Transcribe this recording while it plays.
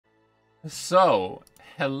So,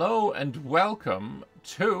 hello and welcome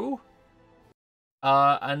to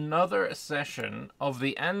another session of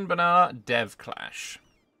the Anbennar DevClash.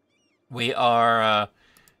 We are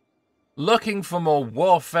looking for more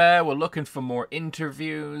warfare, we're looking for more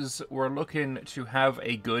interviews, we're looking to have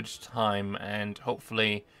a good time, and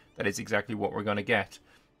hopefully that is exactly what we're going to get.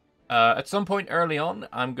 At some point early on,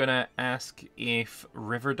 I'm going to ask if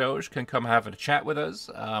RiverDoge can come have a chat with us.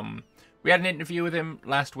 We had an interview with him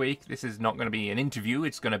last week. This is not going to be an interview.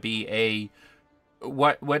 It's going to be a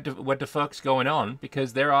what the fuck's going on,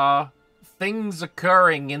 because there are things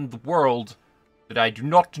occurring in the world that I do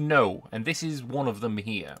not know, and this is one of them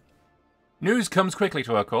here. News comes quickly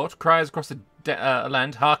to our court. Cries across the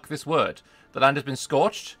land, hark this word. The land has been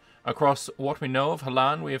scorched. Across what we know of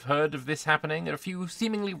Halan, we have heard of this happening at a few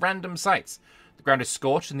seemingly random sites. The ground is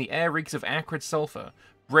scorched and the air reeks of acrid sulfur.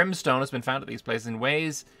 Brimstone has been found at these places in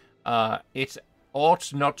ways it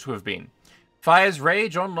ought not to have been. Fires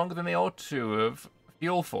rage on longer than they ought to have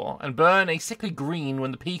fuel for, and burn a sickly green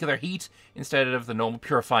when the peak of their heat instead of the normal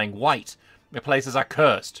purifying white. The places are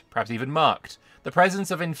cursed, perhaps even marked. The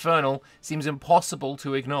presence of infernal seems impossible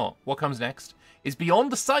to ignore. What comes next is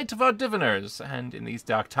beyond the sight of our diviners, and in these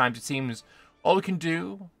dark times it seems all we can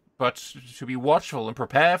do but to be watchful and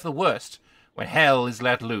prepare for the worst when hell is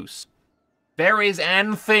let loose. There is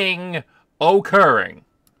an thing occurring.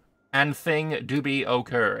 And thing do be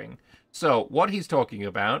occurring. So, what he's talking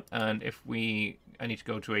about, and I need to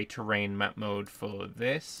go to a terrain map mode for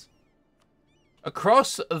this.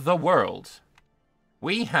 Across the world,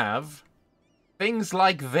 we have things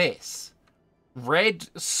like this. Red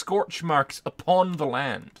scorch marks upon the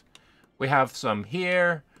land. We have some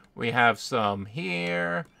here. We have some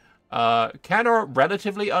here. Kind of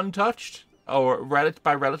relatively untouched. Or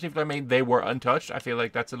by relatively, I mean they were untouched. I feel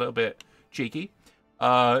like that's a little bit cheeky.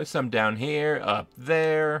 Some down here, up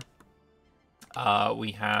there.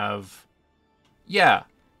 We have... Yeah.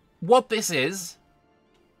 What this is,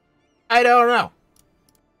 I don't know.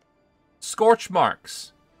 Scorch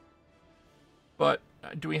marks. But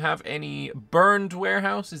do we have any burned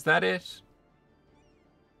warehouse? Is that it?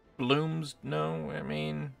 Blooms? No, I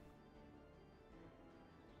mean...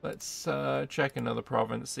 Let's check another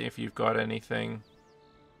province, see if you've got anything.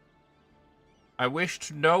 I wish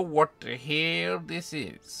to know what the hell this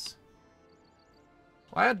is.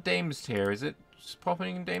 Why are Dames tier? Is it just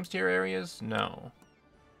popping in Dames tier areas? No.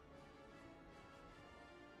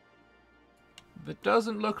 It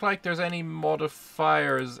doesn't look like there's any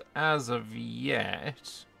modifiers as of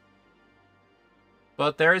yet.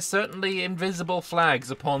 But there is certainly invisible flags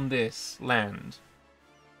upon this land.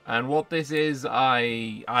 And what this is,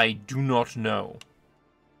 I do not know.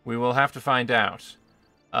 We will have to find out.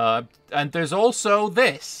 And there's also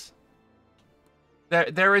this.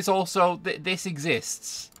 There is also... this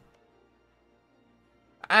exists.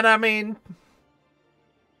 And I mean...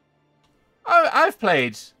 I've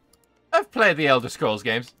played the Elder Scrolls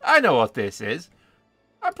games. I know what this is.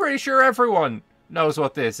 I'm pretty sure everyone knows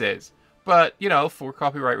what this is. But, you know, for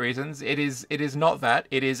copyright reasons, it is not that.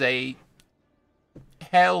 It is a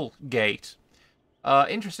hell gate.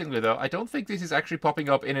 Interestingly, though, I don't think this is actually popping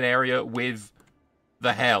up in an area with...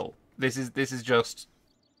 the hell. This is just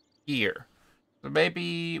here. So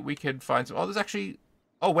maybe we could find some... Oh, there's actually...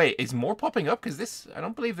 Oh, wait. Is more popping up? Because this... I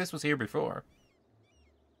don't believe this was here before.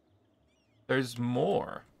 There's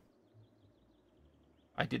more.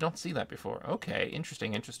 I did not see that before. Okay.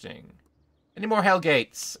 Interesting, interesting. Any more hell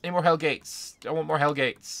gates? Any more hell gates? I want more hell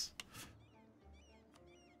gates.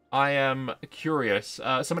 I am curious.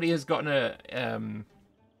 Somebody has gotten a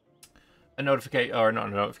notification, or not a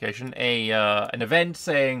notification, an event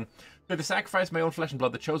saying, through the sacrifice of my own flesh and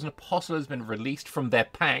blood, the chosen apostle has been released from their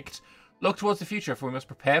pact. Look towards the future, for we must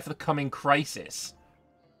prepare for the coming crisis.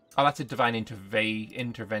 Oh, that's a divine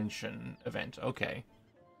intervention event. Okay.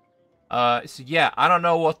 So yeah, I don't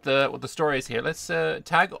know what the story is here. Let's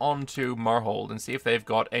tag on to Marhold and see if they've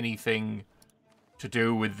got anything to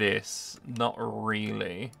do with this. Not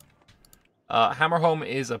really. Hammerhome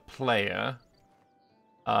is a player.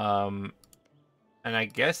 And I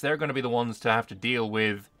guess they're going to be the ones to have to deal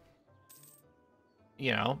with,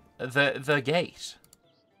 you know, the gate.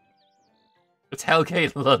 It's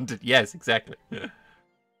Hellgate London. Yes, exactly.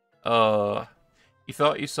 You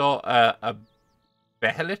thought you saw a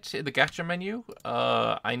Behelit in the gacha menu?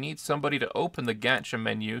 I need somebody to open the gacha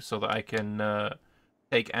menu so that I can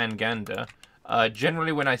take Anganda.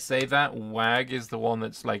 Generally, when I say that, Wag is the one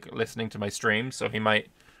that's like listening to my stream, so he might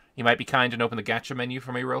be kind and open the gacha menu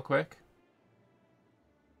for me real quick.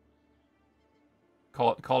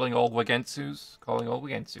 Calling all Wagentsus. Calling all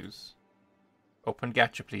Wagentsus. Open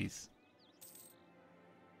gacha, please.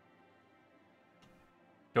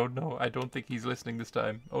 don't know. I don't think he's listening this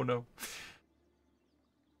time. Oh no.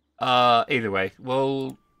 Either way,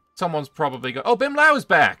 well, someone's probably got. Oh, Bim Lau's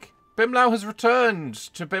back. Bim Lau has returned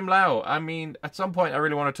to Bim Lau. I mean, at some point, I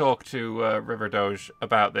really want to talk to RiverDoge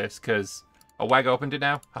about this because WAG opened it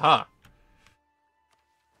now. Haha.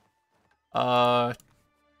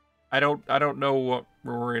 I don't know what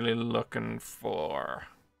we're really looking for,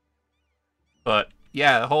 but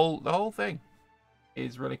yeah, the whole thing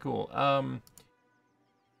is really cool.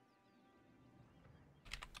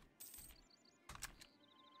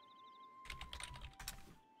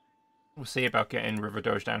 We'll see about getting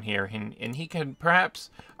RiverDoge down here, and he can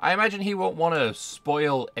perhaps. I imagine he won't want to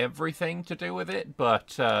spoil everything to do with it,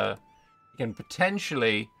 but he can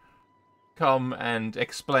potentially come and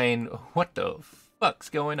explain what the fuck's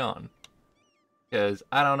going on. Because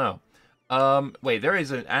I don't know. Wait, there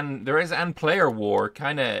is an player war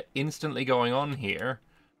kind of instantly going on here.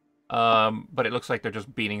 But it looks like they're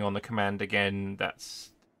just beating on the command again.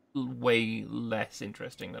 That's way less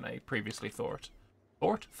interesting than I previously thought.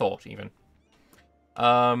 Thought even.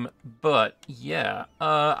 But yeah,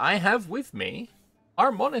 I have with me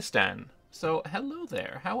our Monistan. So hello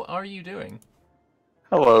there. How are you doing?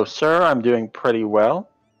 Hello, sir. I'm doing pretty well.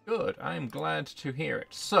 Good. I'm glad to hear it.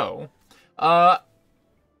 So, how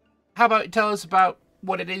about tell us about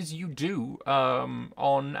what it is you do on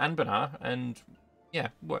Anbennar, and yeah,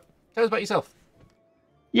 tell us about yourself.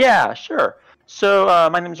 Yeah, sure. So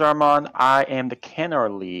my name is Armand. I am the Canner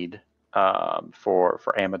lead for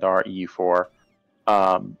Anbennar EU4.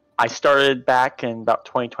 I started back in about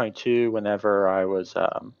 2022 whenever I was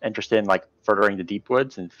interested in like furthering the deep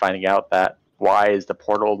woods and finding out that why is the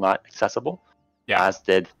portal not accessible, as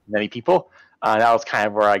did many people. That was kind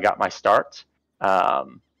of where I got my start.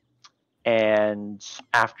 And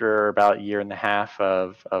after about a year and a half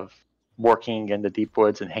of working in the deep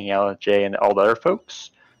woods and hanging out with Jay and all the other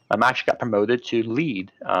folks, I actually got promoted to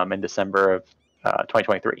lead in December of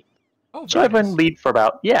 2023. Oh, so I've been lead for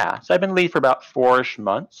about 4-ish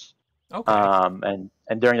months. Okay.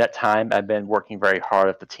 And during that time, I've been working very hard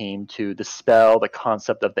with the team to dispel the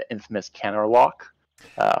concept of the infamous canner lock.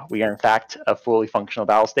 We are in fact a fully functional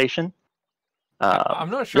battle station. I'm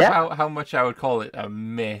not sure how much I would call it a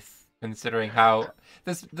myth, considering how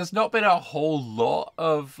there's not been a whole lot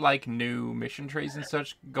of like new mission trees and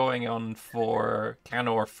such going on for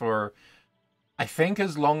Canor for I think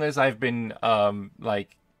as long as I've been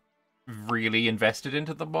like really invested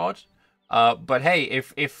into the mod. But hey,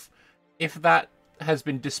 if that has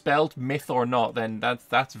been dispelled, myth or not, then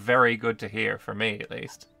that's very good to hear for me at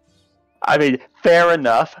least. I mean, fair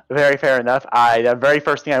enough. Very fair enough. The very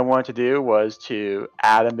first thing I wanted to do was to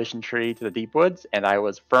add a mission tree to the deep woods, and I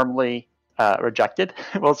was firmly rejected.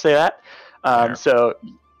 We'll say that. So,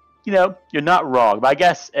 you know, you're not wrong. But I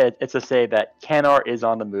guess it's to say that Canor is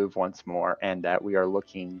on the move once more, and that we are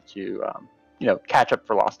looking to, catch up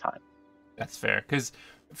for lost time. That's fair, because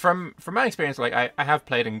from my experience, like I have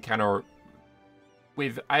played in Canor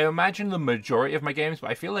with, I imagine, the majority of my games,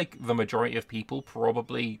 but I feel like the majority of people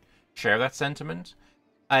probably share that sentiment.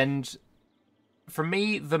 And for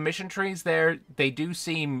me, the mission trees there, they do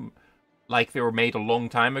seem like they were made a long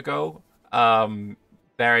time ago.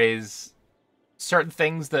 There is certain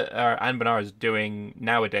things that Anbennar is doing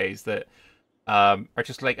nowadays that are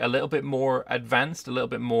just like a little bit more advanced, a little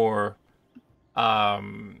bit more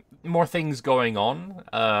more things going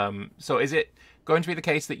on. So is it going to be the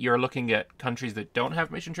case that you're looking at countries that don't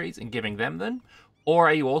have mission trees and giving them them? Or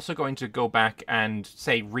are you also going to go back and,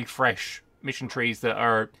 say, refresh mission trees that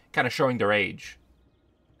are kind of showing their age?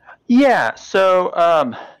 Yeah,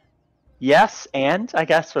 so yes, and I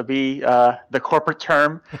guess would be the corporate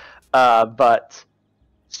term. But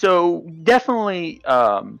so definitely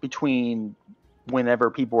between whenever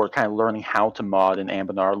people were kind of learning how to mod in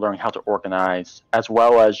Anbennar, learning how to organize, as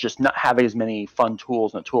well as just not having as many fun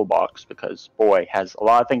tools in the toolbox, because, boy, has a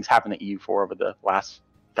lot of things happened at EU4 over the last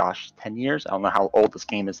 10 years. I don't know how old this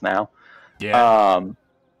game is now. Yeah.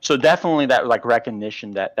 So definitely that like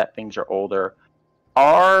recognition that things are older.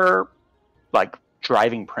 Our like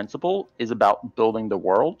driving principle is about building the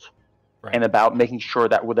world, right, and about making sure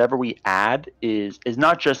that whatever we add is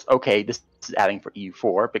not just, okay, this is adding for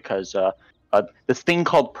EU4 because this thing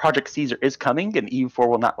called Project Caesar is coming and EU4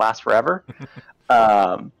 will not last forever.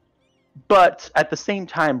 But at the same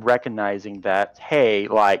time recognizing that, hey,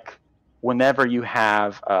 like whenever you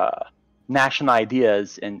have national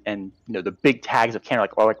ideas and you know the big tags of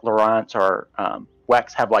Canada, like Laurent or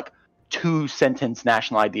Wex have like 2-sentence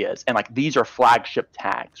national ideas, and like these are flagship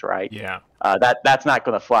tags, right? Yeah. That's not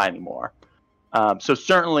going to fly anymore. So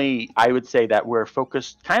certainly, I would say that we're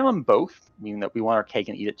focused kind of on both, meaning that we want our cake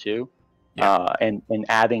and eat it too. Yeah. and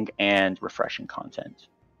adding and refreshing content.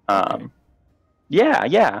 Okay.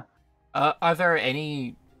 Yeah. Are there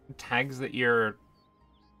any tags that you're...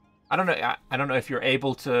 I don't know. I don't know if you're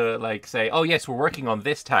able to like say, "Oh yes, we're working on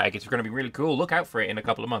this tag. It's going to be really cool. Look out for it in a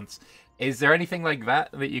couple of months." Is there anything like that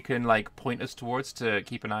that you can like point us towards to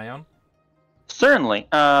keep an eye on? Certainly.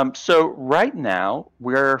 So right now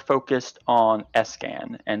we're focused on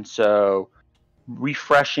SCAN, and so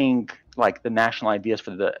refreshing like the national ideas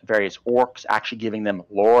for the various orcs, actually giving them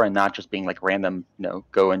lore and not just being like random,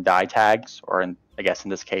 go and die tags. Or I guess in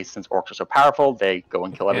this case, since orcs are so powerful, they go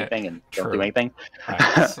and kill Yeah, everything and don't do true. anything.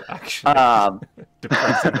 Right, actually, um,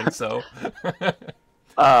 depressingly so.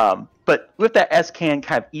 but with that SCAN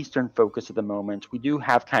kind of Eastern focus at the moment, we do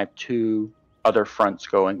have kind of two other fronts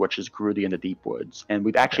going, which is Grudy and the Deep Woods. And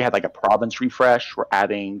we've actually had like a province refresh. We're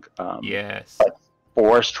adding Yes. like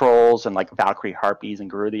forest trolls and like Valkyrie harpies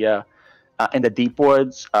and Garudia. In the Deep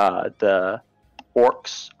Woods, the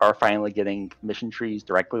orcs are finally getting mission trees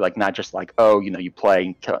directly, like not just like, oh, you play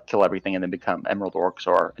and kill everything and then become emerald orcs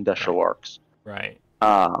or industrial orcs. Right.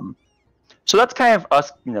 So that's kind of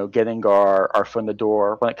us, getting our foot in the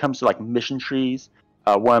door. When it comes to like mission trees,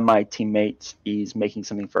 one of my teammates is making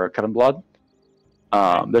something for Coven Blood.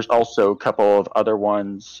 There's also a couple of other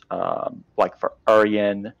ones, like for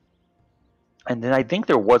Aryan. And then I think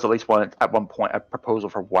there was at least at one point a proposal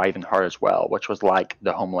for Wyvenheart as well, which was like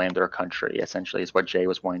the Homelander country, essentially, is what Jay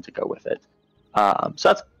was wanting to go with it. So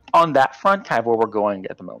that's on that front, kind of where we're going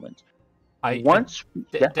at the moment. I'm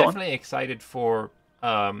definitely excited for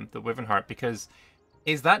the Wyvernheart, because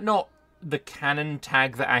is that not the canon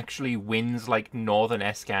tag that actually wins like Northern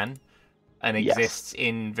Escan and exists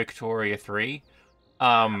in Victoria 3?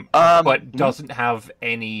 But doesn't have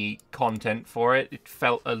any content for it. It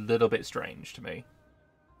felt a little bit strange to me.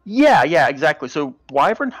 Yeah, exactly. So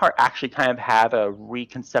Wyvernheart actually kind of had a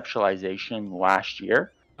reconceptualization last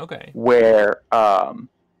year. Okay. Where I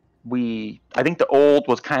think the old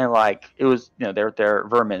was kind of like, it was, they're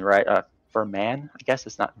vermin, right? Verman, I guess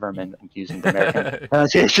it's not vermin. I'm using the American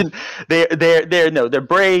pronunciation. They're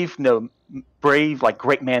brave, brave, like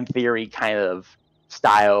great man theory kind of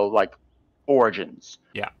style, like origins.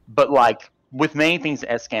 Yeah. But like with many things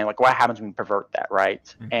in SCAN, like what happens when you pervert that, right?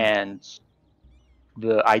 Mm-hmm. And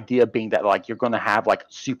the idea being that like you're going to have like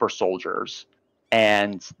super soldiers,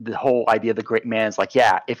 and the whole idea of the great man is like,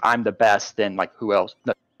 yeah, if I'm the best, then like who else?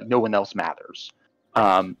 No one else matters.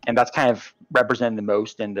 And that's kind of represented the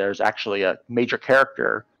most. And there's actually a major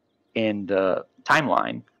character in the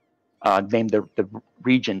timeline named the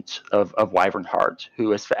Regent of Wyvernheart,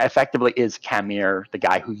 who effectively is Camir, the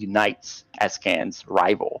guy who unites Escan's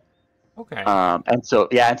rival. Okay. And so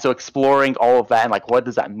exploring all of that and like what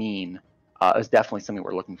does that mean is definitely something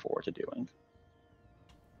we're looking forward to doing.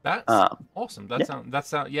 That's awesome.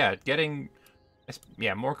 Getting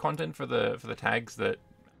more content for the tags that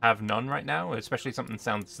have none right now, especially something that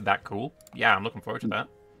sounds that cool. Yeah, I'm looking forward to that.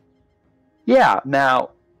 Yeah. Now,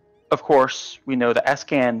 of course, we know that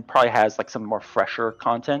SCAN probably has like some more fresher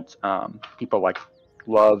content. People like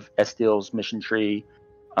love Estile's mission tree,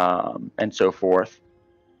 and so forth.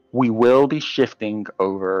 We will be shifting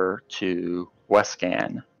over to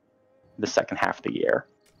WestScan the second half of the year.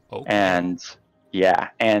 Okay. And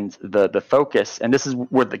the focus, and this is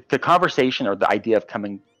where the conversation or the idea of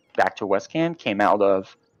coming back to WestScan came out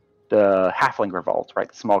of the Halfling Revolt, right?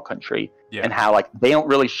 The small country, and how like they don't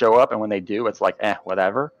really show up, and when they do, it's like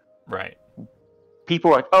whatever. Right.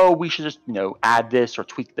 People are like, oh, we should just add this or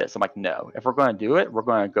tweak this. I'm like, no. If we're going to do it, we're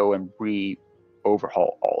going to go and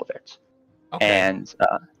overhaul all of it. Okay. And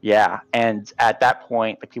and at that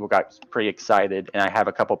point, like people got pretty excited, and I have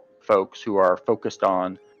a couple folks who are focused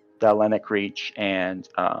on the Hellenic Reach and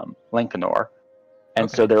Lincolnor, and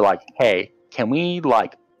so they're like, hey, can we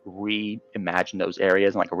like reimagine those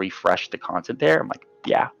areas and like refresh the content there? I'm like,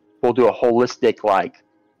 yeah, we'll do a holistic like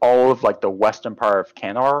all of like the western part of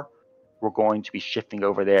Canar. We're going to be shifting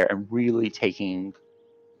over there and really taking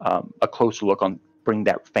a closer look on bringing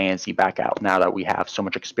that fantasy back out now that we have so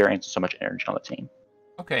much experience and so much energy on the team.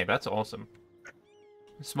 Okay, that's awesome.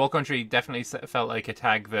 Small Country definitely felt like a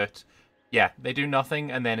tag that, they do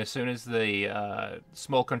nothing, and then as soon as the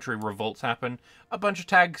Small Country revolts happen, a bunch of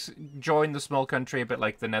tags join the Small Country, a bit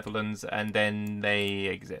like the Netherlands, and then they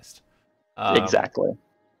exist. Exactly.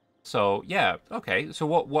 So, okay. So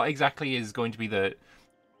what exactly is going to be the...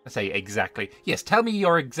 I say exactly. Yes, tell me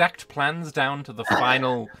your exact plans down to the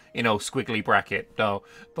final, squiggly bracket. No,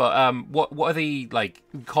 but what are the like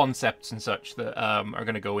concepts and such that are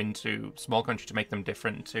going to go into Small Country to make them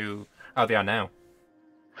different to how they are now?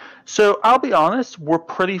 So I'll be honest, we're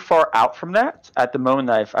pretty far out from that at the moment.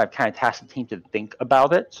 I've kind of tasked the team to think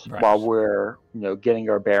about it Right. while we're getting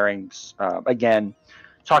our bearings. Again,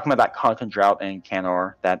 talking about that content drought in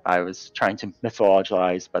Canor that I was trying to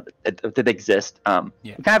mythologize, but it did exist. Yeah.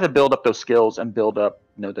 We kind of have to build up those skills and build up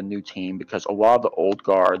the new team, because a lot of the old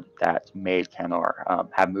guard that made Canor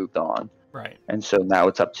have moved on, Right. and so now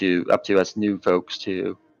it's up to us new folks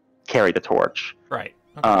to carry the torch. Right.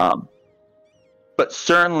 Okay. But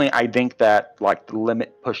certainly, I think that like the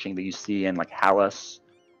limit pushing that you see in like Hallis,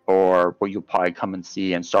 or what you'll probably come and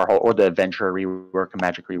see in Sarhali, or the Adventure rework and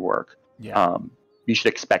Magic rework, Yeah. you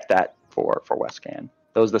should expect that for Westcan.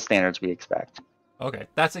 Those are the standards we expect. Okay,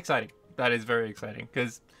 that's exciting. That is very exciting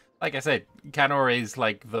because, like I said, Canor is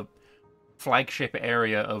like the flagship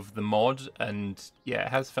area of the mod, and yeah,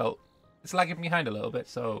 it has felt it's lagging behind a little bit.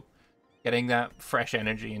 So, getting that fresh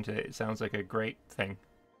energy into it sounds like a great thing.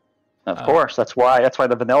 Of course, that's why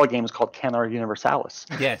the vanilla game is called Canor Universalis.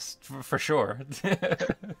 Yes, for sure.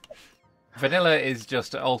 Vanilla is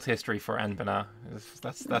just alt history for Anbennar.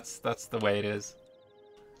 That's the way it is.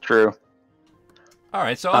 True. All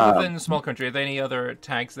right. So other than Small Country, are there any other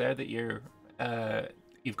tags there that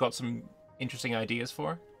you've got some interesting ideas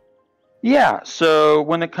for? Yeah. So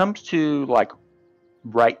when it comes to like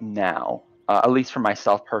right now, at least for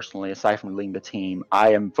myself personally, aside from leading the team,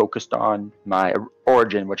 I am focused on my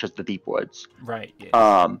origin, which is the Deep Woods. Right.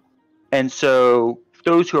 Yes. And so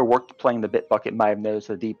those who are playing the Bitbucket might have noticed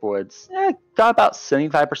the Deep Woods got about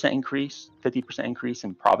 75% increase, 50% increase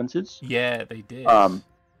in provinces. Yeah, they did.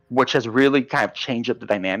 Which has really kind of changed up the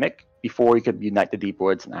dynamic. Before you could unite the Deep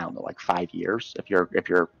Woods in, I don't know, like 5 years if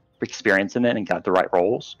you're experienced in it and got the right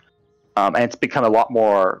roles. And it's become a lot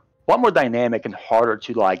more dynamic and harder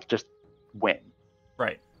to like just win.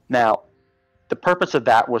 Right. Now, the purpose of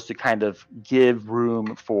that was to kind of give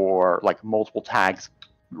room for like multiple tags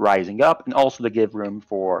rising up, and also to give room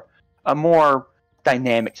for a more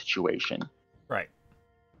dynamic situation. Right.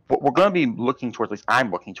 What we're going to be looking towards, at least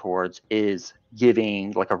I'm looking towards, is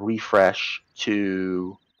giving like a refresh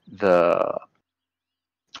to the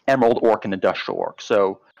Emerald Orc and Industrial Orc.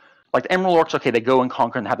 So, like the Emerald Orcs, okay, they go and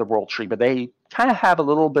conquer and have the World Tree, but they kind of have a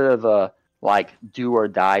little bit of a like do or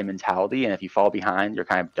die mentality, and if you fall behind, you're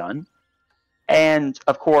kind of done. And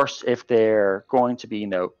of course, if they're going to be,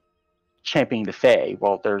 championing the Fae,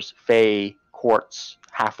 well, there's Fae courts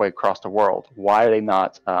halfway across the world. Why are they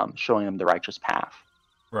not showing them the righteous path?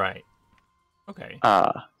 Right. Okay.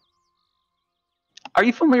 Are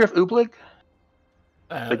you familiar with Ublig,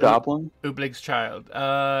 the goblin? Ublig's child.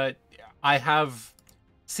 I have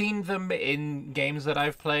seen them in games that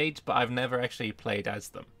I've played, but I've never actually played as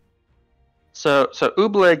them. So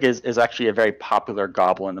Ublig is actually a very popular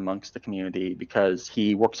goblin amongst the community because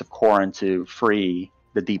he works of Corrin to free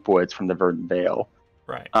the Deep Woods from the Verdant Vale.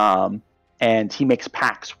 Right. And he makes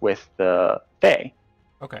pacts with the Fae.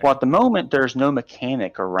 Okay. Well, at the moment, there's no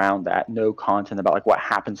mechanic around that, no content about like what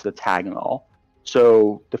happens to the tag and all.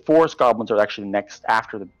 So the Forest Goblins are actually next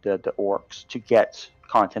after the Orcs to get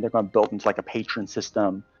content. They're going to build into like a patron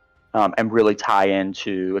system and really tie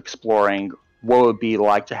into exploring what it would be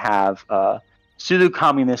like to have a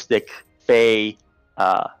pseudo-communistic Fae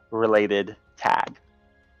related tag.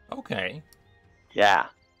 Okay. Yeah.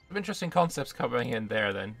 Some interesting concepts coming in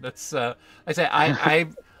there. Then that's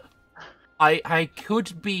I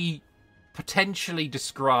could be potentially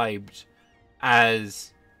described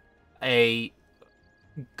as a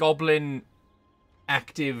goblin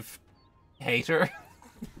active hater.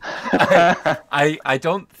 I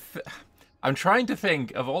don't. I'm trying to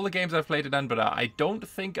think of all the games I've played in Anbennar. I don't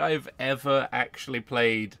think I've ever actually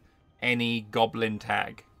played any goblin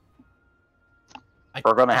tag.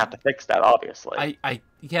 We're gonna have to fix that, obviously.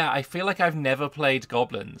 I feel like I've never played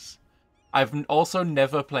goblins. I've also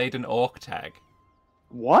never played an orc tag.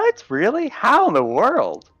 What? Really? How in the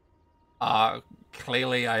world?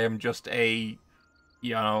 Clearly I am just a,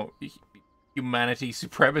 humanity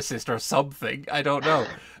supremacist or something. I don't know.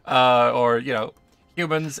 Or,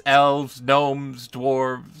 humans, elves, gnomes,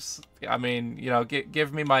 dwarves. I mean,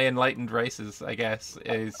 give me my enlightened races, I guess.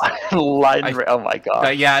 Oh my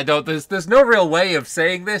god. Yeah, there's no real way of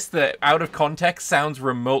saying this that out of context sounds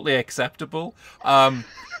remotely acceptable.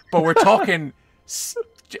 But we're talking...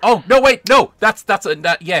 Oh, no, wait, no!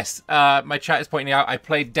 Yes, my chat is pointing out I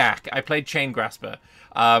played DAC. I played Chain Grasper.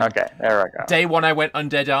 Okay, there we go. Day one I went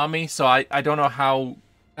Undead Army, so I don't know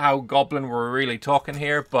how Goblin we're really talking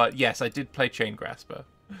here, but yes, I did play Chain Grasper.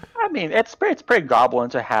 I mean, it's pretty Goblin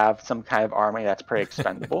to have some kind of army that's pretty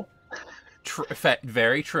expendable.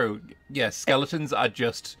 Very true. Yes, skeletons are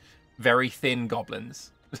just very thin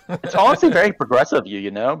goblins. It's honestly very progressive of you,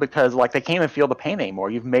 you know, because like they can't even feel the pain anymore.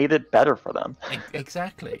 You've made it better for them.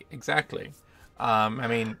 Exactly, exactly. I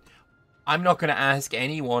mean, I'm not going to ask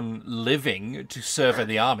anyone living to serve in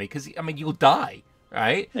the army because I mean you'll die,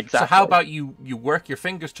 right? So how Exactly. about you work your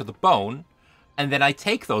fingers to the bone, and then I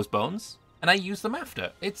take those bones and I use them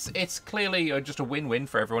after. It's clearly just a win-win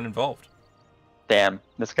for everyone involved. Damn,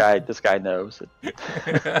 this guy knows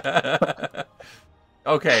it.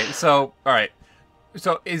 Okay, so all right.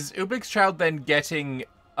 So is Ublik's Child then getting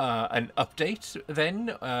an update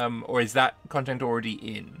then, or is that content already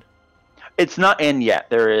in? It's not in yet.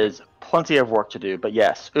 There is plenty of work to do, but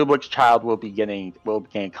yes, Ublik's Child will be getting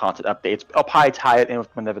content updates. I'll probably tie it in with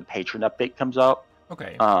whenever the Patron update comes out,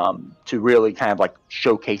 Okay. to really kind of like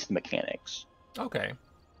showcase the mechanics. Okay.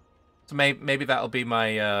 So maybe that'll be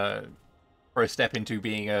my first step into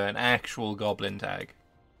being an actual goblin tag.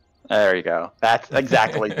 There you go. That's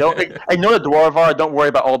exactly. Don't ignore the Dwarvar. Don't worry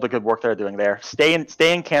about all the good work they're doing there. Stay in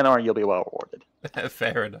Canor and you'll be well rewarded.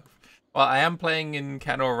 Fair enough. Well, I am playing in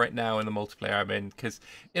Canor right now in the multiplayer I'm in because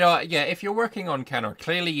yeah, if you're working on Canor,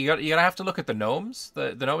 clearly you gotta have to look at the gnomes,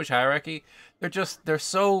 the gnomish hierarchy. They're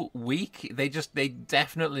so weak. They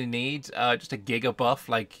definitely need just a giga buff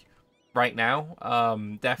like right now.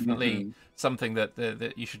 Definitely something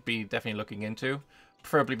that you should be definitely looking into.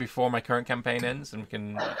 Preferably before my current campaign ends, and we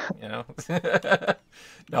can,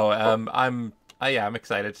 no, I'm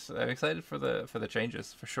excited. I'm excited for the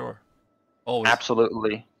changes for sure. Always.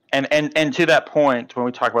 Absolutely. And to that point, when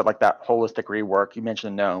we talk about like that holistic rework, you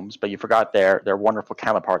mentioned the gnomes, but you forgot their wonderful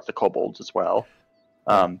counterparts, the kobolds, as well.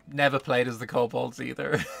 Never played as the kobolds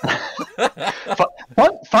either.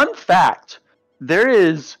 Fun fact: there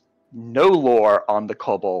is no lore on the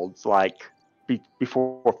kobolds like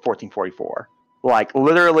before 1444. Like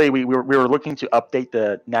literally, we were looking to update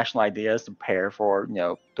the national ideas to prepare for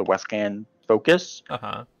the Westcan focus,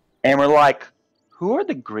 and we're like, who are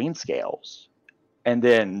the Greenscales? And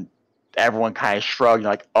then everyone kind of shrugged,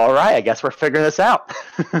 like, all right, I guess we're figuring this out.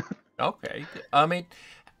 Okay. I mean,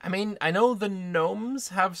 I know the gnomes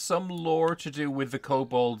have some lore to do with the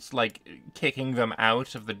kobolds, like kicking them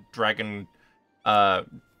out of the Dragon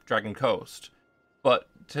Coast, but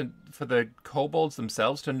for the kobolds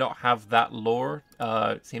themselves to not have that lore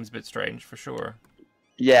seems a bit strange for sure.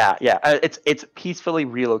 Yeah. It's peacefully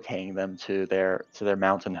relocating them to their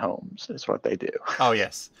mountain homes is what they do. Oh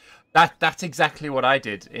yes, that's exactly what I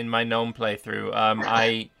did in my gnome playthrough.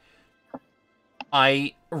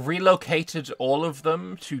 I relocated all of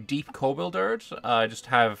them to Deep Kobolderd. Just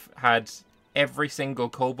have had every single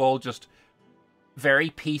kobold just very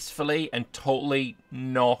peacefully and totally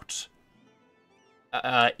not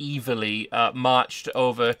evilly marched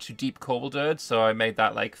over to Deep Kobolderd. So I made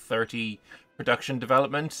that like 30 production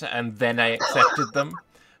development, and then I accepted them.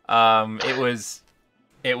 It was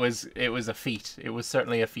a feat. It was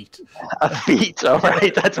certainly a feat. A feat, all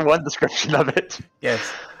right. That's one description of it.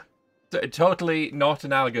 Yes. Totally not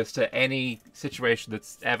analogous to any situation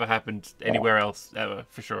that's ever happened anywhere else, ever,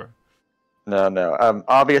 for sure. No.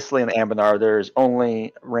 Obviously, in Anbennar, there's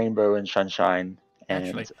only rainbow and sunshine. And,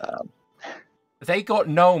 actually, they got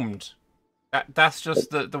gnomed. That's just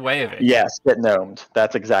the way of it. Yes, get gnomed.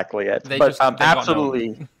 That's exactly it. But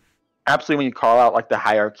absolutely, when you call out like the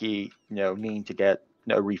hierarchy, needing to get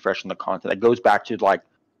refresh on the content, that goes back to like,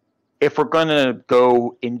 if we're gonna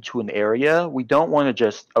go into an area, we don't want to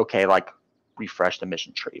just refresh the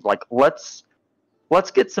mission tree. Like let's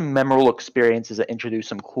get some memorable experiences that introduce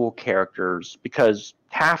some cool characters, because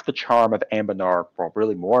half the charm of Anbennar, well,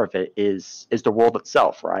 really more of it, is the world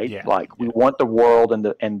itself, right? Yeah, we want the world and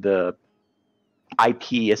the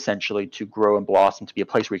IP essentially to grow and blossom, to be a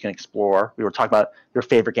place where you can explore. We were talking about your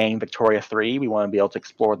favorite game, Victoria 3. We want to be able to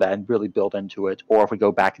explore that and really build into it. Or if we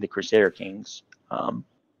go back into Crusader Kings,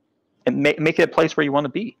 and make it a place where you want to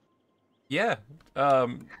be. Yeah,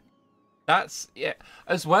 that's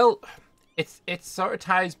as well. It sort of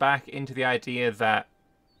ties back into the idea that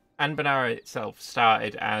Anbennar itself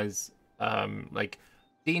started as like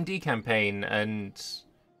D&D campaign, and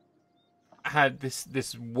had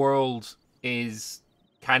this world is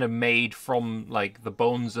kind of made from like the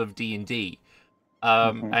bones of D&D.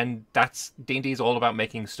 And that's D&D is all about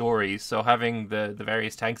making stories. So having the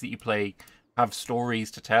various tags that you play have stories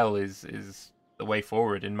to tell is the way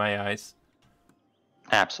forward in my eyes.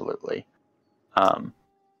 Absolutely. All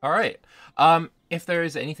right. If there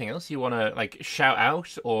is anything else you want to like shout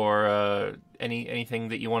out, or anything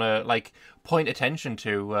that you want to like point attention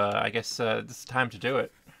to, I guess this is time to do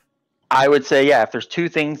it. I would say, yeah, if there's two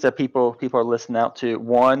things that people are listening out to,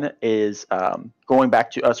 one is going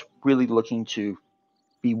back to us really looking to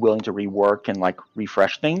be willing to rework and like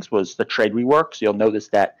refresh things was the trade rework. So you'll notice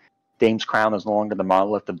that Dame's Crown is no longer the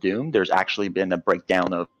monolith of doom. There's actually been a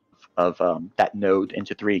breakdown of that node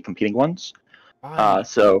into 3 competing ones. Right.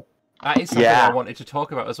 So that is something I wanted to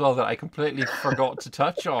talk about as well that I completely forgot to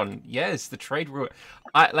touch on. Yes, the trade rework.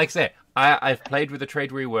 Like I say, I've played with the trade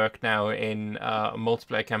rework now in a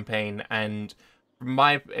multiplayer campaign, and in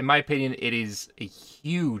my opinion, it is a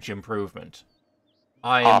huge improvement.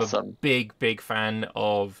 I am a big fan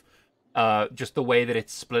of just the way that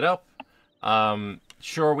it's split up.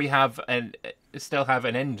 Sure, we still have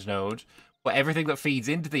an end node, but everything that feeds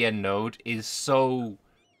into the end node is so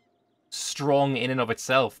strong in and of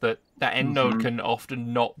itself that end node can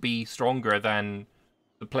often not be stronger than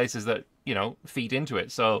the places that feed into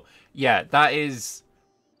it. So yeah, that was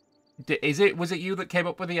it you that came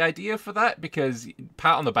up with the idea for that? Because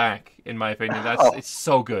pat on the back, in my opinion, it's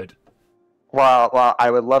so good. Well,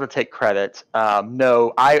 I would love to take credit.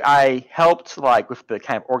 No, I helped like with the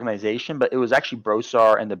kind of organization, but it was actually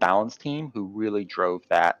Brosar and the balance team who really drove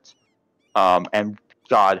that. And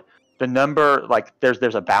God, the number, like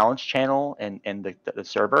there's a balance channel in the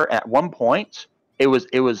server. And at one point, it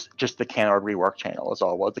was just the Canard rework channel is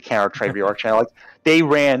all it was, the Canard trade rework channel. Like they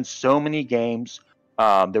ran so many games.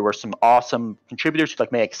 There were some awesome contributors who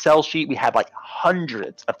like made Excel sheet. We had like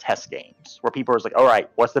hundreds of test games where people was like, all right,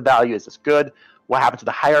 what's the value? Is this good? What happened to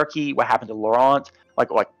the hierarchy? What happened to Laurent? Like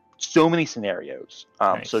so many scenarios.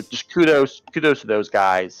 Nice. So just kudos to those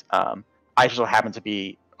guys. I just so happened to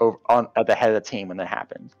be at the head of the team when that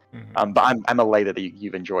happened. But I'm elated that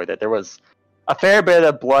you've enjoyed it. There was a fair bit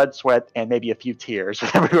of blood, sweat, and maybe a few tears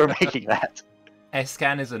when we were making that.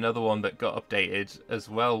 SCAN is another one that got updated as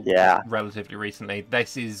well relatively recently.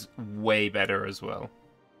 This is way better as well.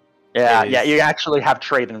 Yeah, you actually have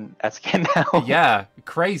trade in SCAN now. Yeah,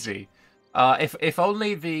 crazy. If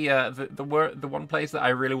only the one place that I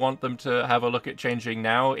really want them to have a look at changing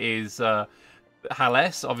now is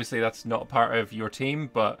Hales. Obviously, that's not part of your team,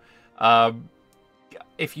 but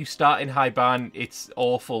if you start in high ban, it's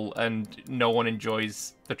awful, and no one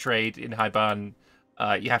enjoys the trade in high ban.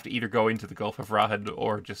 You have to either go into the Gulf of Rahan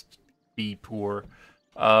or just be poor.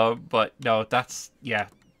 But no, that's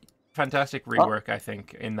fantastic rework. I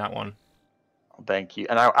think in that one. Thank you,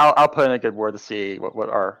 and I'll put in a good word to see what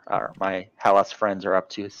my Halas friends are up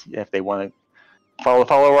to, see if they want to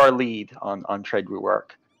follow our lead on trade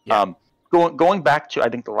rework. Yeah. Going back to I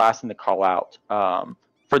think the last thing to call out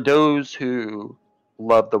for those who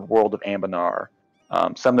love the world of Anbennar,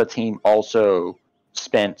 some of the team also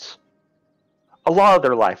spent a lot of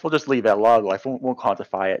their life, we'll just leave it a lot of life, won't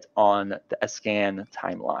quantify it, on the Escan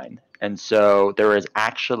timeline. And so there is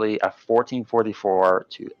actually a 1444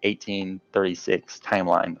 to 1836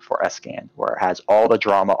 timeline for Escan, where it has all the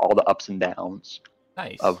drama, all the ups and downs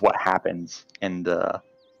of what happens in the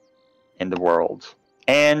world.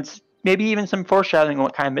 And maybe even some foreshadowing on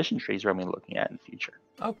what kind of mission trees we're going to be looking at in the future.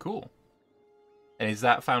 Oh, cool. And is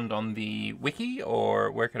that found on the wiki,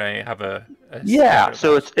 or where can I have a yeah,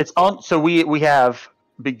 so it's on. So we have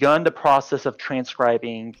begun the process of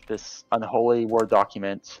transcribing this unholy Word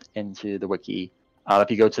document into the wiki.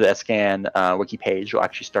 If you go to the Escan wiki page, you'll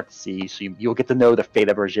actually start to see. So you'll get to know the fate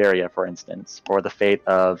of Rogeria, for instance, or the fate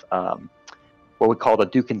of what we call the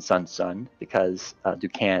Dukan's son, because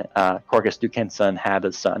Corgus Dukan's son had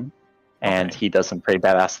a son, and he does some pretty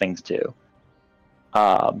badass things too.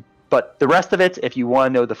 But the rest of it, if you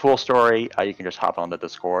want to know the full story, you can just hop on the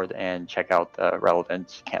Discord and check out the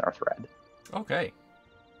relevant Canner thread. Okay.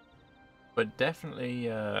 But definitely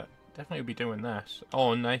be doing that.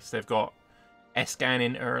 Oh, nice. They've got Escan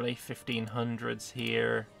in early 1500s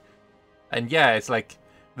here. And yeah, it's like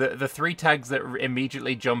the 3 tags that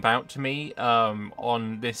immediately jump out to me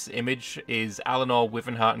on this image is Alanor,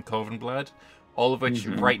 Wivenheart, and Covenblad. All of which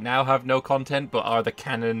right now have no content, but are the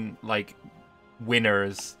canon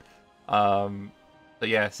winners. So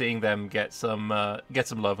yeah, seeing them get some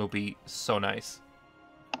love will be so nice.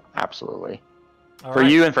 Absolutely. For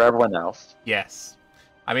you and for everyone else. Yes.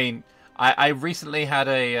 I mean, I recently had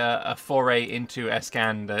a foray into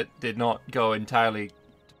Escan that did not go entirely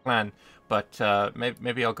to plan, but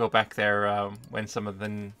maybe I'll go back there when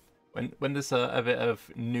when there's a bit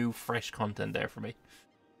of new, fresh content there for me.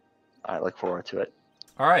 I look forward to it.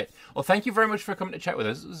 All right. Well, thank you very much for coming to chat with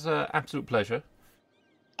us. It was an absolute pleasure.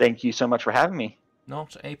 Thank you so much for having me.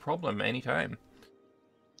 Not a problem. Anytime.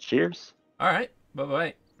 Cheers. All right.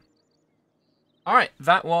 Bye-bye. All right.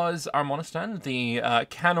 That was Armonistan, the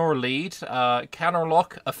Canor lead. Canor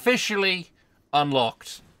lock officially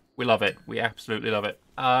unlocked. We love it. We absolutely love it.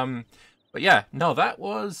 But yeah, no,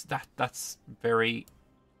 that's very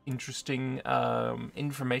interesting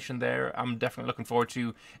information there. I'm definitely looking forward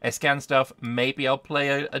to scan stuff. Maybe I'll play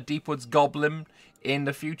a Deepwoods Goblin in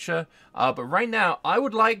the future. But right now, I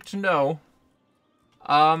would like to know,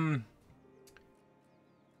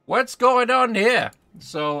 what's going on here?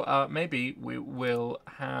 So maybe we will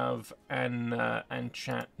have and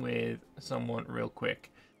chat with someone real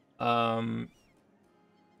quick. Where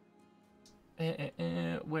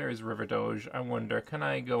is RiverDoge? I wonder, can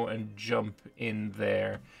I go and jump in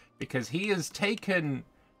there? Because he has taken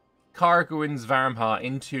Carguin's Varmha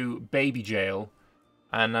into baby jail.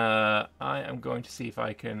 And I am going to see if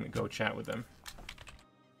I can go chat with them.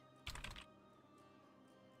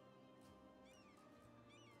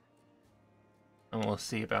 And we'll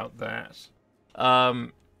see about that.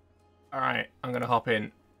 Alright, I'm gonna hop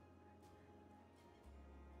in.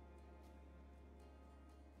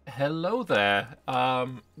 Hello there.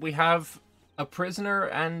 We have a prisoner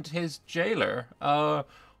and his jailer.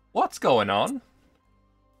 What's going on?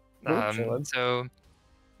 So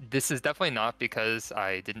this is definitely not because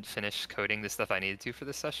I didn't finish coding the stuff I needed to for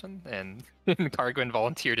this session, and Carguin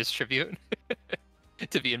volunteered as tribute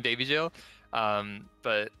to be in baby jail.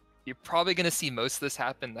 But you're probably going to see most of this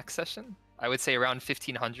happen next session. I would say around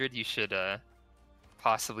 1500 you should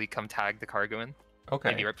possibly come tag the Carguin. Okay.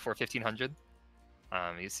 Maybe right before 1500.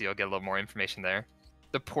 You see, you'll get a little more information there.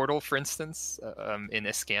 The portal, for instance, in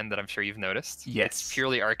a scan that I'm sure you've noticed. Yes. It's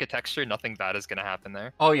purely architecture. Nothing bad is going to happen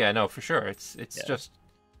there. Oh yeah, no, for sure. It's just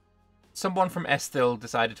someone from Estil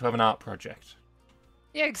decided to have an art project.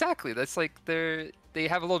 Yeah, exactly. That's like they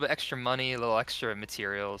have a little bit extra money, a little extra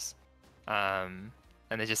materials, and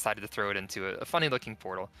they just decided to throw it into a funny looking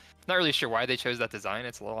portal. Not really sure why they chose that design.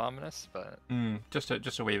 It's a little ominous, but just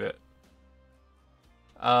a wee bit.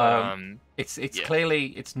 It's clearly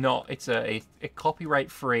it's not. It's a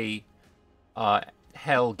copyright free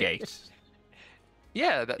hell gate.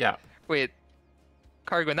 Yeah. Yeah. Wait,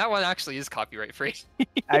 Carguin, that one actually is copyright free.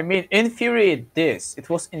 I mean, in theory, it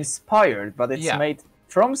was inspired, but it's made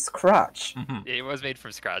from scratch. Mm-hmm. It was made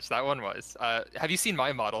from scratch. That one was. Have you seen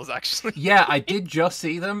my models, actually? Yeah, I did just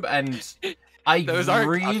see them, and I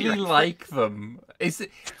really like them.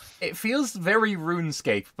 It feels very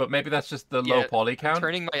RuneScape, but maybe that's just the low poly count.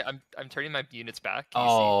 I'm turning my units back.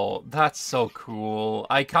 Oh, that's so cool.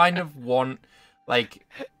 I kind of want like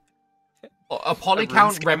a poly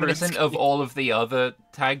count reminiscent of all of the other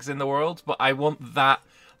tags in the world, but I want that,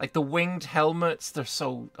 like the winged helmets. They're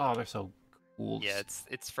so cool. Yeah,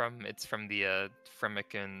 it's from the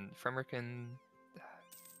Fremican.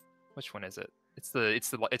 Which one is it? It's the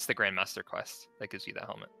Grandmaster quest that gives you that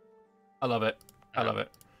helmet. I love it. I love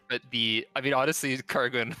it. But honestly,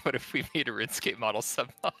 Carguin, what if we made a RuneScape model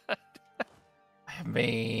submod? I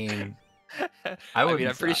mean,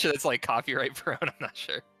 I'm pretty sure it's like copyright prone. I'm not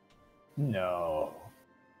sure. No.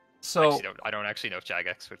 So I don't actually know if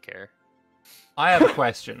Jagex would care. I have a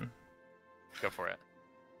question. Go for it.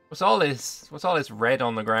 What's all this red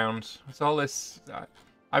on the ground? What's all this?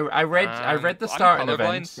 I read the starting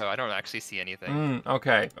event. So I don't actually see anything.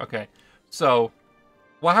 Okay. So,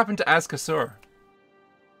 what happened to Azkasur?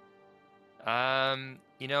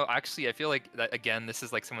 Actually, I feel like that again. This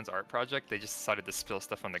is like someone's art project. They just decided to spill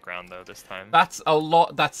stuff on the ground though this time. That's a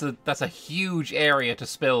lot. That's a huge area to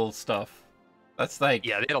spill stuff. That's like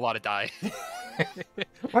they had a lot of dye.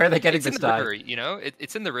 Where are they getting this dye? River,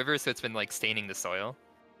 it's in the river, so it's been like staining the soil.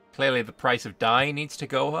 Clearly, the price of dye needs to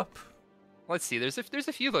go up. Let's see. There's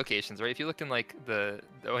a few locations, right? If you look in like the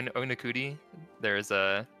Onakudi, there's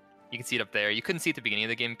a. You can see it up there. You couldn't see it at the beginning of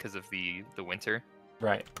the game because of the winter.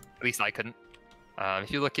 Right. At least I couldn't.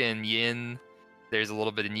 If you look in Yin, there's a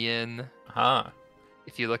little bit in Yin.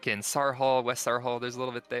 If you look in Sarhal, West Sarhal, there's a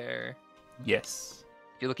little bit there. Yes.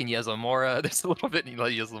 If you look in Yezlamora, there's a little bit in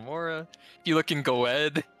Yezlamora. If you look in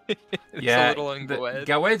Goed, there's a little in Goed.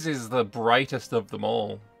 Goed is the brightest of them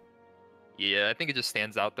all. Yeah, I think it just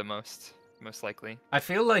stands out the most likely. I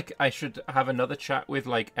feel like I should have another chat with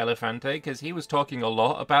like Elefante, because he was talking a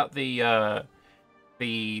lot about the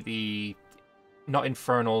not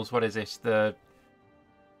infernals, what is it? The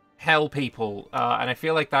hell people. And I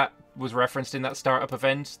feel like that was referenced in that startup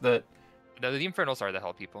event. That no, the infernals are the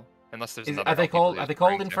hell people. Unless there's are they called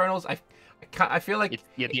infernals? I feel like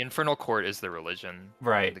the infernal court is the religion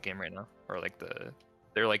of the game right now, or like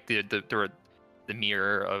they're like the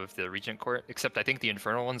mirror of the regent court. Except I think the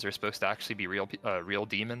infernal ones are supposed to actually be real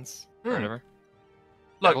demons or whatever.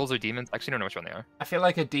 Look, devils or demons. I actually don't know which one they are. I feel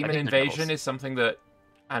like a demon invasion is something that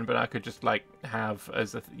Anbennar could just like have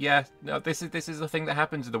as a this is a thing that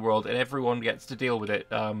happens in the world, and everyone gets to deal with it.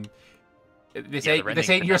 This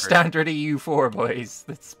ain't your standard EU4, boys.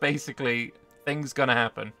 That's basically things gonna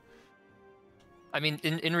happen. I mean,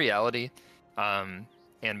 in reality,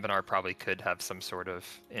 Anbennar probably could have some sort of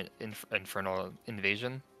infernal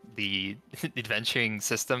invasion. The adventuring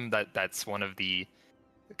system that's one of the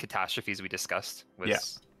catastrophes we discussed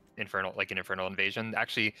was infernal, like an infernal invasion.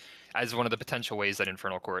 Actually, as one of the potential ways that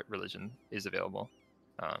infernal court religion is available.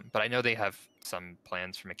 But I know they have some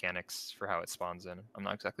plans for mechanics for how it spawns in. I'm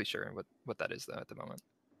not exactly sure what that is though at the moment.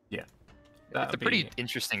 Yeah, it's a pretty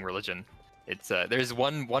interesting religion. It's there's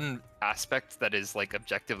one aspect that is like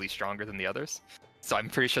objectively stronger than the others, so I'm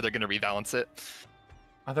pretty sure they're going to rebalance it.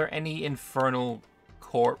 Are there any infernal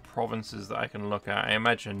court provinces that I can look at? I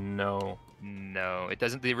imagine no. No, it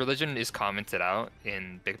doesn't. The religion is commented out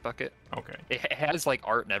in Big Bucket. Okay. It has like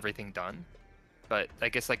art and everything done, but I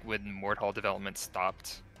guess like when Mordhall development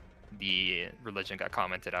stopped, the religion got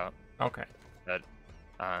commented out. Okay. But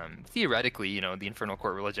theoretically, you know, the Infernal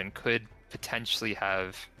Court religion could potentially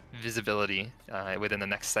have visibility within the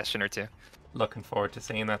next session or two. Looking forward to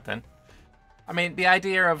seeing that then. I mean, the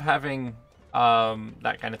idea of having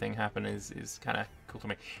that kind of thing happen is kind of cool to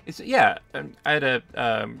me. I had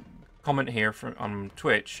a comment here on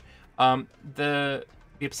Twitch. The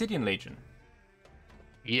Obsidian Legion.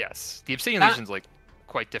 Yes, the Obsidian Legion's like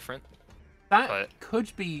quite different. That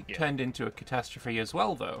could be turned into a catastrophe as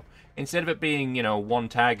well, though. Instead of it being, you know, one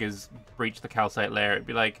tag has breached the calcite layer, it'd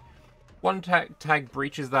be like one tag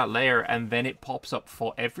breaches that layer and then it pops up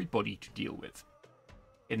for everybody to deal with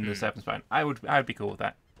in the Serpent Spine. I would be cool with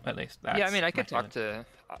that, at least. Yeah, I mean, I could talk to...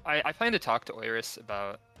 I plan to talk to Oiris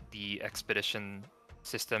about the expedition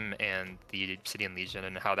system and the Obsidian Legion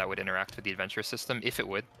and how that would interact with the adventure system, if it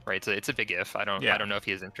would, right? So it's a big if. I don't know if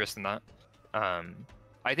he has interest in that.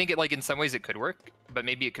 I think it, like, in some ways it could work, but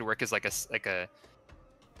maybe it could work as not a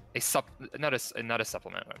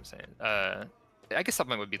supplement. What I'm saying, I guess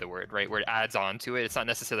supplement would be the word, right? Where it adds on to it. It's not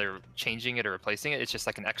necessarily changing it or replacing it. It's just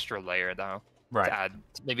like an extra layer, though. Right. To add,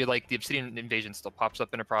 maybe like the Obsidian Invasion still pops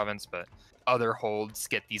up in a province, but other holds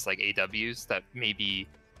get these like AWs that maybe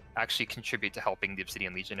actually contribute to helping the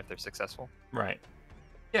Obsidian Legion if they're successful. Right.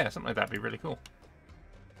 Yeah, something like that would be really cool.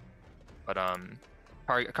 But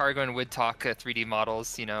Cargoin would talk 3D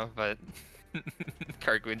models, you know, but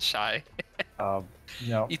Cargoin's shy. No.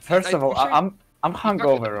 First of all, I'm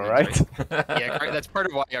hungover, all right? Yeah, that's part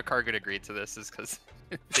of why Cargoin agreed to this, is because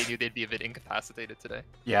they knew they'd be a bit incapacitated today.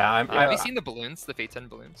 Yeah, have you seen the balloons, the Phaeton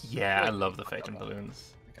balloons? Yeah, I love the Phaeton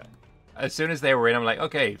balloons. Okay. As soon as they were in, I'm like,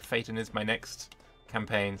 okay, Phaeton is my next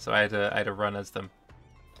campaign, so I had to run as them.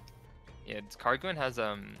 Yeah, Cargoin has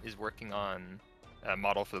is working on a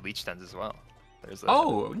model for the Leech Dens as well. There's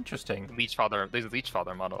interesting. There's a Leech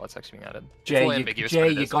Father model that's actually being added. Jay,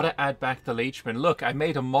 you gotta add back the Leechman. Look, I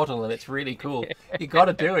made a model and it's really cool. You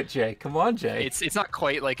gotta do it, Jay. Come on, Jay. It's not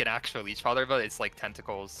quite like an actual Leech Father, but it's like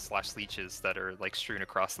tentacles / leeches that are like strewn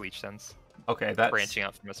across the Leech Dens. Okay, that's branching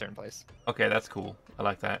out from a certain place. Okay, that's cool. I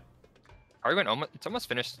like that. It's almost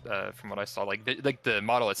finished from what I saw. Like the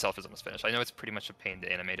model itself is almost finished. I know it's pretty much a pain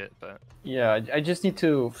to animate it, but yeah, I just need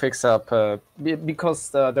to fix up because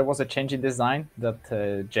there was a change in design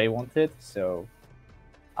that Jay wanted, so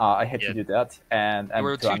I had to do that and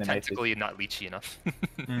we're to too animate tentacly, not leechy enough.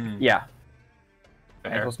 Yeah,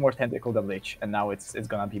 it was more tentacle than leech, and now it's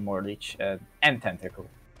gonna be more leech and tentacle.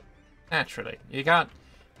 Naturally, you can't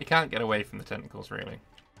get away from the tentacles, really.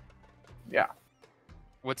 Yeah.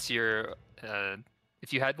 What's your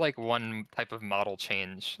if you had like one type of model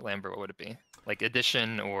change, Lambert, what would it be? Like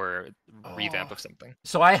addition or revamp of something?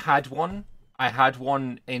 So I had one. I had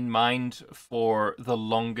one in mind for the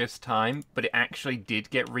longest time, but it actually did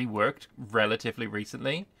get reworked relatively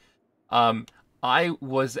recently. I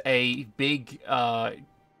was a big not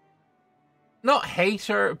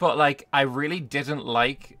hater, but like I really didn't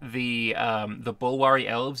like the Bulwari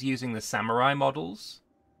elves using the samurai models.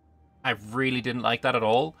 I really didn't like that at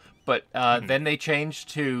all. But then they changed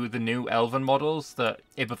to the new Elven models that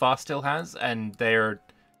Ibavar still has, and they're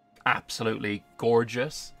absolutely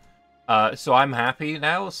gorgeous. So I'm happy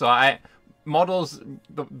now. So models,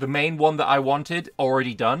 the main one that I wanted,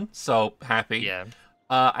 already done. So happy. Yeah.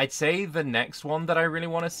 I'd say the next one that I really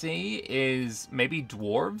want to see is maybe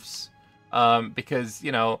dwarves, because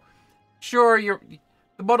you know, sure,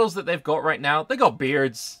 the models that they've got right now, they got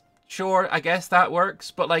beards. Sure, I guess that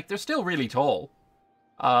works, but like they're still really tall.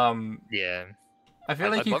 Yeah. I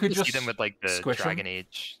feel like I'd you love could to just see them with like the squish Dragon them.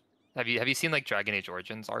 Age. Have you seen like Dragon Age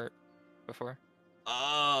Origins art before?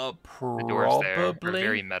 Probably. The dwarves there are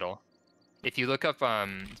very metal. If you look up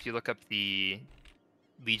the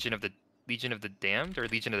Legion of the Damned or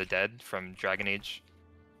Legion of the Dead from Dragon Age,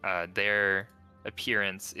 their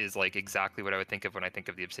appearance is like exactly what I would think of when I think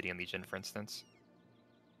of the Obsidian Legion, for instance.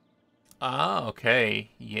 Ah,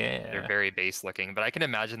 okay. They're Yeah. very base looking, but I can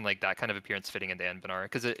imagine like that kind of appearance fitting into Anbennar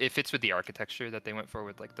because it fits with the architecture that they went for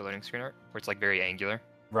with like the loading screen art, where it's like very angular,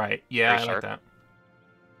 Right. Yeah, very I like sharp. that.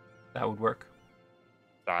 That would work.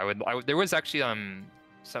 So there was actually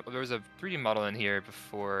there was a 3D model in here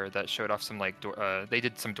before that showed off some like they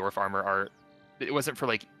did some dwarf armor art. It wasn't for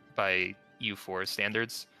like by U4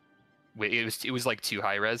 standards. It was like too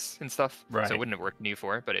high res and stuff, so Right. it wouldn't have worked in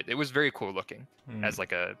U4. But it was very cool looking as Mm.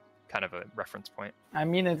 like a kind of a reference point. I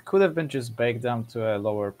mean, it could have been just baked down to a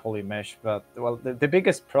lower poly mesh, but well, the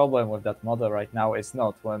biggest problem with that model right now is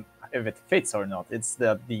not if it fits or not. It's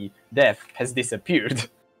that the dev has disappeared.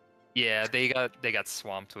 Yeah, they got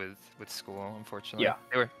swamped with school, unfortunately.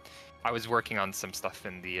 Yeah. I was working on some stuff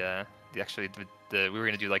in the we were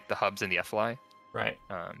gonna do like the hubs and the FLI. Right.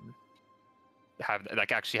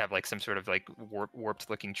 Actually have like some sort of like warped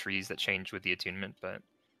looking trees that change with the attunement, but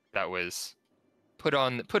that was put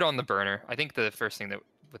on the burner. I think the first thing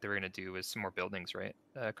what they were gonna do was some more buildings, right,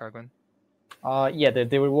 Cargwin? Yeah,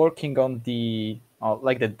 they were working on the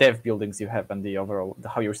like the dev buildings you have and the overall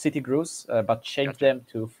how your city grows, but change Gotcha. them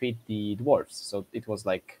to fit the dwarves. So it was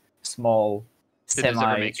like small Did those ever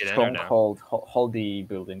semi make it in or no? stronghold holdy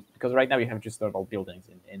buildings, because right now you have just normal buildings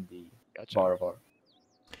in the Gotcha. bar of our.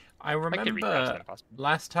 I I could retouch remember them possibly.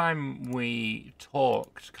 last time we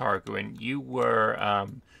talked, Carguin, you were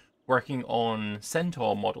working on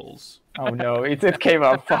centaur models. Oh no, it came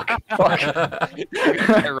up. Fuck.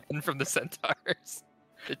 I run from the centaurs.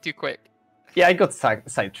 They're too quick. Yeah, I got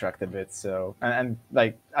sidetracked a bit. So and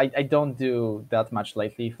like I don't do that much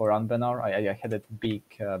lately for Anbennar. I had a big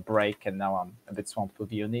break, and now I'm a bit swamped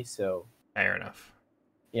with uni. So Fair enough.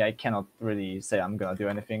 yeah, I cannot really say I'm gonna do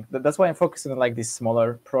anything. That's why I'm focusing on like these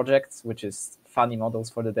smaller projects, which is funny models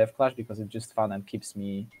for the DevClash, because it's just fun and keeps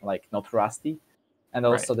me like not rusty. And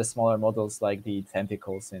also the smaller models like the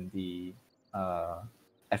tentacles in the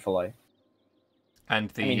FLI. And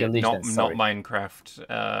the, the not Legions, sorry.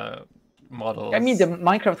 Minecraft models. I mean, the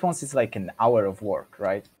Minecraft ones is like an hour of work,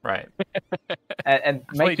 right? Right. And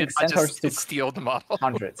making centaurs to took steal the model.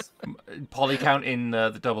 hundreds. Poly count in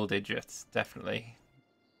the double digits, definitely.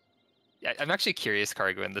 Yeah, I'm actually curious,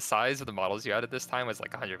 Cargwin. The size of the models you added this time was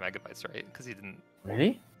like 100 megabytes, right? Because you didn't.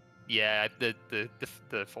 Really? Yeah,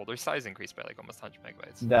 the folder size increased by like almost 100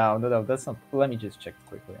 megabytes. No, that's not. Let me just check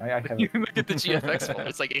quickly. I have. You look at the GFX folder;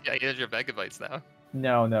 it's like 800 megabytes now.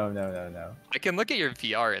 No. I can look at your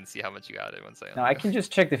PR and see how much you added once I. No, I can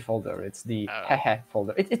just check the folder. It's the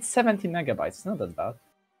folder. It's 17 megabytes. It's not that bad.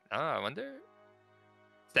 Oh, I wonder.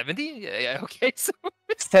 70? Yeah, okay. So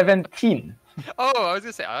 17. Oh, I was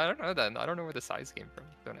gonna say I don't know then. I don't know where the size came from.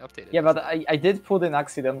 Don't update it. Yeah, but I did put in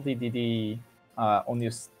accidentally the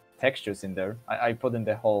unused textures in there. I put in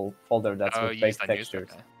the whole folder that's with base textures.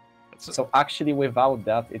 Okay. So actually, without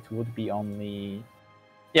that, it would be only.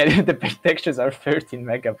 Yeah, the base textures are 13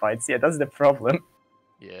 megabytes. Yeah, that's the problem.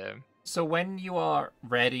 Yeah. So when you are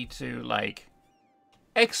ready to like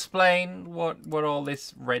explain what all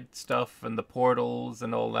this red stuff and the portals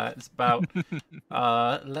and all that is about,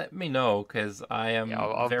 let me know, because I am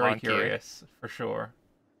I'll very curious for sure.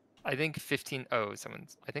 I think 15. Oh,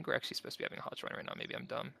 I think we're actually supposed to be having a hot join right now. Maybe I'm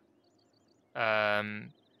dumb.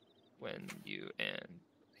 When you and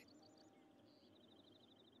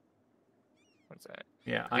what's that?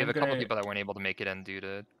 Yeah, we have a couple people that weren't able to make it in due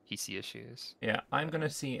to PC issues. Yeah, I'm gonna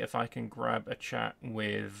see if I can grab a chat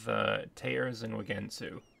with Taters and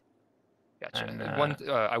Wagensu. Gotcha. And,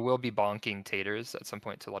 I will be bonking Taters at some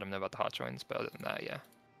point to let him know about the hot joins, but other than that, yeah.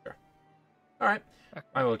 Sure. All right. Okay.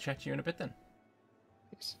 I will chat to you in a bit then.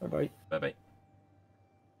 Peace. Bye-bye. Bye-bye.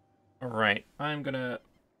 All right. I'm gonna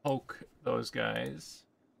poke those guys.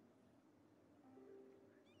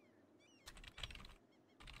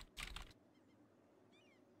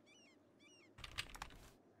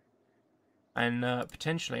 And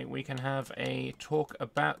potentially we can have a talk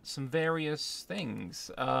about some various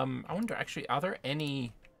things. I wonder, actually, are there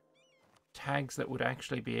any tags that would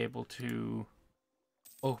actually be able to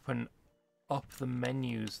open up the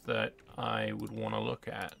menus that I would want to look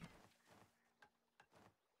at?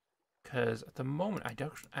 Because at the moment, I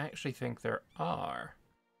don't actually think there are.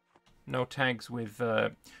 No tags with...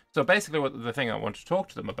 So basically, the thing I want to talk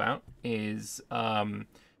to them about is the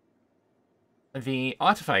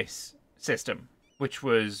artifice system, which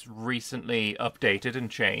was recently updated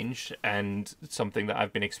and changed, and something that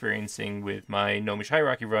I've been experiencing with my Gnomish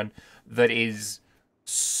Hierarchy run that is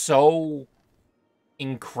so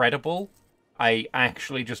incredible. I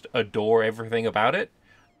actually just adore everything about it.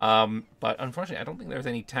 But unfortunately, I don't think there's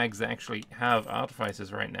any tags that actually have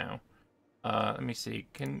artifices right now. Let me see.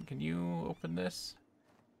 Can you open this?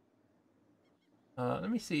 Let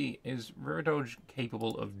me see. Is RiverDoge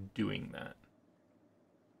capable of doing that?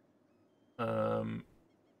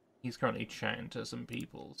 He's currently chatting to some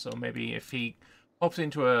people, so maybe if he hops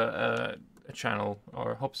into a channel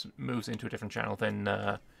or moves into a different channel,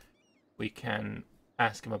 then we can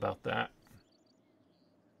ask him about that.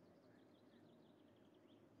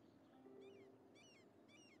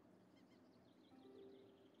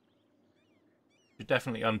 Should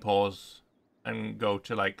definitely unpause and go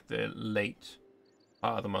to like the late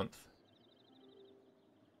part of the month.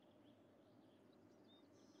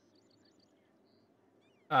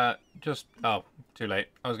 Too late.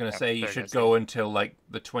 I was gonna say you should go until like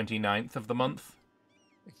the 29th of the month.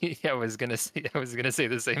 Yeah, I was gonna say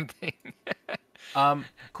the same thing.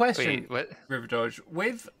 Question, Wait, what? RiverDoge,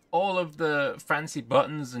 with all of the fancy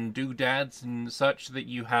buttons and doodads and such that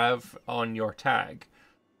you have on your tag,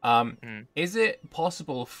 is it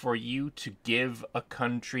possible for you to give a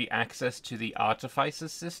country access to the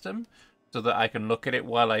artifices system so that I can look at it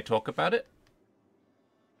while I talk about it?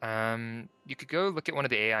 You could go look at one of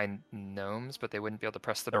the AI gnomes, but they wouldn't be able to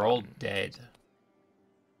press the button. They're all dead.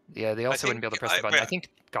 Yeah, they also wouldn't be able to press the button. I think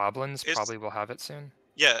goblins probably will have it soon.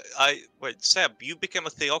 Yeah, wait, Seb, you became a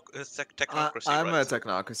technocracy, I'm right? a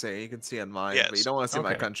technocracy. You can see on mine, Yes. but you don't want to see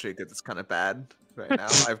my Okay. country because it's kind of bad right now.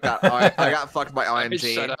 I got fucked by ING.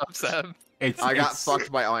 Shut up, Seb. I got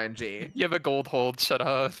fucked by ING. You have a gold hold. Shut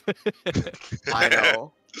up. I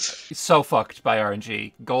know. So fucked by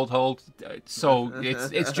RNG. Gold hold. So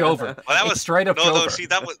it's Jover. Well, that It's was straight up no, Jover. see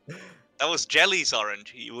that was Jelly's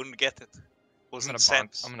orange. You wouldn't get it. Wasn't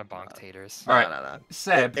Seb's. I'm gonna bonk taters. All right. No.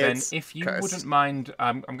 Seb, then, It's if you cursed. wouldn't mind,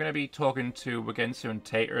 I'm going to be talking to Wagensu and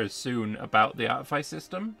Tater soon about the Artifice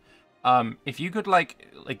system. If you could like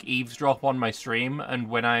eavesdrop on my stream, and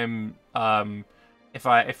when I'm if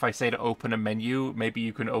I say to open a menu, maybe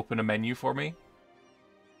you can open a menu for me.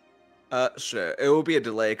 Sure. It will be a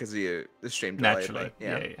delay because the stream delay. Naturally, but,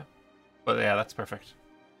 yeah. yeah. But yeah, that's perfect.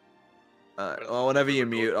 Well, whenever you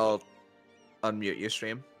mute, I'll unmute your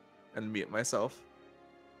stream and mute myself.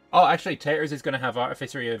 Oh, actually, Taters is going to have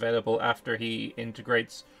Artificery available after he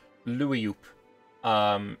integrates Louiup.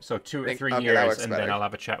 So 2 or 3 okay, that years, works and better. then I'll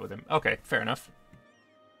have a chat with him. Okay, fair enough.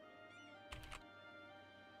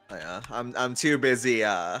 Yeah, I'm too busy.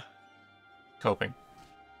 Coping.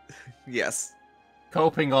 Yes.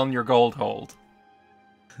 Coping on your gold hold.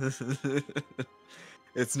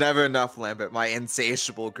 It's never enough, Lambert. My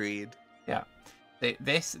insatiable greed. Yeah.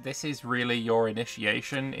 This is really your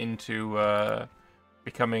initiation into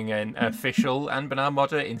becoming an official Anbennar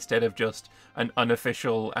modder instead of just an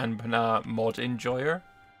unofficial Anbennar mod enjoyer.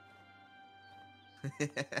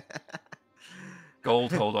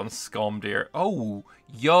 Gold hold on Scomdeer. Oh,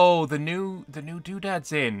 yo, the new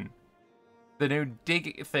doodad's in. The new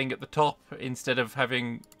dig thing at the top instead of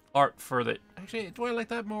having art for the. Actually, do I like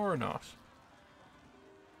that more or not?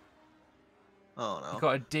 Oh no. You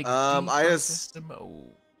got a dig. I just system. Oh,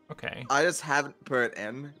 okay. I just haven't put it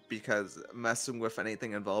in because messing with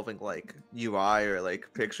anything involving like UI or like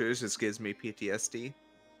pictures just gives me PTSD.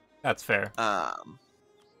 That's fair.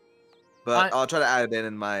 But I'll try to add it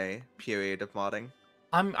in my period of modding.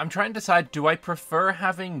 I'm trying to decide, do I prefer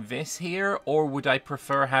having this here, or would I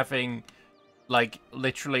prefer having, like,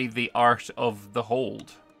 literally the art of the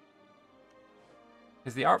hold?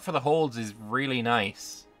 Because the art for the holds is really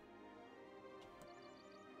nice.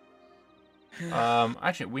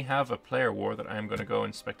 Actually, we have a player war that I'm going to go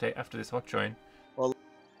and spectate after this hot join. Well,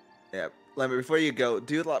 yeah, Lambert, before you go,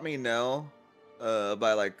 do let me know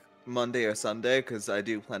by like Monday or Sunday, because I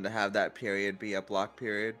do plan to have that period be a block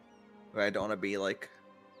period where I don't want to be like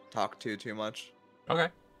talked to too much. Okay.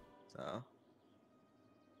 So,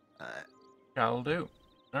 alright. I'll do.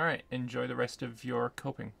 Alright, enjoy the rest of your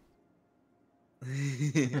coping.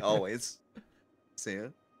 Always. See ya.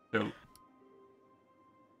 So,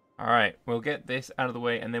 alright, we'll get this out of the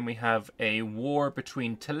way, and then we have a war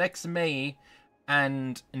between Telexmei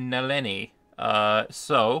and Naleni.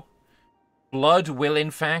 So, blood will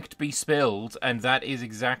in fact be spilled, and that is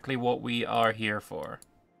exactly what we are here for.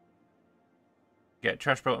 Get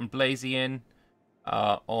Trashboat and Blazy in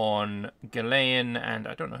on Galean, and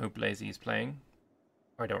I don't know who Blazy is playing.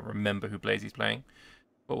 Or I don't remember who Blazy's playing.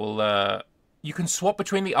 But we'll, you can swap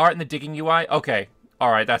between the art and the digging UI? Okay,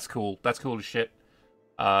 alright, that's cool. That's cool as shit.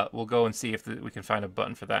 We'll go and see if we can find a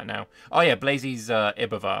button for that now. Oh yeah, Blazy's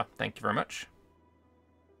Ibavar. Thank you very much.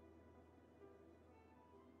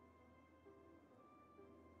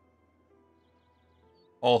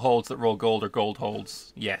 All holds that roll gold are gold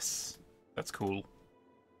holds. Yes. That's cool.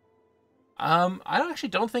 I actually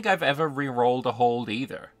don't think I've ever re-rolled a hold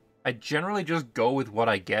either. I generally just go with what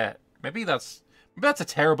I get. Maybe that's a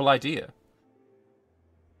terrible idea.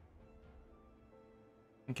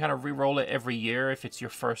 can kind of re-roll it every year if it's your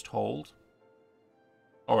first hold.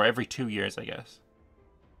 Or every 2 years, I guess.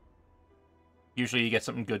 Usually you get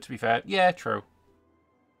something good, to be fair. Yeah, true.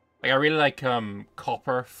 Like, I really like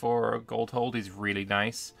copper for gold hold. Is really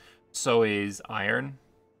nice. So is iron.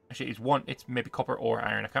 Actually, it's maybe copper or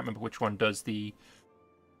iron. I can't remember which one does the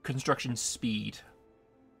construction speed.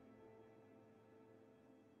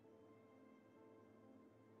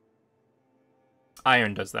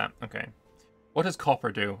 Iron does that. Okay. What does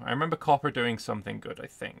copper do? I remember copper doing something good, I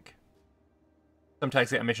think. Some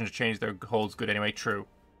tags get a mission to change their holds good anyway. True.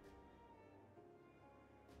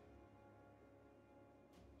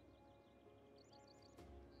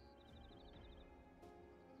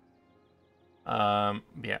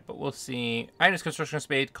 Yeah, but we'll see. Iron is construction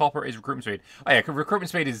speed. Copper is recruitment speed. Oh yeah, recruitment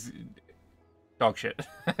speed is dog shit.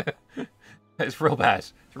 It's real bad.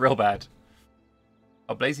 It's real bad.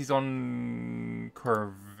 Oh, Blazy's on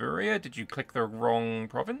Corvuria. Did you click the wrong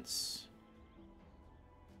province?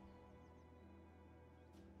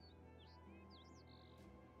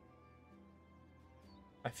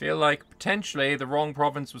 I feel like potentially the wrong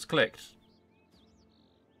province was clicked.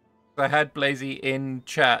 I had Blazy in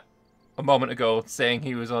chat a moment ago saying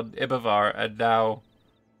he was on Ibavar, and now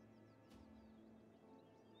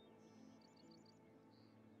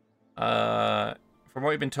from what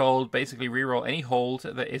we've been told, basically reroll any hold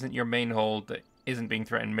that isn't your main hold that isn't being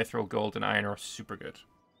threatened. Mithril, gold, and iron are super good.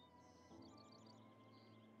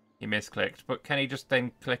 He misclicked, but can he just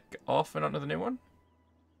then click off and onto the new one?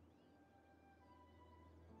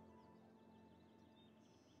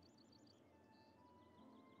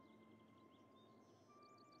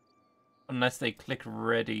 Unless they click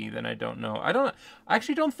ready, then I don't know. I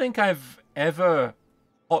actually don't think I've ever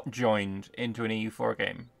hot joined into an EU4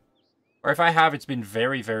 game. Or if I have, it's been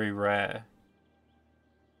very, very rare.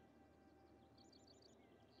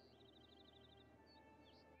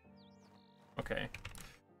 Okay.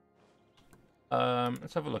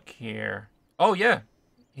 Let's have a look here. Oh, yeah.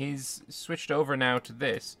 He's switched over now to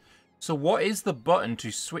this. So what is the button to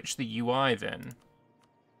switch the UI then?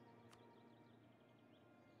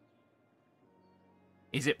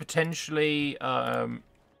 Is it potentially,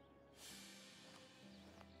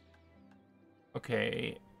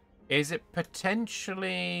 okay. Is it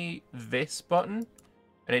potentially this button?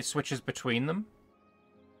 And it switches between them?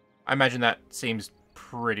 I imagine that seems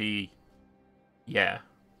pretty... Yeah.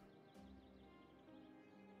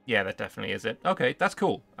 Yeah, that definitely is it. Okay, that's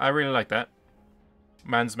cool. I really like that.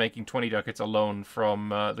 Man's making 20 ducats alone from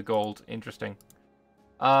the gold. Interesting.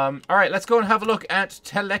 Alright, let's go and have a look at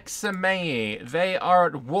Telexamei. They are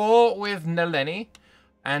at war with Neleni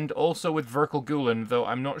and also with Verkelgulen, though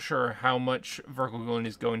I'm not sure how much Verkelgulen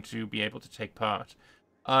is going to be able to take part.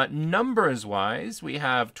 Numbers-wise, we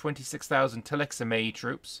have 26,000 Telexamei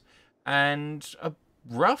troops and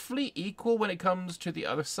roughly equal when it comes to the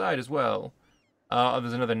other side as well.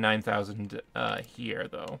 There's another 9,000 here,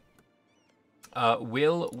 though.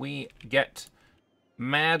 Will we get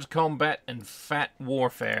mad combat and fat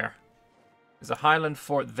warfare? There's a highland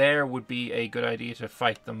fort there. Would be a good idea to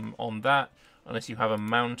fight them on that, unless you have a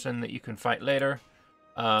mountain that you can fight later.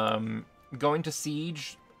 Going to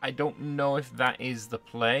siege, I don't know if that is the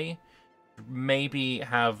play. Maybe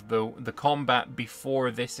have the combat before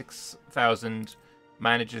this 6,000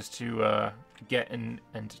 manages to get in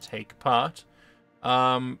and to take part.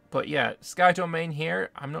 But yeah, Sky Domain here.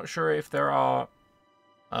 I'm not sure if there are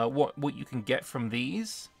what you can get from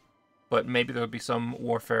these, but maybe there'll be some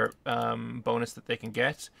warfare bonus that they can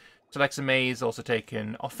get. Telexamei is also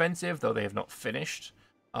taken offensive, though they have not finished.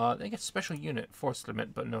 They get special unit, force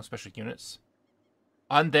limit, but no special units.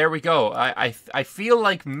 And there we go. I feel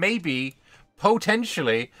like maybe,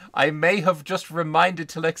 potentially, I may have just reminded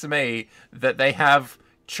Telexamei that they have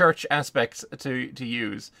church aspects to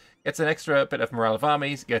use. Gets an extra bit of morale of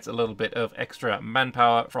armies, gets a little bit of extra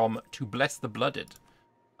manpower from To Bless the Blooded.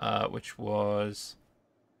 Which was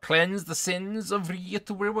cleanse the sins of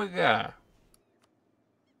Ryeturiwaga.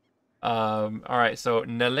 Alright, so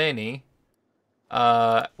Neleni.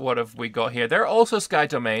 What have we got here? They're also Sky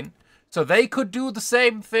Domain, so they could do the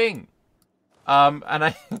same thing.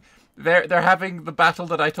 And they're having the battle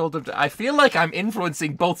that I told them to. I feel like I'm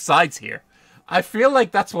influencing both sides here. I feel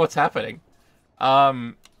like that's what's happening.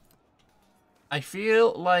 I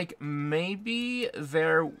feel like maybe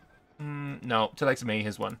they're... no, Telexamei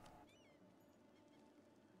has won.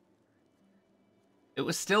 It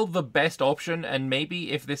was still the best option, and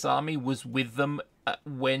maybe if this army was with them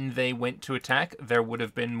when they went to attack, there would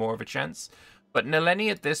have been more of a chance. But Neleni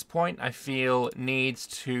at this point, I feel, needs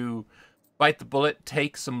to bite the bullet,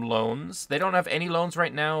 take some loans. They don't have any loans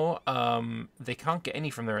right now. They can't get any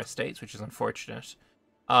from their estates, which is unfortunate.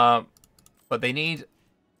 But they need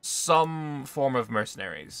some form of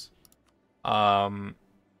mercenaries. They're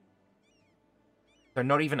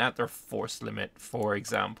not even at their force limit, for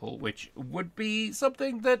example, which would be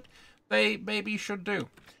something that they maybe should do.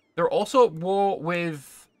 They're also at war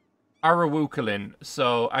with Arawukalin,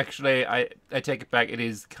 so actually, I take it back, it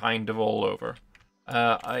is kind of all over.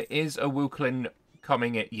 Is Awukalin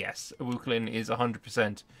coming in? Yes, Awukalin is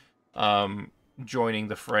 100% joining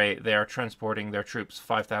the fray. They are transporting their troops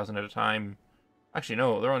 5,000 at a time. Actually,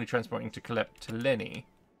 no, they're only transporting to Lenny.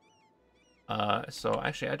 So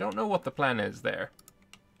actually, I don't know what the plan is there.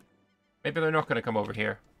 Maybe they're not going to come over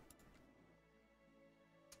here.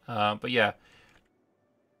 But yeah,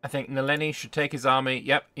 I think Naleni should take his army.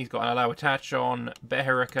 Yep, he's got an allow attach on.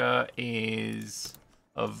 Beherika is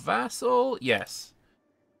a vassal. Yes.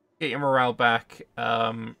 Get your morale back.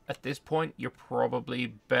 At this point, you're probably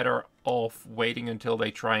better off waiting until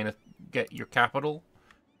they try and get your capital.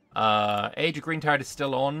 Age of Green Tide is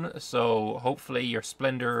still on, so hopefully your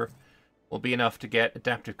Splendor will be enough to get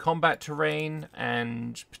adaptive combat terrain,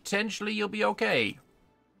 and potentially you'll be okay.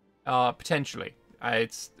 Potentially.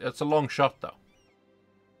 It's a long shot, though.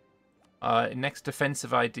 Next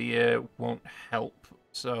defensive idea won't help,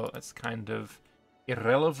 so that's kind of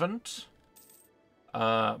irrelevant.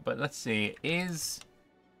 But let's see. Is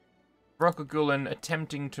Rokogulan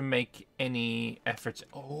attempting to make any efforts?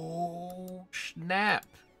 Oh, snap.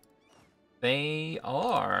 They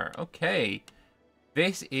are. Okay.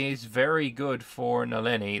 This is very good for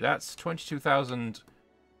Naleni. That's 22,000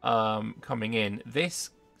 coming in.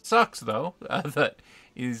 This sucks, though, that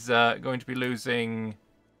is going to be losing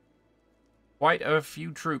quite a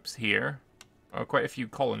few troops here, or quite a few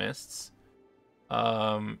colonists.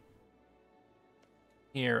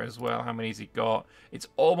 Here as well. How many has he got? It's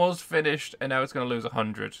almost finished, and now it's going to lose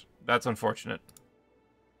 100. That's unfortunate.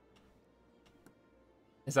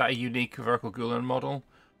 Is that a unique Verkelgulen model?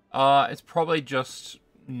 It's probably just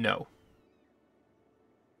no.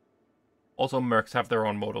 Also, Mercs have their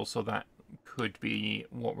own model, so that could be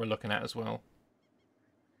what we're looking at as well.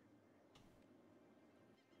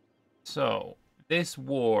 So, this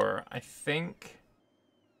war, I think...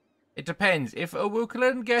 It depends. If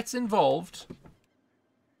Awukalin gets involved,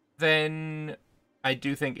 then I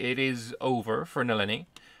do think it is over for Nalini.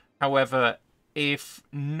 However, if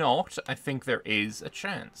not, I think there is a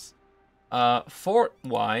chance.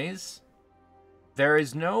 Fort-wise, there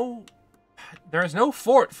is no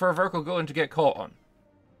fort for Verkelgulen to get caught on.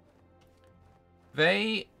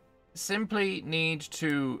 They simply need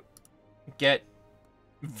to get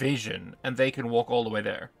vision, and they can walk all the way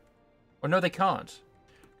there. Or no, they can't.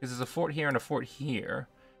 Because there's a fort here and a fort here.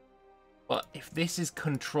 But if this is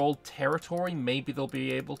controlled territory, maybe they'll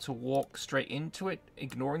be able to walk straight into it,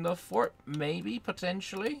 ignoring the fort. Maybe,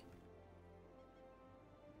 potentially.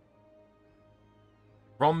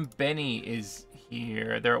 Rombeni is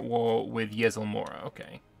here. They're at war with Yezelmora.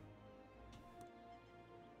 Okay.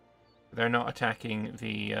 They're not attacking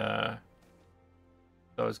the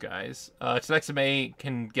those guys. Telexame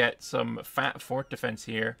can get some fat fort defense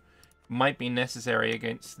here. Might be necessary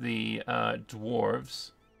against the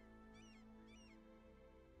dwarves.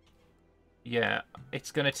 Yeah,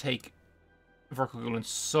 it's gonna take Verkelgulen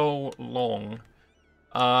so long.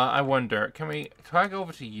 I wonder, can I go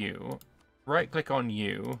over to you? Right click on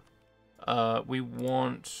you. We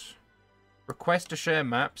want request to share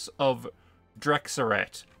maps of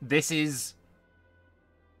Drexaret. This is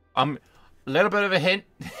a little bit of a hint.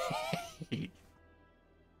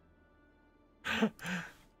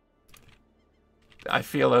 I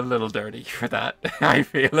feel a little dirty for that. I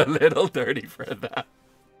feel a little dirty for that.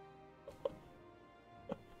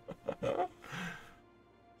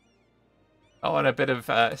 Oh, and a bit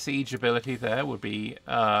of siege ability there would be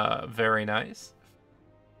very nice.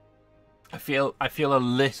 I feel a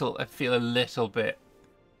little bit.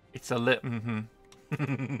 It's a little.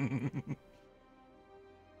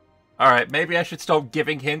 All right, maybe I should stop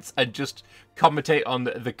giving hints and just commentate on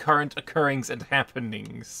the current occurrings and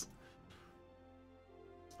happenings.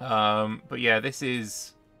 But yeah, this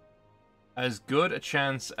is as good a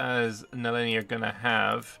chance as Nalini are gonna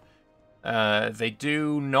have. They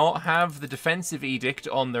do not have the defensive edict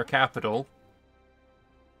on their capital.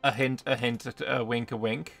 A hint, a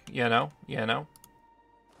wink, you know.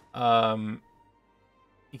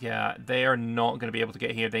 Yeah, they are not going to be able to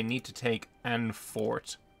get here. They need to take an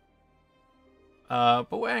fort. But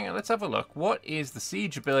hang on, let's have a look. What is the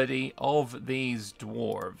siege ability of these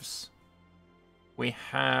dwarves? We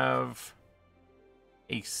have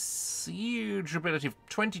a siege ability of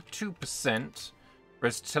 22%.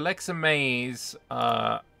 Whereas Telexame's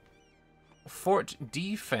fort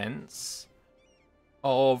defense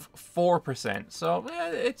of 4%. So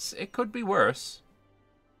it could be worse.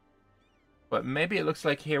 But maybe it looks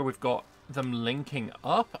like here we've got them linking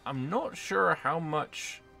up. I'm not sure how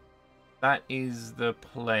much that is the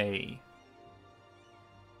play.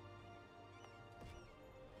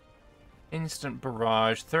 Instant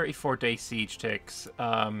barrage, 34-day siege ticks.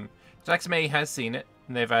 Jaxmay has seen it,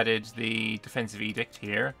 and they've added the defensive edict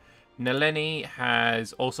here. Naleni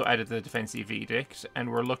has also added the defensive edict, and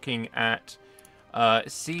we're looking at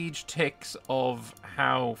siege ticks of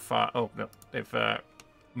how far... Oh, no, they've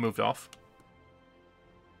moved off.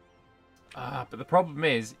 But the problem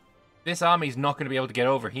is, this army's not going to be able to get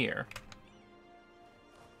over here.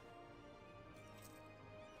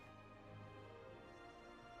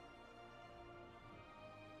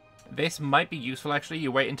 This might be useful, actually.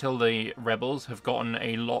 You wait until the rebels have gotten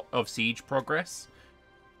a lot of siege progress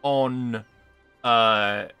on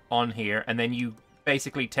here, and then you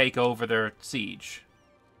basically take over their siege.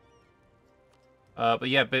 But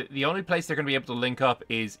the only place they're going to be able to link up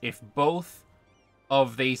is if both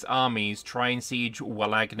of these armies try and siege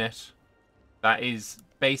Walagnet. That is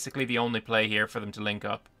basically the only play here for them to link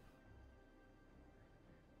up.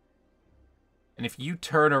 And if you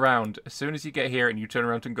turn around, as soon as you get here and you turn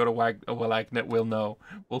around and go to Walagnet, we'll know.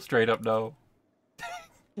 We'll straight up know.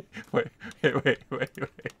 wait.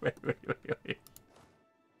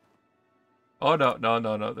 Oh,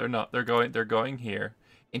 no. They're not. They're going here.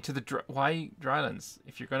 Into the... Why Drylands?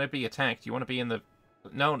 If you're going to be attacked, you want to be in the...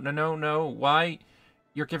 No. Why?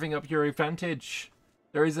 You're giving up your advantage.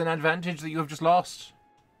 There is an advantage that you have just lost.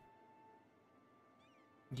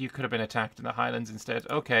 You could have been attacked in the Highlands instead.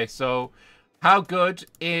 Okay, so... How good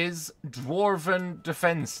is Dwarven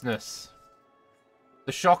defenseness?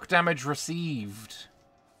 The shock damage received.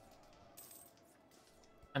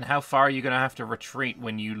 And how far are you going to have to retreat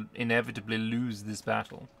when you inevitably lose this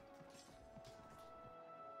battle?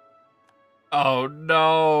 Oh,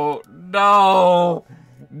 no. No.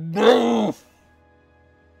 No.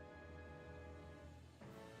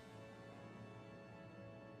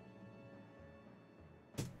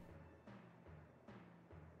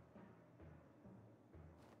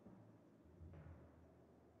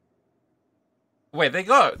 Wait, they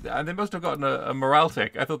must have gotten a morale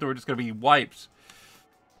tick. I thought they were just going to be wiped.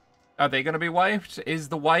 Are they going to be wiped? Is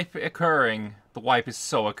the wipe occurring? The wipe is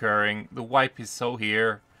so occurring. The wipe is so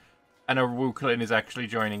here. And a Wuklin is actually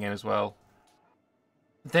joining in as well.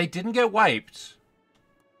 They didn't get wiped.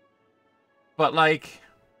 But, like...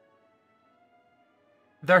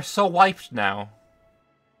 They're so wiped now.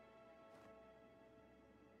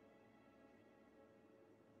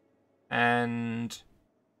 And...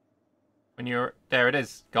 When you're... There it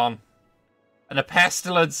is. Gone. And a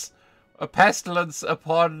pestilence! A pestilence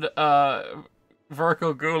upon, Verkil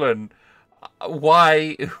Gulen.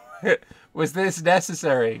 Why was this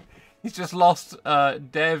necessary? He's just lost,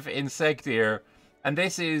 Dev Insectier. And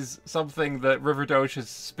this is something that RiverDoge has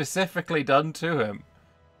specifically done to him.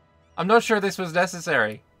 I'm not sure this was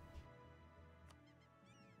necessary.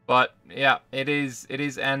 But, yeah, it is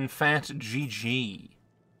an fat GG.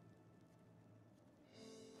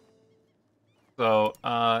 So,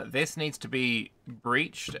 this needs to be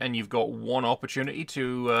breached, and you've got one opportunity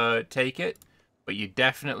to take it. But you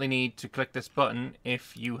definitely need to click this button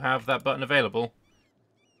if you have that button available.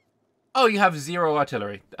 Oh, you have 0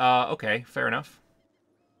 artillery. Okay, fair enough.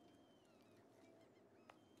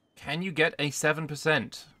 Can you get a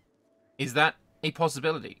 7%? Is that a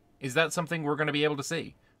possibility? Is that something we're going to be able to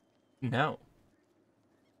see? No.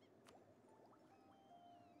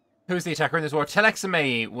 Who's the attacker in this war?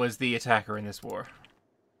 Telexame was the attacker in this war.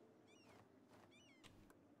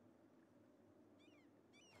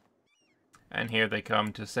 And here they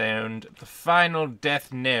come to sound the final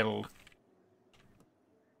death knell.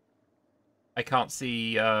 I can't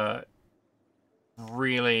see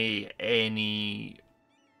really any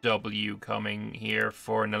W coming here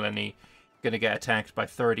for Nalini. Gonna get attacked by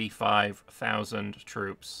 35,000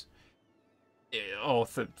 troops. Oh,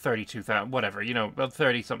 32,000, whatever, you know, about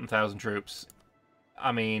 30-something thousand troops.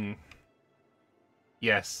 I mean,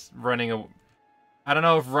 yes, I don't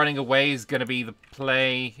know if running away is gonna be the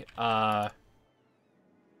play.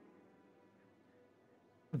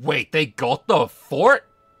 Wait, they got the fort?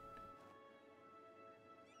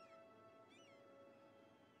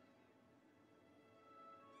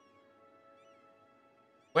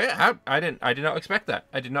 Wait, how? I did not expect that.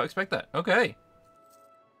 I did not expect that. Okay.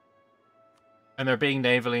 And they're being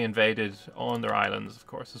navally invaded on their islands, of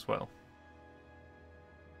course, as well.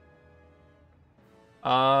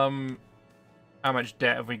 How much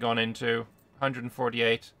debt have we gone into?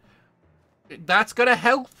 148. That's gonna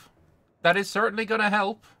help. That is certainly gonna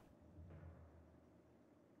help.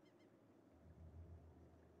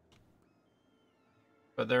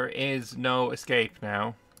 But there is no escape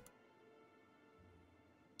now.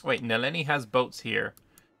 Wait, Naleni has boats here.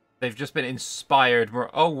 They've just been inspired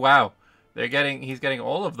more. Oh wow. He's getting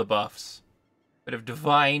all of the buffs. Bit of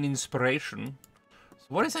divine inspiration. So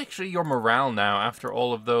what is actually your morale now after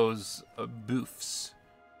all of those boofs?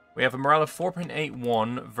 We have a morale of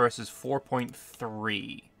 4.81 versus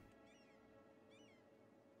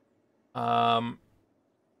 4.3.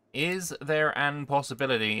 Is there an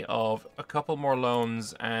possibility of a couple more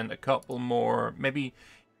loans and a couple more, maybe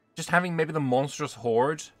just having maybe the monstrous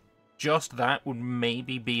horde? Just that would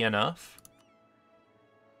maybe be enough.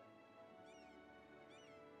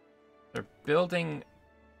 They're building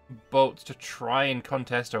boats to try and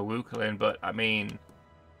contest our Wukulin, but I mean,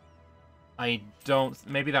 I don't.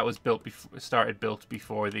 Maybe that was built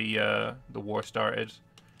before the war started.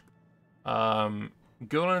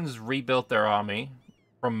 Gulen's rebuilt their army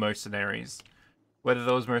from mercenaries. Whether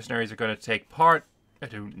those mercenaries are going to take part, I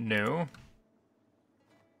don't know.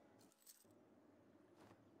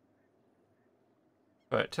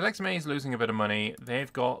 But Telexme is losing a bit of money.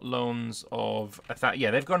 They've got loans of...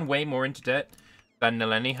 yeah, they've gone way more into debt than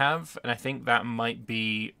Naleni have, and I think that might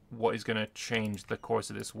be what is going to change the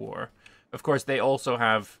course of this war. Of course, they also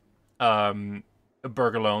have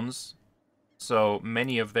burger loans, so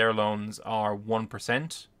many of their loans are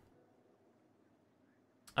 1%,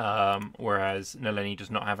 whereas Naleni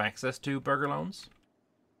does not have access to burger loans.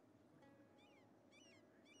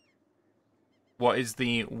 What is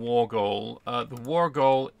the war goal? The war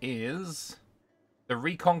goal is the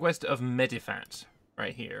reconquest of Medifat,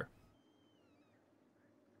 right here.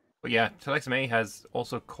 But yeah, Telexme has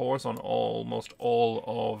also cores on almost all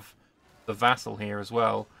of the vassal here as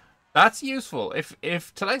well. That's useful. If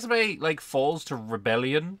Telexme like falls to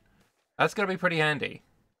rebellion, that's gonna be pretty handy.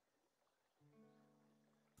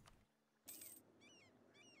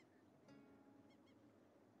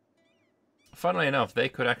 Funnily enough, they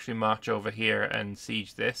could actually march over here and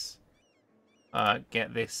siege this.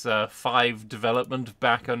 Get this 5 development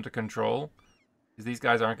back under control. Because these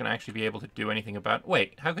guys aren't going to actually be able to do anything about...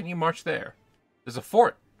 Wait, how can you march there? There's a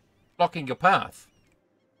fort blocking your path.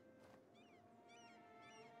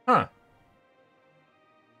 Huh.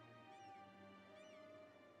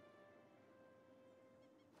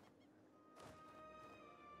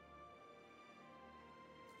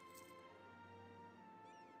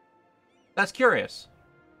 That's curious.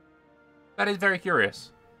 That is very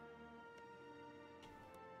curious.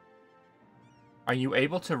 Are you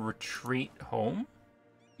able to retreat home?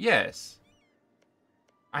 Yes.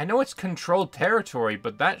 I know it's controlled territory,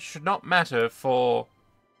 but that should not matter for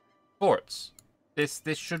forts. This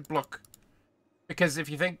should block... Because if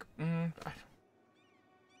you think...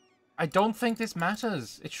 I don't think this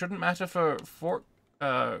matters. It shouldn't matter for fort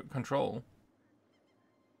control.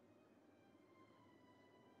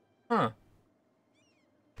 Huh.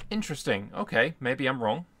 Interesting. Okay, maybe I'm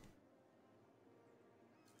wrong.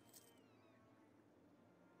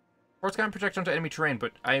 Forts can't project onto enemy terrain,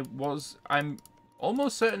 but I'm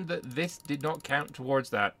almost certain that this did not count towards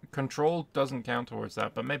that. Control doesn't count towards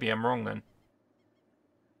that, but maybe I'm wrong then.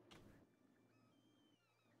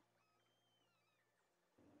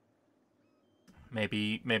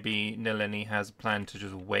 Maybe Naleni has a plan to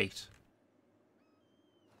just wait.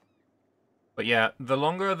 But yeah, the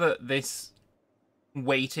longer that this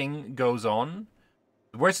waiting goes on,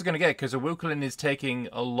 the worse it's going to get, because Wukulin is taking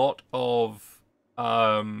a lot of,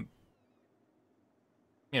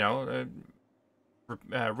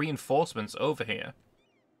 reinforcements over here.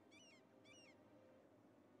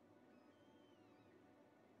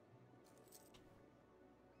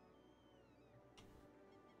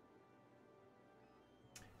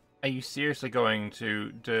 Are you seriously going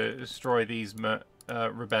to destroy these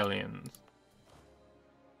rebellions?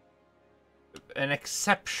 An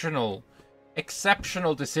exceptional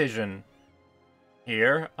decision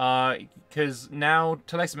here, because now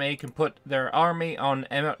Telexme can put their army on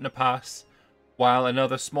Emot Pass, while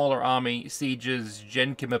another smaller army sieges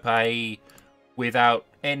Genkimapai without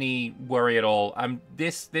any worry at all.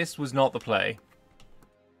 This was not the play.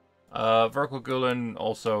 Verkal Gulen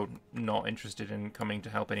also not interested in coming to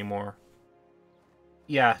help anymore.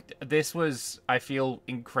 Yeah, this was, I feel,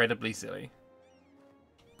 incredibly silly.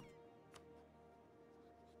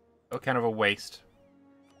 Oh, kind of a waste.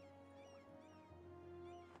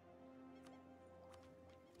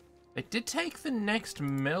 They did take the next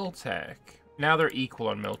Miltech. Now they're equal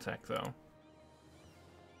on Miltech, though.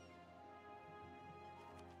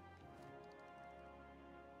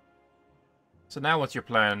 So now what's your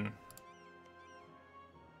plan?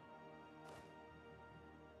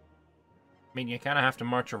 I mean, you kind of have to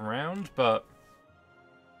march around, but...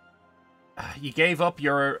 You gave up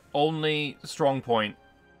your only strong point.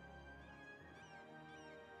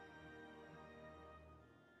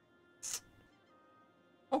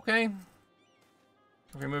 Okay.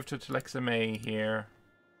 If we move to Telexame here,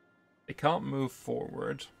 they can't move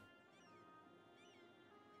forward.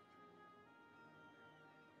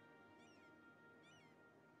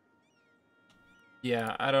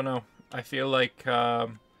 Yeah, I don't know. I feel like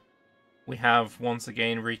we have once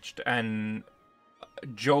again reached an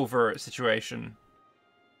Jover situation.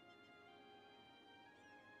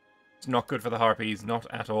 It's not good for the Harpies, not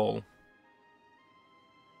at all.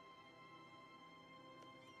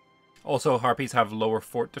 Also, Harpies have lower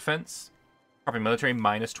fort defense. Harpy military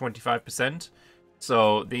minus 25%.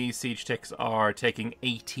 So these siege ticks are taking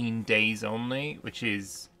 18 days only, which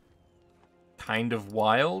is kind of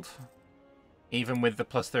wild. Even with the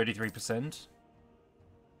plus 33%.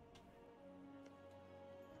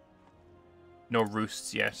 No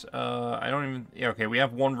roosts yet. I don't even... Yeah, okay, we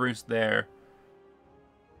have one roost there.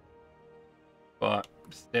 But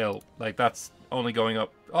still, like, that's only going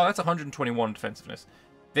up... Oh, that's 121 defensiveness.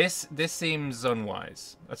 This seems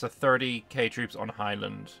unwise. That's a 30k troops on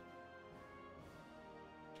Highland.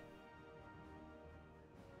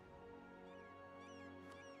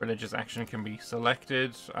 Religious action can be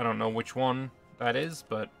selected. I don't know which one that is,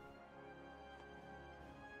 but...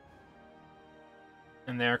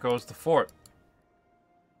 And there goes the fort.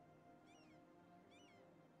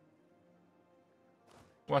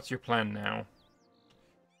 What's your plan now?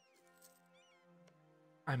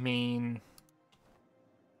 I mean...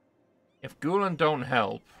 If Gulen don't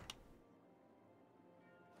help...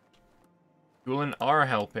 Gulen are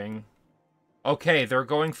helping. Okay, they're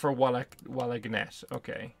going for Wallagnet.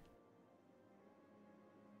 Okay.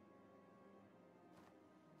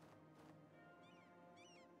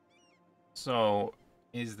 So,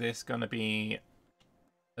 is this gonna be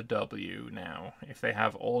a W now? If they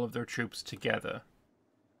have all of their troops together?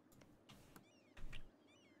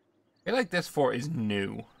 I feel like this fort is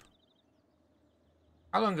new.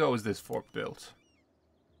 How long ago was this fort built?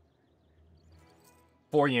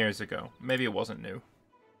 4 years ago. Maybe it wasn't new.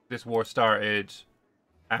 This war started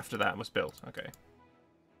after that was built. Okay.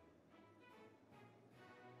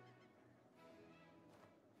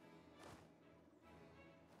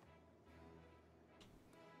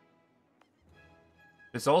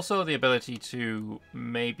 There's also the ability to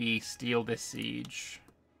maybe steal this siege.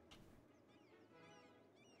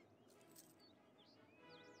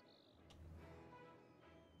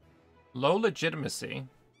 Low legitimacy.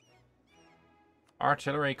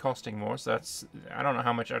 Artillery costing more, so that's... I don't know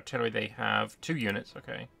how much artillery they have. 2 units,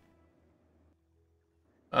 okay.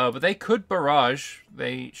 But they could barrage.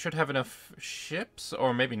 They should have enough ships,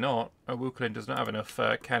 or maybe not. Wuklin does not have enough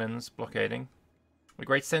cannons blockading. The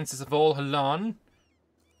great census of all Halan.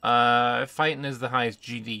 Fighting is the highest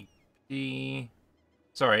GDP.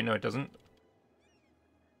 Sorry, no it doesn't.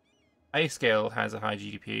 High scale has a high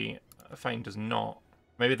GDP. Fighting does not.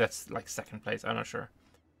 Maybe that's like second place, I'm not sure.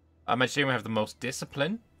 I'm assuming we have the most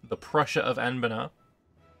discipline. The Prussia of Anbennar.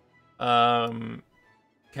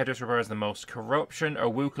 Kedros River has the most corruption.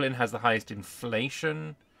 Wuklin has the highest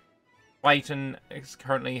inflation. Fighting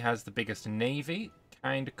currently has the biggest navy.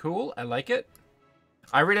 Kinda cool, I like it.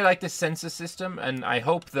 I really like this census system, and I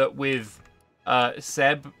hope that with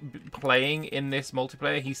Seb playing in this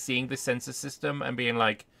multiplayer, he's seeing the census system and being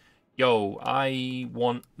like, yo, I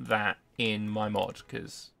want that in my mod,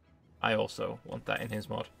 because I also want that in his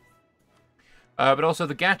mod. But also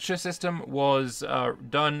the gacha system was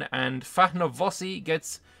done, and Fahnovossi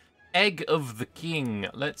gets Egg of the King.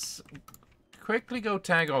 Let's quickly go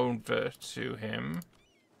tag over to him.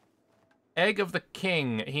 Egg of the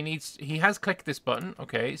King. He has clicked this button.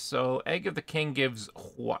 Okay, so Egg of the King gives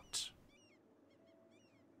what?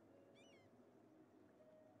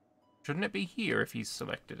 Shouldn't it be here if he's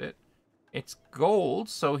selected it? It's gold,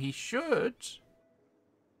 so he should.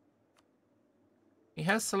 He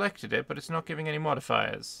has selected it, but it's not giving any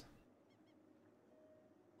modifiers.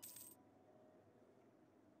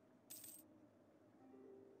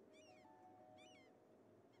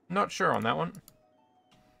 Not sure on that one.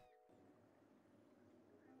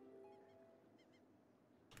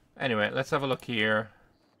 Anyway, let's have a look here.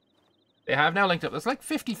 They have now linked up. There's like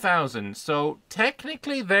 50,000, so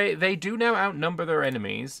technically they do now outnumber their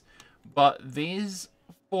enemies, but these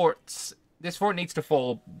forts... This fort needs to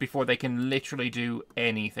fall before they can literally do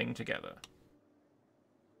anything together.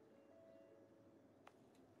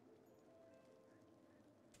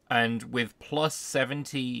 And with plus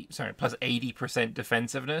 80%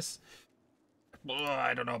 defensiveness,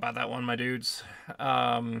 I don't know about that one, my dudes.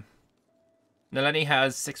 Naleni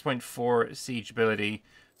has 6.4 siege ability.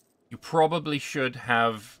 you probably should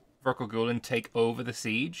have Verkogulin take over the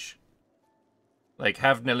siege. Like,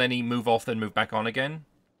 have Nalini move off, then move back on again.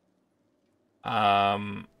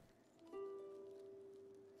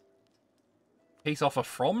 Peace offer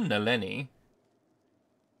from Nalini.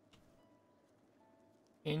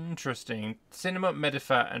 Interesting. Cinema,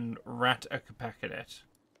 Medifat, and Rat Akapacadet.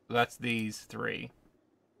 That's these three.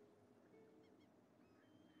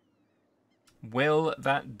 Will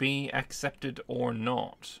that be accepted or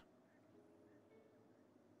not?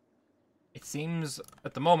 It seems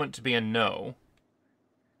at the moment to be a no.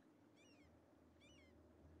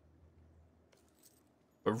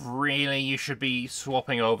 But really, you should be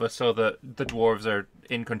swapping over so that the dwarves are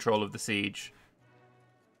in control of the siege.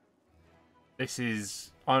 This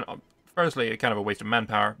is, firstly, kind of a waste of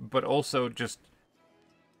manpower, but also just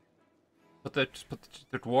put the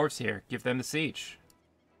dwarves here. Give them the siege.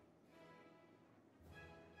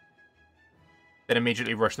 Then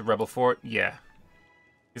immediately rush the rebel fort. Yeah.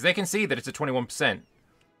 Because they can see that it's a 21%.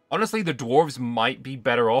 Honestly, the dwarves might be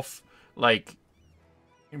better off, like,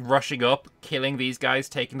 rushing up, killing these guys,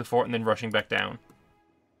 taking the fort, and then rushing back down.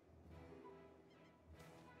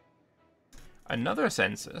 Another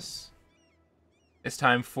census. This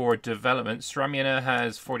time for development. Stramina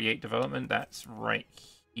has 48 development. That's right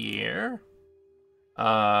here.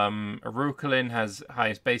 Arukalin has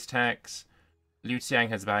highest base tax. Luciang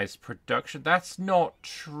has the highest production. That's not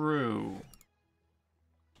true.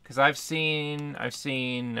 Because I've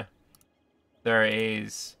seen there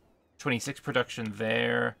is 26 production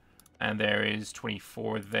there, and there is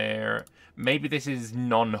 24 there. Maybe this is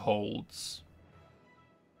non-holds.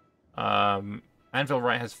 Anvil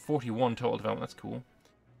Right has 41 total development. That's cool.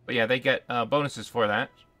 But yeah, they get bonuses for that.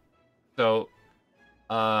 So,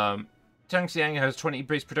 Tangxiang has 20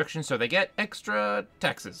 base production, so they get extra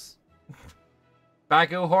taxes.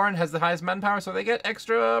 Bagu Horn has the highest manpower, so they get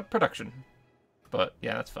extra production. But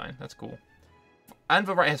yeah, that's fine. That's cool.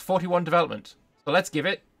 Anvil Right has 41 development. So let's give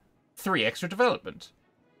it 3 extra development.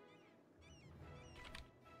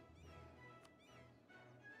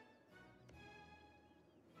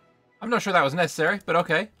 I'm not sure that was necessary, but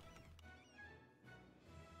okay.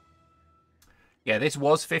 Yeah, this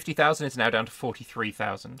was 50,000. It's now down to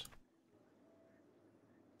 43,000.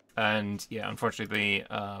 And yeah, unfortunately,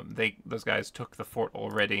 those guys took the fort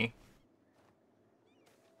already.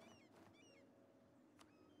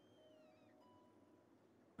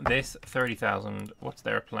 This 30,000. What's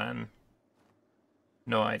their plan?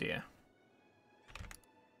 No idea.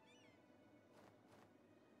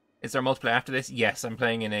 Is there a multiplayer after this? Yes, I'm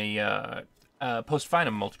playing in a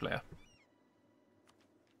post-finum multiplayer.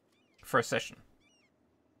 First session.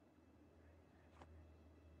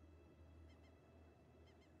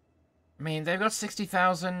 I mean, they've got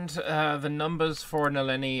 60,000. The numbers for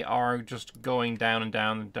Nalini are just going down and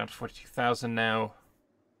down to 42,000 now.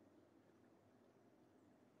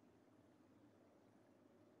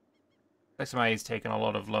 Somebody's taken a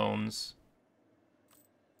lot of loans.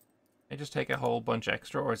 They just take a whole bunch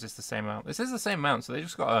extra, or is this the same amount? This is the same amount, so they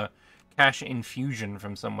just got a cash infusion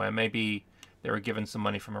from somewhere. Maybe they were given some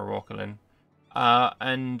money from Orokalin.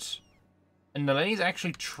 And Nalini's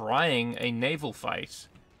actually trying a naval fight.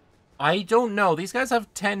 I don't know. These guys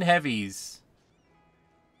have 10 heavies.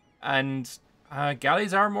 And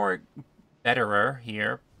galleys are more betterer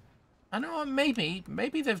here. I know, maybe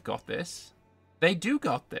they've got this. They do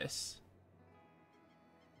got this.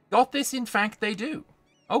 Got this, in fact, they do.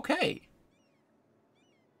 Okay.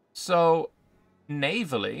 So,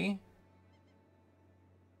 navally,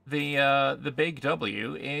 the big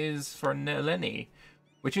W is for Nalini,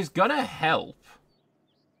 which is gonna help.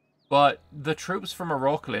 But the troops from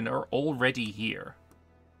Orokalin are already here.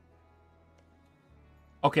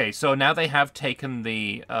 Okay, so now they have taken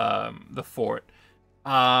the fort.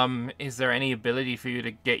 Is there any ability for you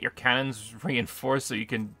to get your cannons reinforced so you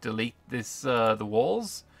can delete this the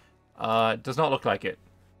walls? Does not look like it.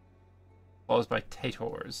 Caused by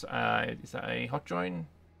Tators. Is that a hot join?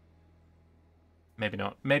 Maybe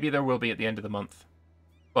not. Maybe there will be at the end of the month.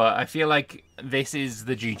 But I feel like this is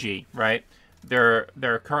the GG, right?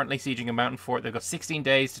 They're currently sieging a mountain fort. They've got 16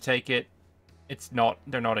 days to take it.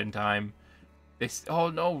 They're not in time. Oh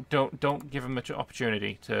no, don't give them much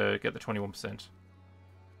opportunity to get the 21%.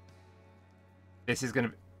 This is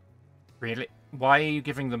gonna really. Why are you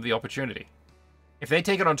giving them the opportunity? If they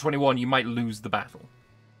take it on 21, you might lose the battle.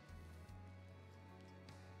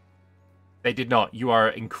 They did not. You are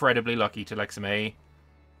incredibly lucky to Lexime.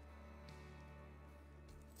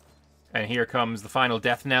 And here comes the final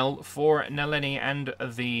death knell for Nalini and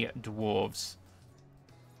the dwarves.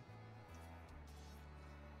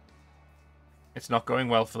 It's not going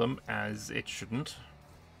well for them, as it shouldn't.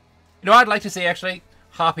 You know what I'd like to see, actually?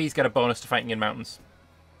 Harpies get a bonus to fighting in mountains.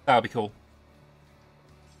 That would be cool.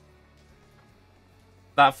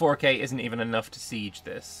 That 4K isn't even enough to siege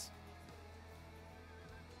this.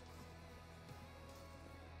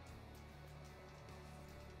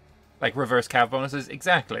 Like reverse cav bonuses?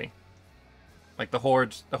 Exactly. Like the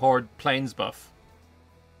Horde plains buff.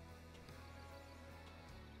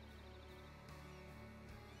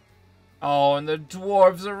 Oh, and the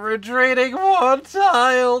dwarves are retreating 1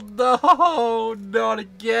 tile! No! Not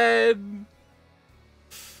again!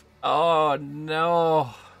 Oh,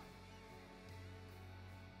 no.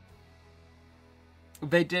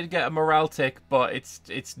 They did get a morale tick, but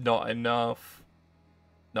it's not enough.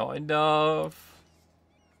 Not enough.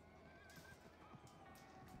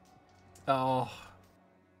 Oh.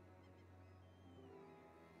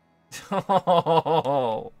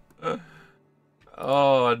 Oh.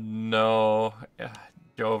 Oh no.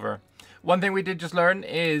 Dover. One thing we did just learn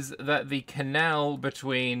is that the canal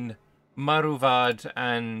between Maruvad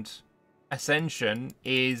and Ascension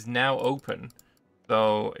is now open.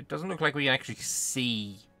 So it doesn't look like we can actually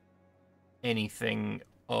see anything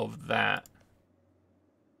of that.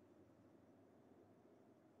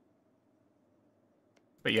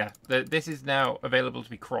 But yeah, this is now available to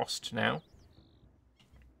be crossed now.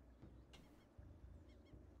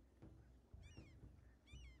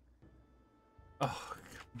 Oh,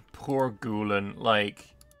 poor Gulen.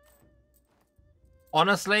 Like,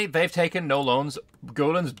 honestly, they've taken no loans.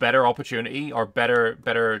 Gulen's better opportunity or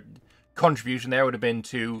better contribution there would have been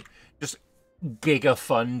to just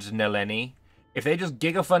giga-fund Nileni. If they just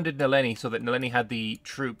giga-funded Nileni so that Nileni had the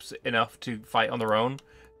troops enough to fight on their own,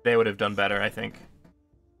 they would have done better, I think.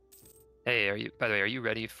 Hey, by the way, are you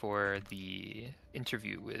ready for the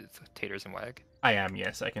interview with Taters and Wag? I am,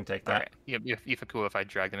 yes, I can take that. Alright, you feel cool if I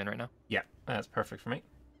drag them in right now? Yeah, that's perfect for me.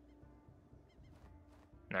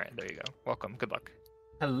 Alright, there you go. Welcome, good luck.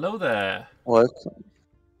 Hello there. Welcome.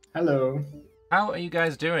 Hello. How are you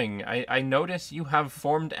guys doing? I notice you have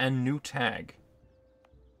formed a new tag.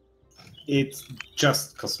 It's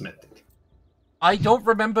just cosmetic. I don't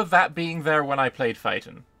remember that being there when I played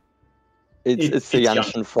Phaeton. It's the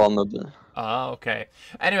Yanshin formable. Ah, okay.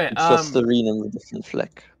 Anyway, It's just the rename with a different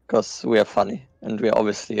flag. Because we are funny. And we are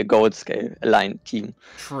obviously a gold scale aligned team.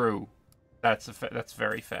 True. That's a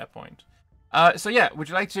very fair point. So yeah, would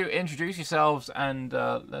you like to introduce yourselves and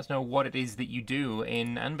let us know what it is that you do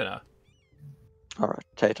in Anbennar? Alright,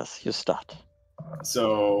 Taters, you start.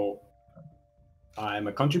 So, I'm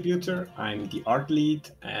a contributor, I'm the art lead,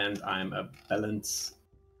 and I'm a balance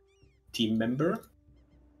team member.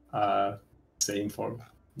 Same for,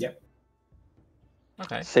 yeah.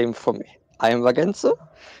 Okay. Same for me. I am Vagenzo.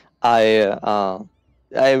 I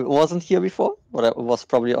wasn't here before, but I was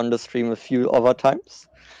probably on the stream a few other times.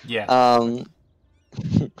 Yeah.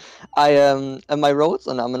 My roles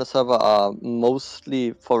on Anbennar server are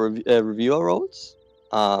mostly for reviewer roles.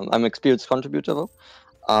 I'm an experienced contributor though.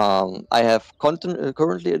 I have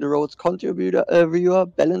currently the roles contributor, reviewer,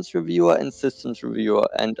 balance reviewer, and systems reviewer,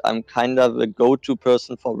 and I'm kind of the go-to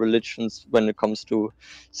person for religions when it comes to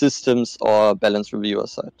systems or balance reviewer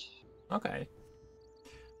side. Okay.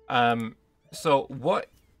 So what?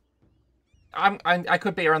 I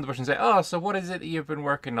could be around the bush and say, oh, so what is it that you've been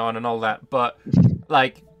working on and all that, but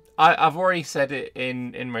like I've already said it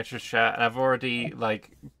in my chat, and I've already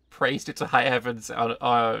like praised it to high heavens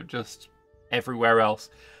on just everywhere else.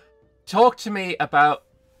 Talk to me about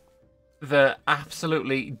the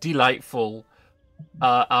absolutely delightful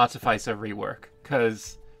Artificer rework,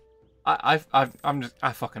 because I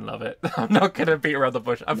fucking love it. I'm not gonna beat around the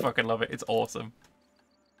bush. I fucking love it. It's awesome.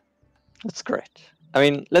 That's great. I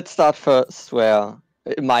mean, let's start first where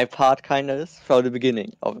my part kind of is, from the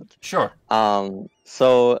beginning of it. Sure.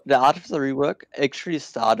 So the Artificer rework actually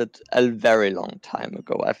started a very long time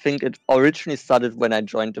ago. I think it originally started when I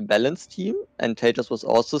joined the balance team, and Taters was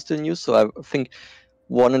also still new, so I think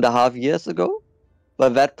 1.5 years ago. By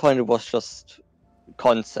that point, it was just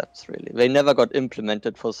concepts, really. They never got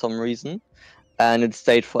implemented for some reason, and it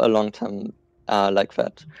stayed for a long time like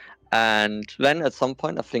that. And then at some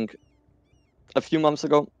point, I think a few months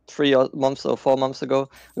ago, 3 months or 4 months ago,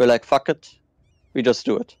 we were like, fuck it, we just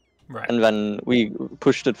do it. Right. And then we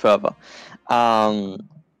pushed it further. And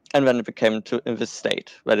then it became to in this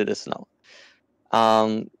state where it is now.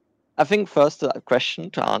 I think first the question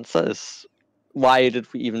to answer is, why did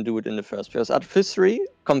we even do it in the first place? Artificery,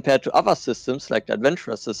 compared to other systems like the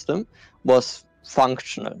Adventurer system, was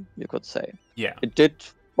functional, you could say. Yeah. It did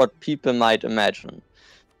what people might imagine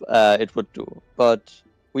it would do. But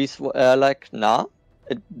we were like, nah,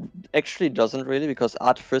 it actually doesn't really, because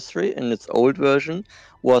Artificery in its old version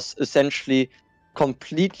was essentially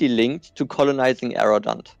completely linked to colonizing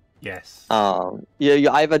Erodont. Yes. You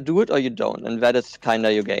either do it or you don't, and that is kind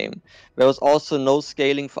of your game. There was also no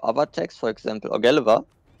scaling for other texts, for example, Ogeliver.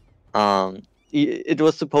 It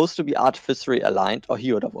was supposed to be artificially aligned, or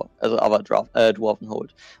Hiodavor, as other Dwarven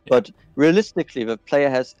Hold. Yeah. But realistically, the player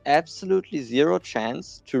has absolutely zero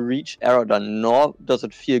chance to reach Erodon, nor does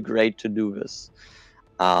it feel great to do this.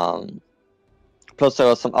 Plus, there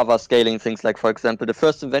are some other scaling things, like, for example, the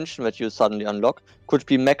first invention that you suddenly unlock could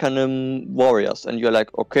be Mechanim Warriors, and you're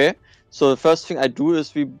like, okay, so the first thing I do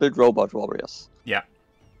is we build Robot Warriors. Yeah.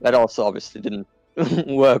 That also obviously didn't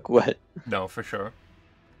work well. No, for sure.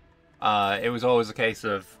 It was always a case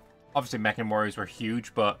of, obviously Mechanim Warriors were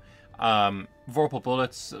huge, but Vorpal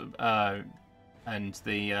Bullets and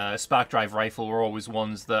the Spark Drive Rifle were always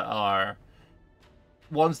ones that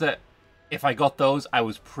if I got those, I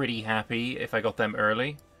was pretty happy if I got them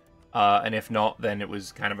early. And if not, then it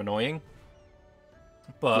was kind of annoying.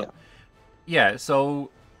 But, yeah, so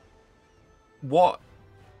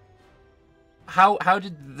how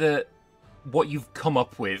did what you've come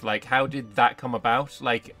up with, like, how did that come about?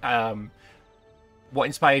 Like, what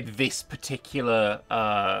inspired this particular,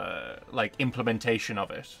 like, implementation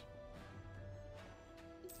of it?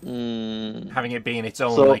 Having it being its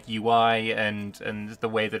own, like, UI and the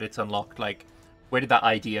way that it's unlocked, like, where did that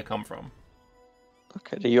idea come from?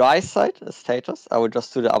 Okay, the UI side is status. I will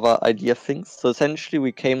just do the other idea things. So essentially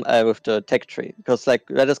we came with the tech tree, because, like,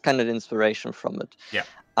 that is kind of the inspiration from it. Yeah.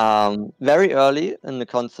 Very early in the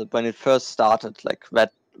concept, when it first started, like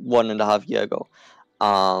that 1.5 years ago,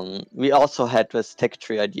 we also had this tech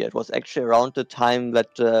tree idea. It was actually around the time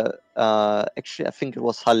that actually I think it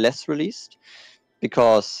was Harless released,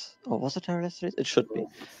 because was it Harless released? It should be,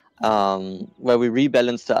 where we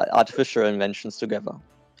rebalanced the artificial inventions together,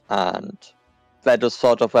 and that was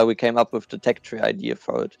sort of where we came up with the tech tree idea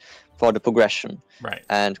for it, for the progression. Right.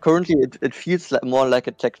 And currently it feels more like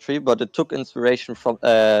a tech tree, but it took inspiration from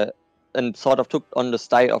and sort of took on the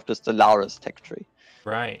style of the Stellaris tech tree.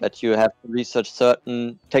 Right. That you have to research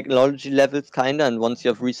certain technology levels, kinda, and once you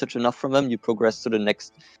have researched enough from them, you progress to the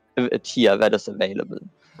next tier that is available.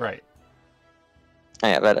 Right.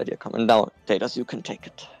 Yeah, that idea come. And now, Tatus, you can take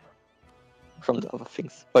it from the other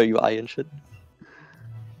things, or UI and shit.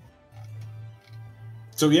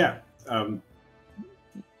 So yeah,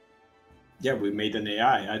 we made an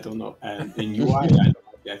AI. I don't know, and in UI, I don't know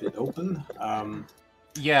if you have it open.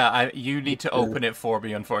 Yeah, you need to open it for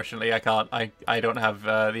me. Unfortunately, I can't. I don't have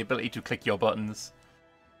the ability to click your buttons.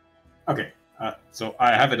 Okay, so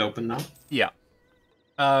I have it open now. Yeah.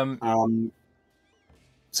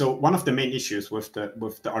 So one of the main issues with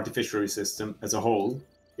the artificial system as a whole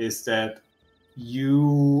is that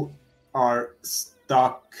you are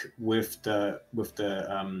stuck with the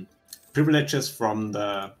privileges from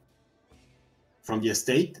the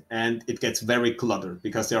estate, and it gets very cluttered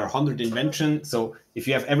because there are 100 inventions. So if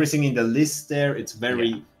you have everything in the list there, it's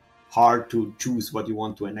very hard to choose what you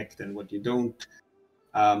want to enact and what you don't.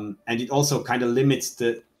 And it also kind of limits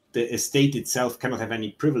the estate itself cannot have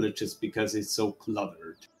any privileges because it's so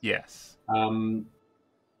cluttered. Yes.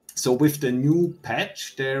 So with the new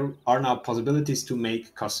patch, there are now possibilities to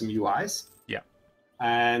make custom UIs. Yeah.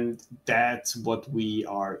 And that's what we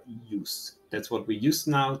are used. That's what we use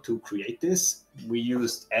now to create this. We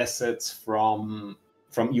used assets from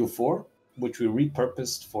EU4, which we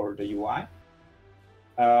repurposed for the UI.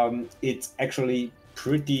 It's actually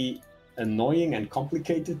pretty annoying and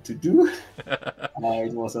complicated to do.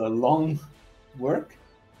 It was a long work,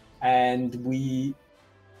 and we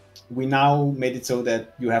now made it so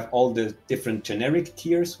that you have all the different generic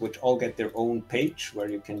tiers, which all get their own page where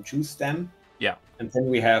you can choose them. Yeah. And then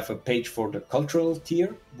we have a page for the cultural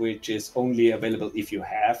tier, which is only available if you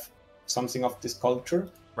have something of this culture.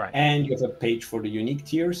 Right. And you have a page for the unique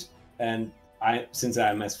tiers. And since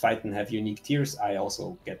I'm as fight and have unique tiers, I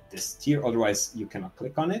also get this tier. Otherwise, you cannot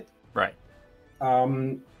click on it. Right.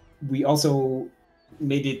 We also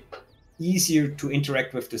made it easier to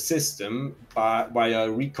interact with the system via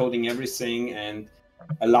recoding everything and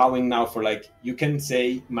allowing now for, like, you can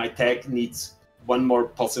say my tag needs one more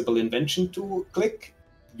possible invention to click.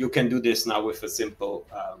 You can do this now with a simple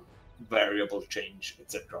variable change,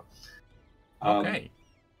 etc. Okay.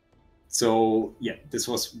 So yeah, this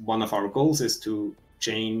was one of our goals, is to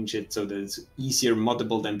change it so that it's easier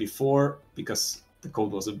moddable than before, because the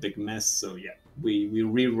code was a big mess. So yeah, we've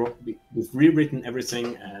rewritten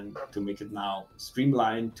everything and to make it now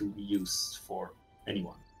streamlined to be used for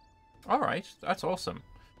anyone. All right, that's awesome.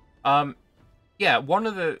 Yeah, one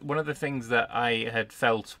of the things that I had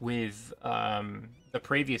felt with the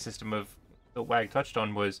previous system of that WAG touched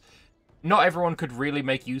on was not everyone could really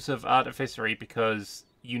make use of artificery because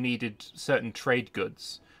you needed certain trade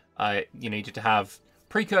goods. You needed to have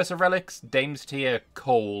precursor relics, Dame's Tier,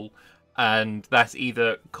 coal, and that's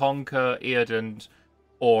either conquer Eardent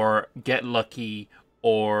or get lucky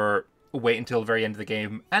or wait until the very end of the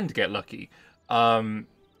game and get lucky,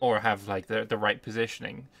 or have like the right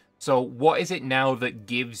positioning. So what is it now that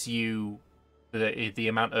gives you the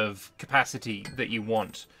amount of capacity that you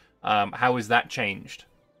want? How has that changed?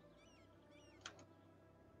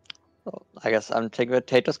 Well, I guess I'm taking the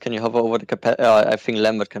Taters. Can you hover over the capacity? I think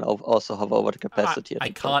Lambert can also hover over the capacity. I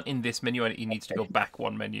can't in this menu, and it needs to go back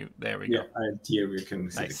one menu. There we go. Here we can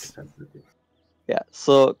see Nice. the capacity. Yeah,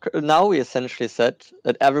 so now we essentially said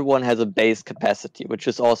that everyone has a base capacity, which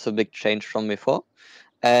is also a big change from before.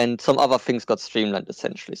 And some other things got streamlined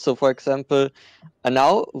essentially. So for example,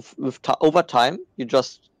 now over time, you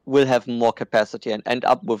just will have more capacity and end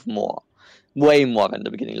up with more. Way more than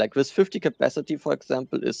the beginning. Like with 50 capacity, for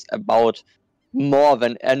example, is about more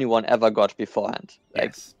than anyone ever got beforehand.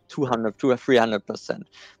 Like Yes. 200 to 300%.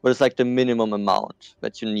 But it's like the minimum amount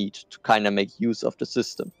that you need to kind of make use of the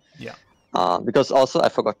system. Yeah. Because also, I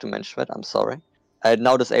forgot to mention it, I'm sorry. It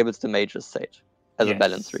now disables the major state as a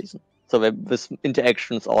balance reason. So this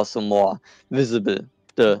interaction is also more visible,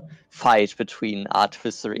 the fight between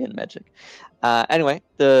artificery and magic. Anyway,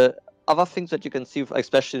 the other things that you can see,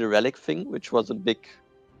 especially the relic thing, which was a big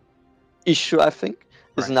issue, I think,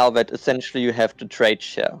 is now that essentially you have the trade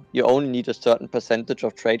share. You only need a certain percentage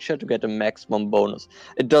of trade share to get a maximum bonus.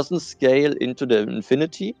 It doesn't scale into the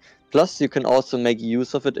infinity. Plus, you can also make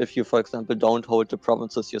use of it if you, for example, don't hold the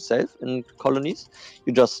provinces yourself in colonies.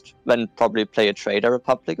 You just then probably play a trader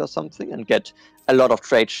republic or something and get a lot of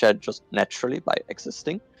trade share just naturally by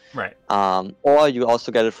existing. Right. Or you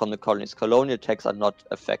also get it from the colonies. Colonial tax are not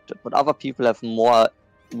affected, but other people have more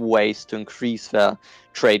ways to increase their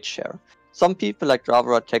trade share. Some people, like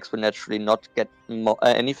Java tax, will naturally not get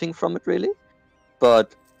anything from it, really,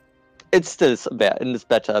 but it's still there in this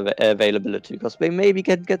better availability because they maybe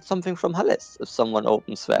can get something from Halles if someone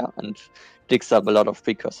opens there and digs up a lot of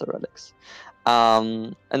precursor relics.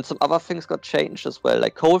 And some other things got changed as well.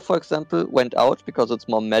 Like coal, for example, went out because it's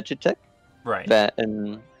more magitech. Right.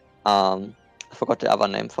 In I forgot the other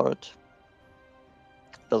name for it.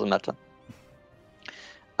 Doesn't matter.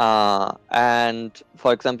 And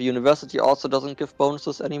for example, university also doesn't give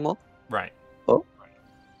bonuses anymore. Right. Oh.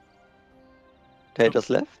 Okay, just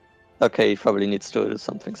left. Okay, he probably needs to do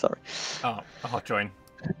something. Sorry. Oh, a hot join.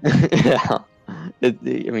 Yeah. I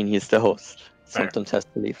mean, he's the host. Fair. Sometimes has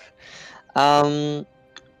to leave. But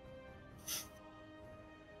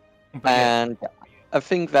yeah. And I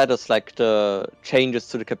think that is like the changes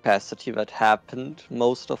to the capacity that happened,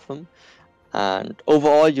 most of them. And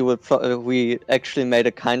overall, you will we actually made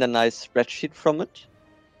a kind of nice spreadsheet from it.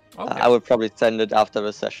 Okay. I will probably send it after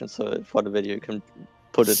the session, so for the video you can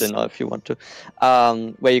put it in if you want to,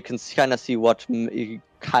 where you can kind of see what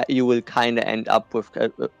you will kind of end up with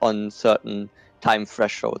on certain time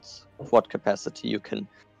thresholds of what capacity you can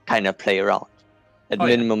kind of play around at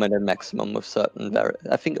minimum and at maximum with certain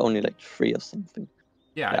I think only like 3 or something.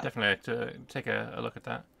 Yeah, I definitely have to take a look at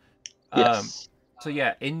that. Yes. So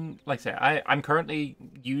yeah, like I say, I'm currently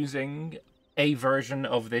using a version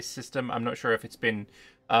of this system. I'm not sure if it's been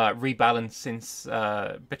rebalanced since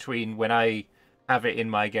between when I have it in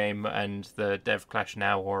my game and the DevClash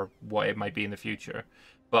now, or what it might be in the future.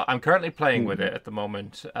 But I'm currently playing with it at the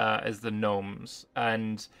moment as the gnomes,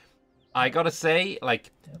 and I gotta say,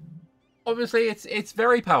 like, obviously it's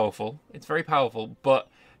very powerful. It's very powerful, but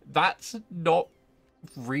that's not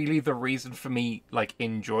really the reason for me like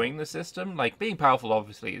enjoying the system. Like, being powerful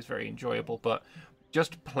obviously is very enjoyable, but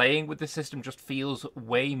just playing with the system just feels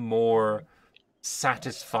way more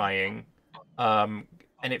satisfying, and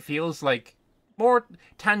it feels like more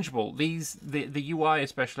tangible. The UI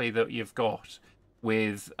especially that you've got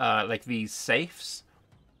with like these safes,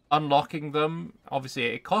 unlocking them, obviously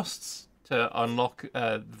it costs to unlock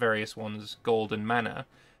various ones, gold and mana,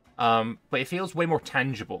 but it feels way more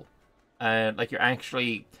tangible. Like you're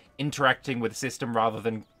actually interacting with the system rather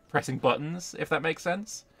than pressing buttons, if that makes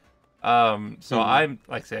sense. So I'm,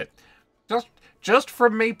 like I said, just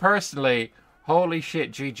from me personally, holy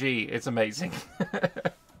shit, GG, it's amazing.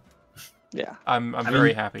 Yeah, I'm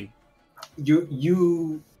very happy.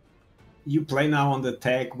 You play now on the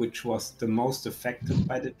tag which was the most affected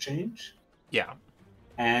by the change. Yeah.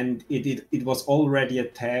 And it was already a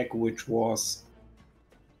tag which was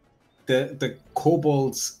the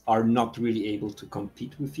kobolds are not really able to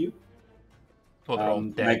compete with you. Well, they're all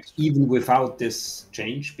dead. Like even without this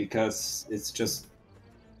change, because it's just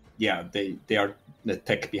they are the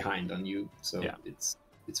tech behind on you, so it's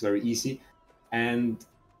it's very easy. And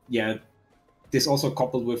yeah, this also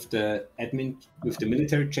coupled with the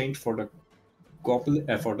military change for the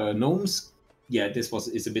for the gnomes. Yeah, this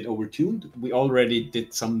is a bit overtuned. We already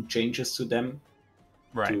did some changes to them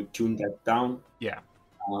to tune that down. Yeah.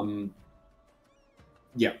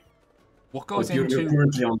 Yeah. What goes But you're into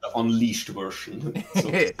currently on the unleashed version. So to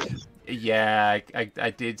say. Yeah,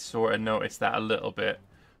 I did sort of notice that a little bit.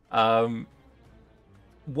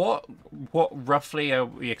 What roughly are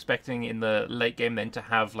we expecting in the late game then to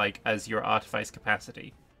have like as your artifice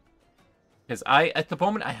capacity? Because at the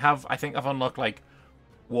moment I think I've unlocked like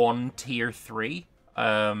one tier 3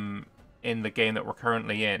 in the game that we're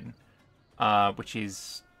currently in, which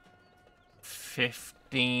is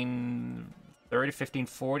 1530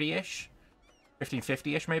 1540-ish,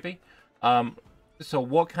 1550-ish maybe. So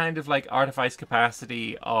what kind of like artifice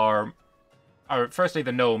capacity are firstly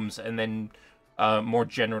the gnomes, and then more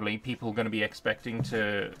generally people going to be expecting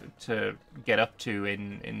to get up to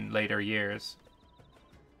in later years?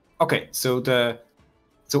 Okay, so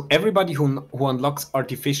everybody who unlocks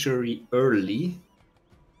artificially early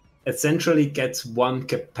essentially gets one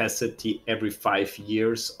capacity every 5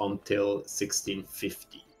 years until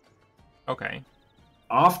 1650. Okay.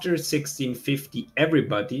 After 1650,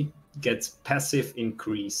 everybody gets passive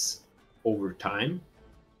increase over time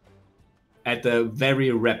at a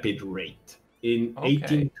very rapid rate. In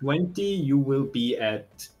 1820, you will be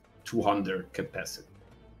at 200 capacity.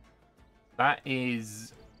 That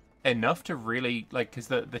is enough to really, like, because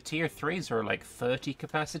the tier 3s are like 30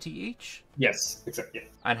 capacity each? Yes, exactly.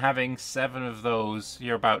 And having 7 of those,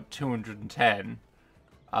 you're about 210.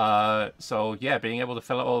 So yeah, being able to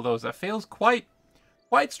fill out all those, that feels quite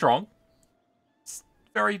strong. It's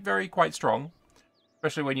very, very quite strong.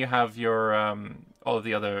 Especially when you have your all of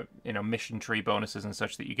the other, mission tree bonuses and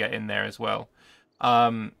such that you get in there as well.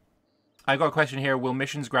 I got a question here. Will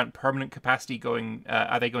missions grant permanent capacity going?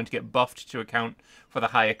 Are they going to get buffed to account for the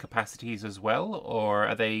higher capacities as well, or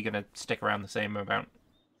are they going to stick around the same amount?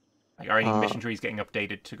 Like, are any mission trees getting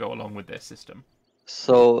updated to go along with this system?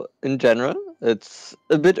 So in general, it's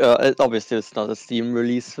a bit. Obviously, it's not a Steam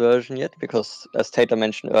release version yet because, as Tater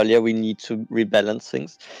mentioned earlier, we need to rebalance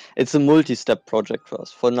things. It's a multi-step project for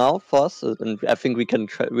us. For now, for us, and I think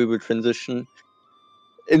we will transition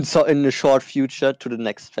in the short future to the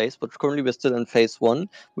next phase. But currently, we're still in phase 1,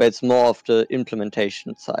 where it's more of the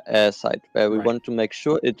implementation side, where we want to make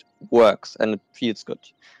sure it works and it feels good.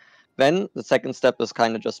 Then the second step is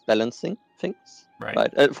kind of just balancing things.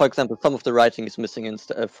 Right. For example, some of the writing is missing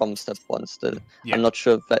from step 1 still. Yeah. I'm not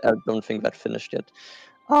sure. I don't think that finished yet.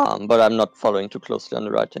 But I'm not following too closely on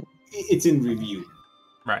the writing. It's in review.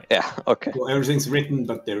 Right. Yeah. Okay. So everything's written,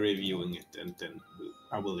 but they're reviewing it, and then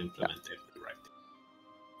I will implement every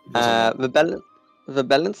writing. The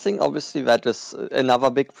balancing, obviously, that is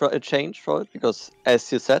another big change for it because,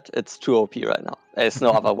 as you said, it's too OP right now. There's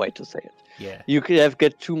no other way to say it. Yeah. You could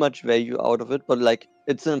get too much value out of it, but like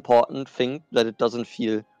it's an important thing that it doesn't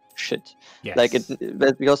feel shit. Yes. Like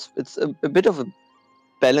because it's a bit of a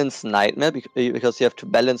balance nightmare because you have to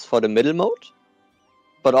balance for the middle mode,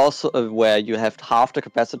 but also where you have half the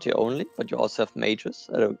capacity only, but you also have mages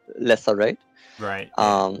at a lesser rate. Right.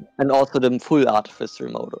 And also the full artificer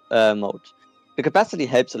mode. The capacity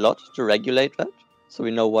helps a lot to regulate that, so we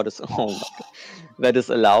know what is that is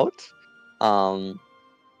allowed.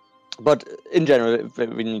 But in general,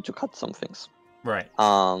 we need to cut some things. Right.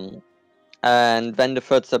 And then the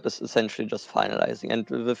third step is essentially just finalizing. And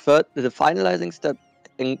the finalizing step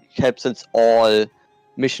encapsulates all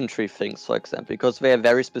mission tree things, for example, because they are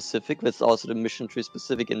very specific. There's also the mission tree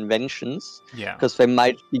specific inventions. Yeah. Because they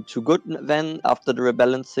might be too good then after the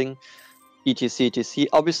rebalancing, etc.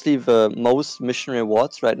 Obviously, the most mission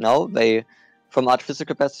rewards right now, from artificial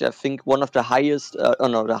capacity, I think one of the highest,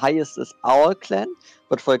 the highest is our clan.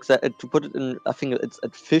 But for example, to put it in, I think it's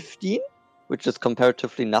at 15, which is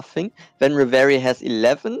comparatively nothing. Then Riveri has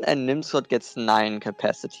 11, and Nimsot gets 9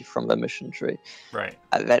 capacity from the mission tree. Right.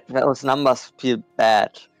 Those numbers feel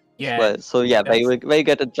bad. Yeah. As well. So yeah, they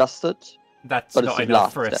get adjusted. That's not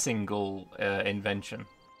enough for a single invention.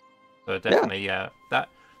 So definitely, that.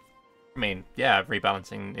 I mean,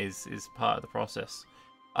 rebalancing is part of the process.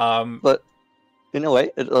 But in a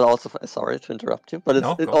way, it also, sorry to interrupt you, but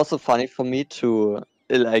it's also funny for me to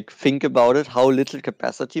like think about it, how little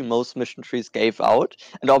capacity most mission trees gave out,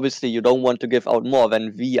 and obviously you don't want to give out more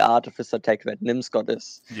than the artificer tech that Nimscott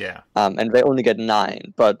is. Yeah. And they only get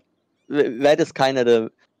 9, but that is kind of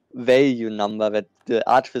the value number that the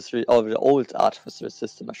artificer, or the old artificer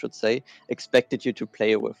system, I should say, expected you to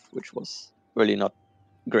play with, which was really not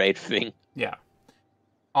a great thing. Yeah.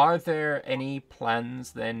 Are there any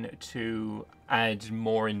plans then to add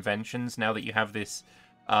more inventions now that you have this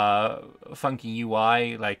funky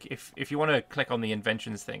UI? Like, if you want to click on the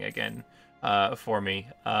inventions thing again for me,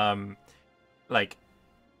 like,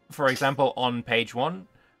 for example, on page 1,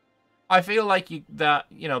 I feel like the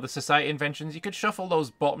society inventions, you could shuffle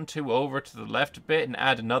those bottom 2 over to the left a bit and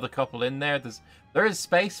add another couple in there. There is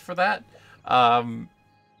space for that.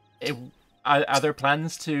 Are there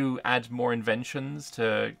plans to add more inventions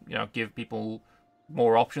to give people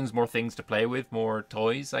more options, more things to play with, more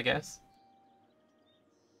toys, I guess?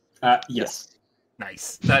 Yes.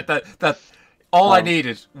 Nice. That all I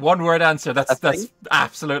needed. One word answer. That's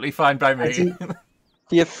absolutely fine by me.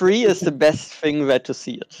 Tier 3 is the best thing where to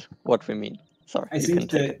see it. What we mean. Sorry. I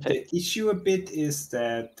think the issue a bit is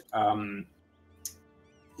that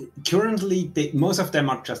currently most of them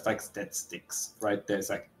are just like statistics, right? There's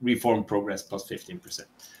like reform progress plus 15%.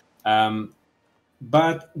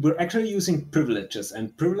 But we're actually using privileges,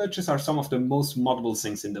 and privileges are some of the most moddable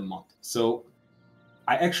things in the mod. So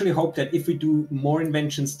I actually hope that if we do more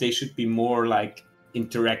inventions, they should be more like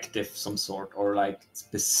interactive some sort, or like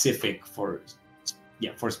specific for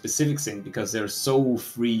specific thing, because they're so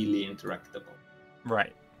freely interactable.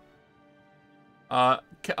 Right. All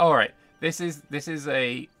right. This is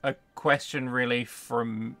a question really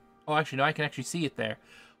from. Oh, actually, no. I can actually see it there.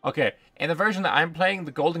 Okay. In the version that I'm playing,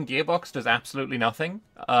 the golden gearbox does absolutely nothing.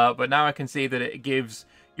 But now I can see that it gives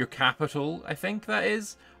your capital. I think that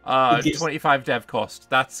is 25 dev cost.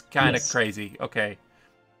 That's kind of crazy. Okay.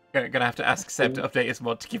 Gonna have to ask Seb to update his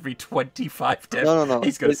mod to give me 25 dev. No.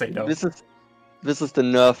 He's gonna say no. This is the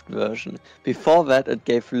nerfed version. Before that, it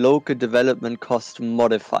gave local development cost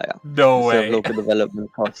modifier. No way. Local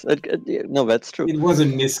development cost. No, that's true. It was a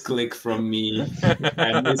misclick from me.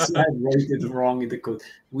 I wrote it wrong in the code.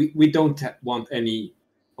 We don't want any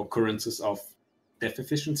occurrences of dev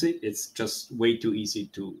efficiency. It's just way too easy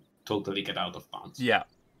to totally get out of bounds. Yeah.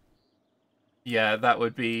 Yeah, that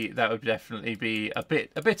would definitely be a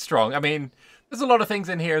bit strong. I mean, there's a lot of things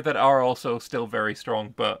in here that are also still very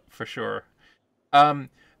strong, but for sure.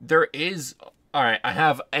 There is... Alright, I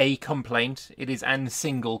have a complaint. It is a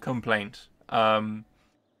single complaint.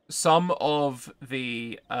 Some of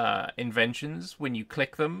the inventions, when you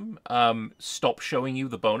click them, stop showing you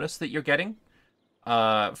the bonus that you're getting.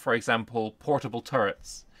 For example, portable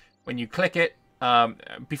turrets. When you click it,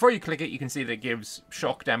 before you click it, you can see that it gives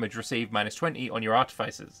shock damage received -20 on your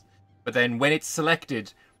artificers. But then when it's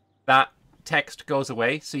selected, that text goes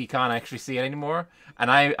away, so you can't actually see it anymore. And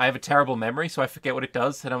I have a terrible memory, so I forget what it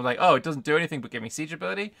does. And I'm like, oh, it doesn't do anything but give me siege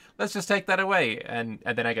ability? Let's just take that away. And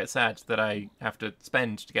then I get sad that I have to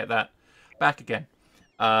spend to get that back again.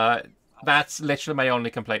 That's literally my only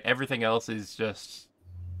complaint. Everything else is just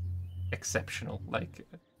exceptional. Like,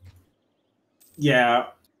 yeah.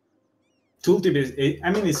 Tooltip is,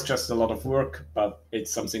 it's just a lot of work, but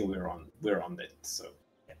it's something we're on it. So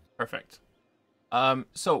yeah. Perfect.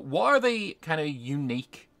 So what are the kind of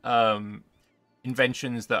unique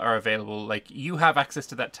inventions that are available? Like, you have access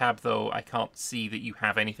to that tab, though I can't see that you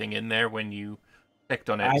have anything in there when you clicked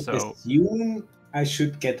on it. I assume I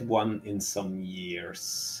should get one in some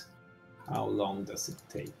years. How long does it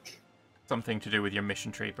take? Something to do with your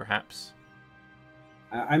mission tree, perhaps.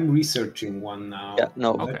 I'm researching one now. Yeah,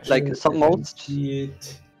 no, okay. Like some modes.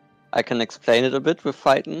 I can explain it a bit with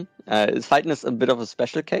Phyton. Phyton is a bit of a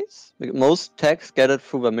special case. Most tags get it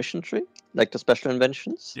through a mission tree, like the special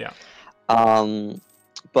inventions. Yeah.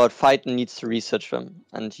 But Phyton needs to research them,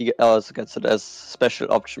 and he also gets it as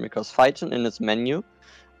special option, because Phyton in its menu,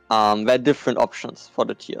 there are different options for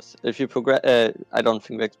the tiers. If you progress, I don't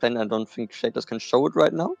think we explained. I don't think shaders can show it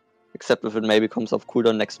right now, except if it maybe comes off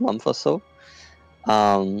cooldown next month or so.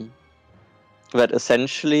 But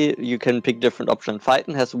essentially, you can pick different options.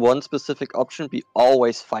 Phyton has one specific option, be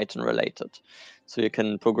always Phyton related. So you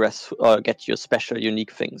can progress or get your special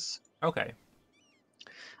unique things. Okay.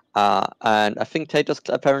 And I think Tatus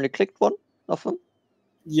apparently clicked one of them.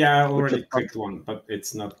 Yeah, I already clicked one, but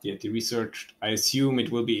it's not yet researched. I assume it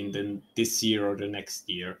will be in this year or the next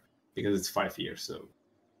year, because it's 5 years, so...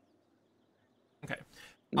 Okay.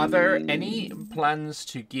 Are there any plans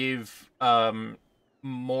to give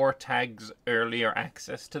more tags earlier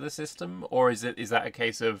access to the system, or is that a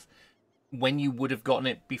case of when you would have gotten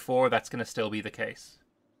it before, that's going to still be the case?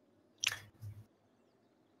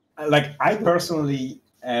 Like, I personally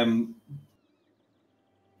am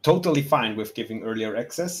totally fine with giving earlier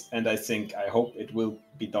access, and I hope it will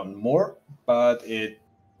be done more, but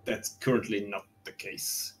that's currently not the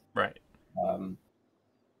case. Right.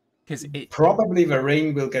 Because probably the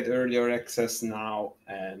Ring will get earlier access now,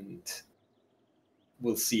 and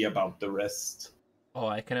we'll see about the rest. Oh,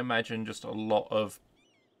 I can imagine just a lot of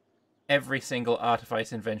every single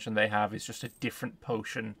artifice invention they have is just a different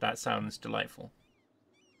potion. That sounds delightful.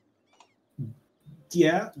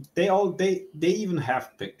 Yeah, they even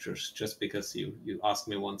have pictures. Just because you asked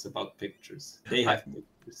me once about pictures, they have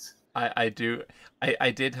pictures. I do.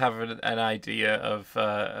 I did have an idea of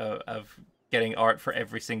getting art for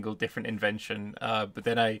every single different invention, but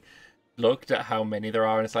then I looked at how many there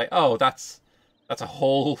are, and it's like, oh, that's a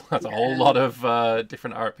whole lot of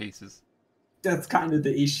different art pieces. That's kind of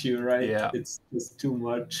the issue, right? Yeah. It's too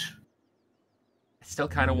much. I still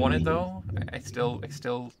kind of want it though. I still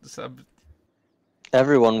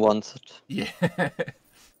Everyone wants it. yeah.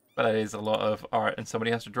 But it is a lot of art, and somebody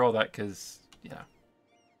has to draw that because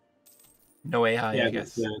no AI. Yeah, I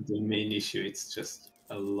guess. that's the main issue. It's just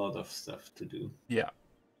a lot of stuff to do. Yeah.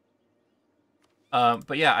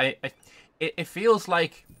 But yeah, it feels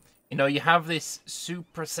like, you have this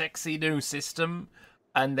super sexy new system,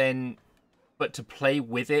 and then, but to play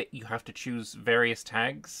with it, you have to choose various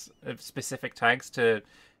tags, specific tags to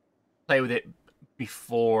play with it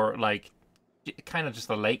before, like, kind of just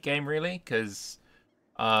the late game, really, because,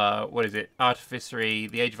 what is it? Artificery,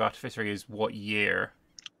 the Age of Artificery is what year?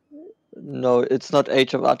 No, it's not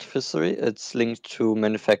Age of Artificery. It's linked to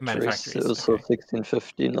manufactories. So Okay.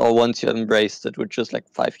 1615, or once you have embraced it, which is like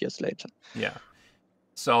 5 years later. Yeah.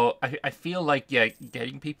 So I feel like,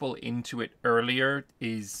 getting people into it earlier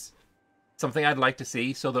is something I'd like to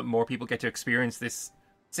see, so that more people get to experience this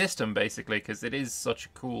system, basically, because it is such a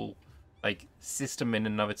cool, like, system in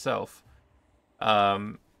and of itself.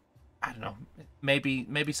 I don't know,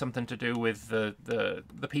 maybe something to do with the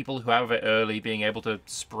people who have it early being able to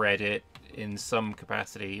spread it in some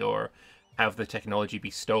capacity, or have the technology be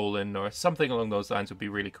stolen, or something along those lines would be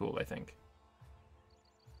really cool, I think.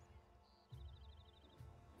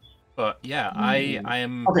 But yeah, I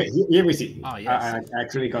am... Okay, here we see. Oh, yes. I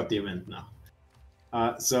actually got the event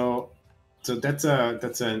now. So that's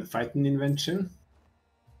a fighting invention.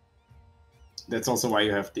 That's also why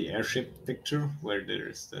you have the airship picture, where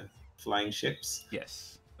there's the flying ships.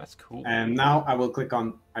 Yes, that's cool. And now I will click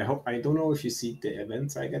on. I don't know if you see the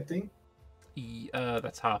events I'm getting.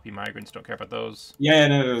 That's Harpy Migrants. Don't care about those. Yeah,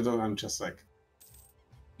 no. I'm just like.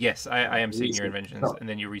 Yes, I am seeing your inventions, So, and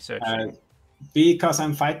then you research. Because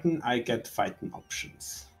I'm fighting, I get fighting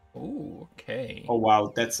options. Oh, okay. Oh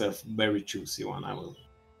wow, that's a very juicy one. I will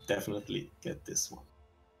definitely get this one.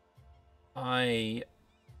 I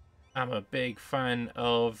am a big fan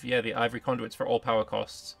of the Ivory Conduits for all power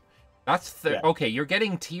costs. That's okay. You're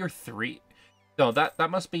getting tier 3. No,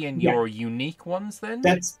 that must be in your unique ones then.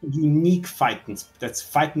 That's unique fighting. That's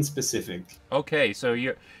fighting specific. Okay, so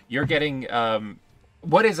you're getting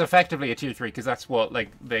what is effectively a tier 3, because that's what, like,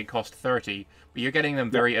 they cost 30, but you're getting them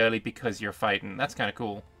very early because you're fighting. That's kind of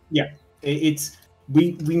cool. Yeah, it's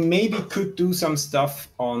we maybe could do some stuff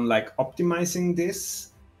on like optimizing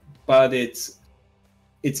this, but it's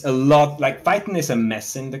a lot. Like, fighting is a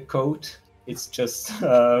mess in the code. It's just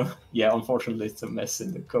unfortunately it's a mess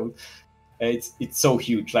in the code. It's so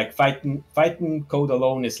huge. Like, fighting code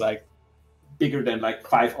alone is like bigger than like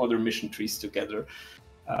 5 other mission trees together.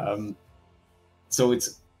 So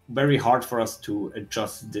it's very hard for us to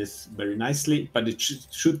adjust this very nicely, but it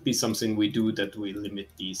should be something we do, that we limit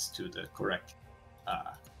these to the correct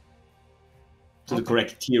the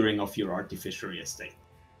correct tiering of your artificiary estate.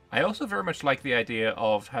 I also very much like the idea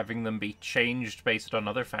of having them be changed based on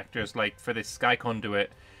other factors. Like, for this Sky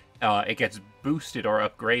Conduit, it gets boosted or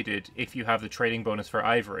upgraded if you have the trading bonus for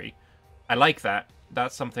Ivory. I like that.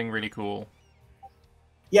 That's something really cool.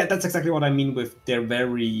 Yeah, that's exactly what I mean with they're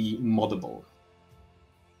very moddable.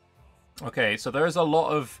 Okay, so there's a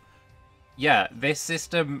lot of... Yeah, this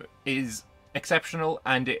system is exceptional,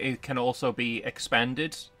 and it can also be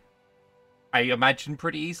expanded, I imagine,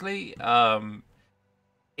 pretty easily.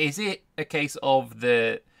 Is it a case of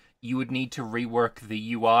you would need to rework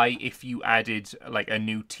the UI if you added, like, a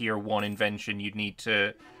new tier 1 invention? You'd need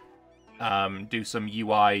to do some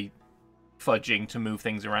UI fudging to move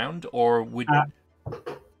things around, or would...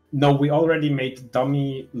 No, we already made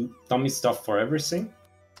dummy stuff for everything.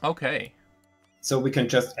 Okay. So we can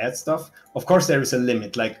just add stuff. Of course, there is a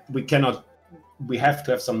limit. Like, we have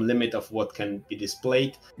to have some limit of what can be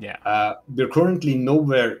displayed. Yeah. We're currently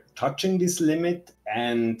nowhere touching this limit,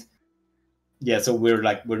 and so we're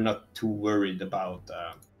not too worried about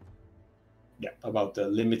the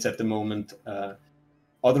limits at the moment.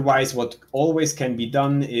 Otherwise, what always can be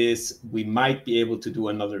done is we might be able to do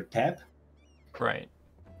another tab. Right.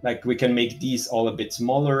 Like, we can make these all a bit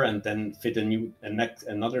smaller and then fit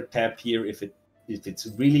another tab here if it's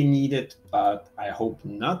really needed, but I hope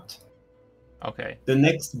not. Okay. The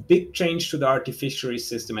next big change to the artificiary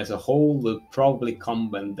system as a whole will probably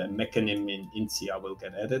come when the mechanism in Incia will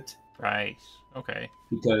get added. Right. Okay.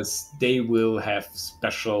 Because they will have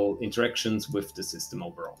special interactions with the system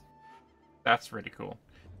overall. That's really cool.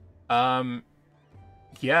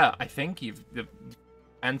 Yeah, I think you've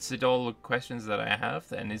answered all the questions that I have.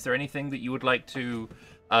 Then, is there anything that you would like to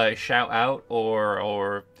shout out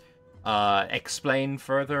or explain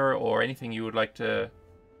further, or anything you would like to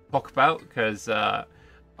talk about? Because I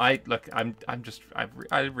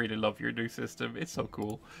really love your new system. It's so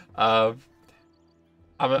cool. I'm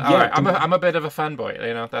a bit of a fanboy.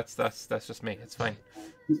 You know, that's just me. It's fine.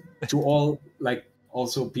 To all, like,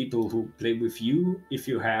 also people who play with you, if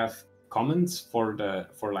you have comments for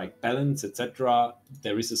like balance, etc.,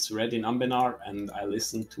 there is a thread in Anbennar, and I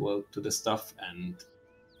listen to the stuff. And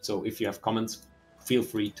so if you have comments, feel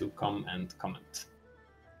free to come and comment.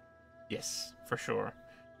 Yes, for sure.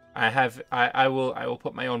 I will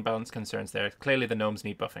put my own balance concerns there. Clearly the gnomes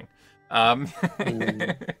need buffing.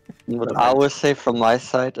 What I would say from my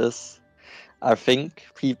side is, I think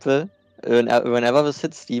people, whenever we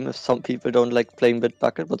hit Steam, if some people don't like playing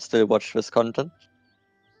Bitbucket but still watch this content,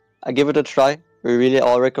 I give it a try. We really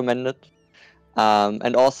all recommend it.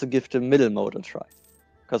 And also give the middle mode a try.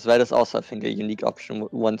 Because that is also, I think, a unique option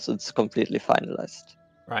once it's completely finalized.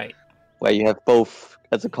 Right. Where you have both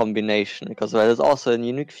as a combination, because that is also a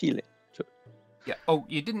unique feeling. Yeah. Oh,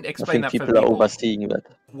 you didn't explain that for people. I think people are overseeing that.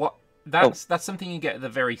 What? That's something you get at the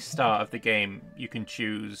very start of the game. You can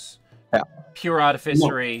choose pure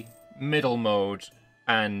artificery, middle mode,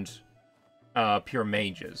 and pure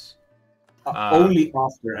mages. Only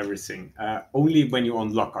after everything. Only when you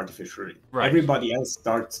unlock artificery. Right. Everybody else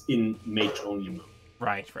starts in mage only mode.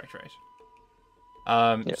 Right.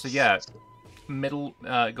 Yes. So yeah,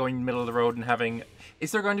 going middle of the road and having.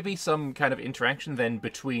 Is there going to be some kind of interaction then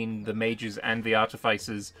between the mages and the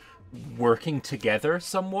artificers working together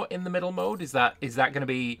somewhat in the middle mode? Is that going to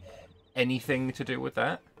be anything to do with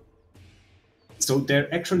that? So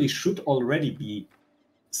there actually should already be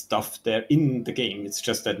stuff there in the game. It's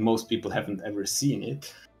just that most people haven't ever seen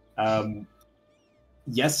it.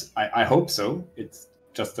 Yes, I hope so. It's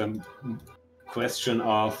just a question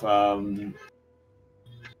of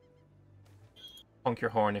honk your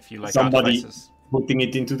horn if you like somebody artificers. Putting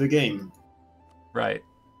it into the game. Right.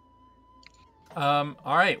 All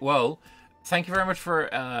right. Well, thank you very much for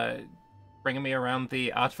bringing me around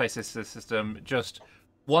the artificer system. Just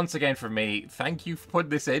once again for me, thank you for putting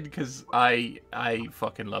this in, because I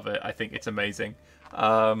fucking love it. I think it's amazing.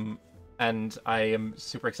 And I am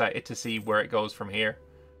super excited to see where it goes from here.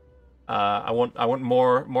 I want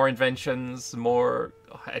more inventions, more.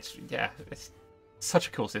 It's such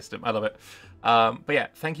a cool system. I love it. But yeah,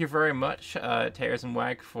 thank you very much, Tears and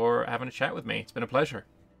Wag, for having a chat with me. It's been a pleasure.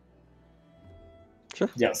 Sure.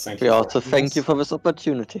 Yes, thank you. We also thank you for this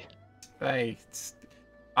opportunity. Hey,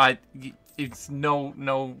 it's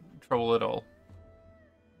no trouble at all.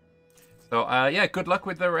 So yeah, good luck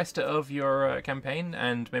with the rest of your campaign,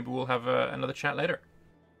 and maybe we'll have another chat later.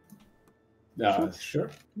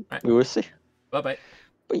 Sure. Right. We will see. Bye-bye.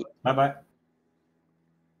 Bye-bye.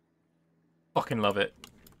 Fucking love it.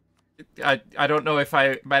 I don't know if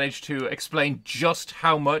I managed to explain just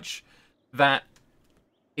how much that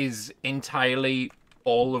is entirely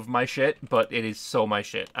all of my shit, but it is so my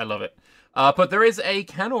shit. I love it. But there is a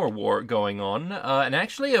Canor war going on, and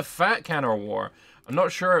actually a fat Canor war. I'm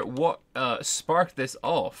not sure what sparked this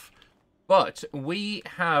off, but we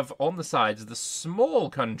have on the sides the small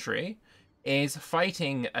country is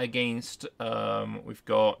fighting against, we've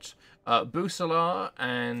got Busala,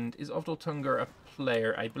 and is Ovdaltungar a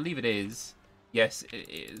player? I believe it is. Yes, it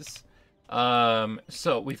is.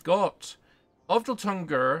 So we've got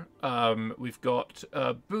Ovdaltungar, we've got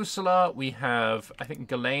Busala, we have, I think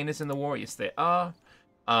Ghislaine is in the war, yes they are.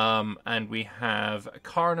 And we have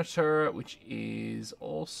Carnator, which is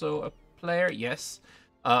also a player, yes.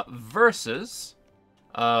 Versus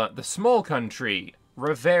the small country,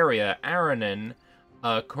 Riveria, Aranin.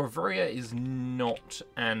 Corvuria is not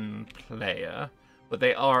an player, but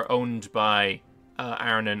they are owned by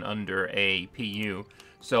Aranin under a PU.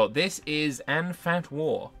 So this is an fat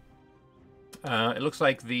war. It looks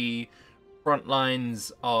like the front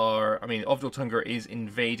lines are... I mean, Ovdaltungar is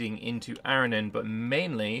invading into Aranin, but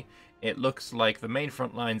mainly it looks like the main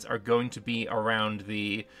front lines are going to be around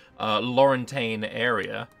the Laurentane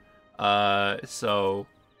area. So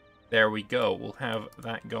there we go. We'll have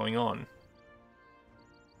that going on.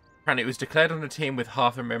 And it was declared on a team with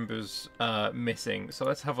half their members missing. So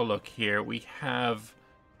let's have a look here. We have...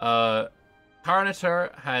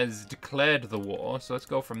 Carnator has declared the war, so let's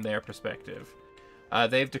go from their perspective.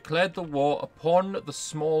 They've declared the war upon the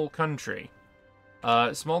small country.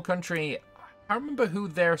 Small country, I can't remember who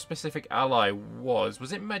their specific ally was.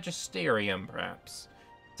 Was it Magisterium, perhaps?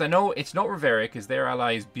 So I know it's not Riveria, because their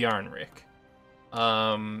ally is Bjarnrik.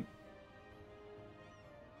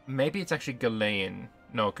 Maybe it's actually Galean.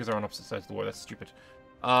 No, because they're on opposite sides of the war. That's stupid.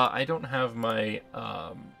 I don't have my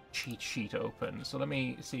cheat sheet open, so let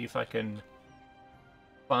me see if I can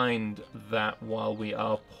find that while we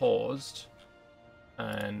are paused.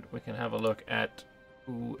 And we can have a look at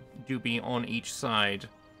who do be on each side.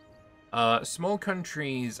 Small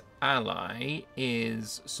country's ally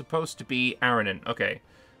is supposed to be Aranin. Okay,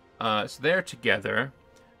 so they're together.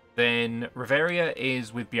 Then Riveria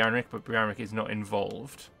is with Bjarnrik, but Bjarnrik is not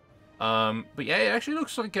involved. But yeah, it actually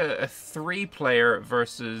looks like a 3-player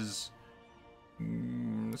versus...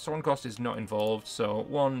 Sornkost is not involved, so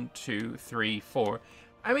 1, 2, 3, 4.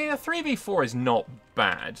 I mean, a 3v4 is not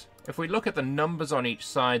bad. If we look at the numbers on each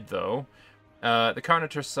side, though, the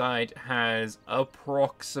Carnator side has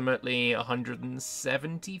approximately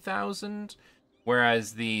 170,000,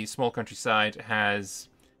 whereas the small country side has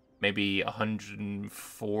maybe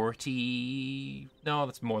 140... No,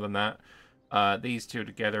 that's more than that. These two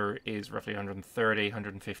together is roughly 130,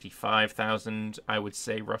 155,000, I would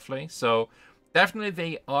say, roughly. So, definitely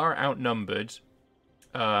they are outnumbered.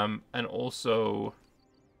 And also...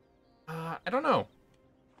 I don't know.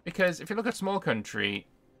 Because if you look at small country,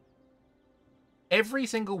 every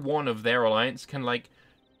single one of their alliance can, like,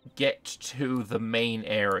 get to the main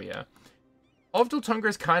area. Ovdaltunga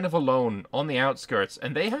is kind of alone on the outskirts,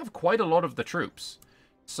 and they have quite a lot of the troops.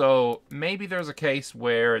 So maybe there's a case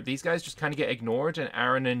where these guys just kind of get ignored, and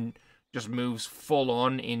Aranin just moves full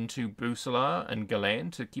on into Busala and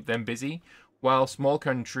Galen to keep them busy, while small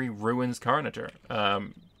country ruins Carnator.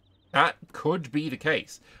 That could be the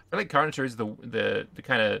case. I feel like Carnator is the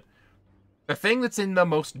kind of the thing that's in the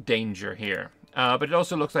most danger here. But it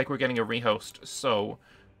also looks like we're getting a rehost, so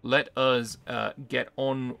let us get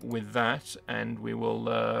on with that, and we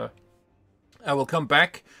will I will come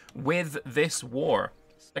back with this war.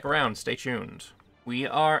 Stick around, stay tuned. We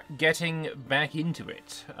are getting back into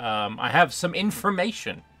it. I have some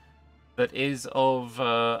information that is of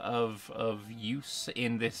use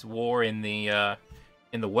in this war in the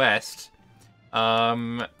West.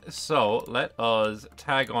 So let us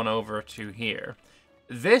tag on over to here.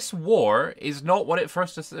 This war is not what at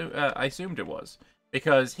first I assumed it was,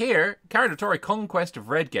 because here, Carnatori conquest of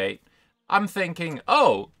Redgate, I'm thinking,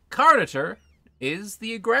 oh, Carnator is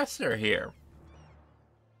the aggressor here.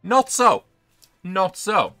 Not so. Not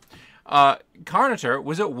so. Carnator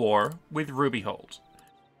was at war with Rubyhold.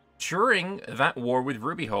 During that war with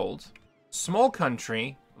Rubyhold, small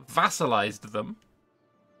country vassalized them,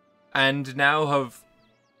 and now have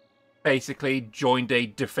basically joined a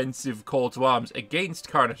defensive call to arms against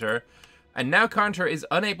Carnator, and now Carnator is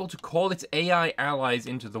unable to call its AI allies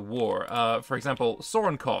into the war. For example,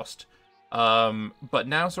 Sornkost. But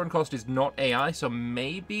now Sornkost is not AI, so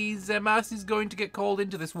maybe Zemas is going to get called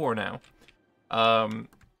into this war now.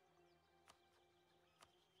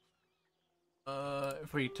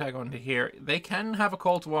 If we tag on to here, they can have a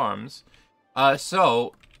call to arms.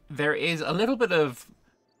 So there is a little bit of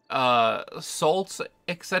salt,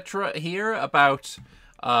 etc. here about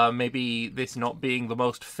maybe this not being the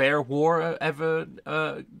most fair war ever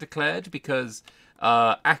declared, because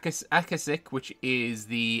Akasik, which is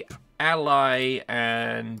the ally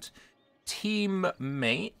and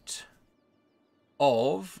teammate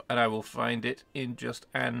of, and I will find it in just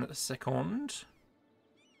an second,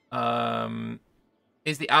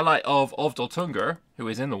 is the ally of Ovdaltunga, who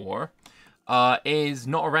is in the war, is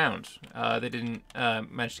not around. They didn't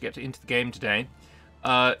manage to get into the game today.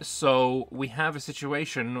 So we have a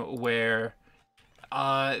situation where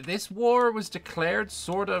this war was declared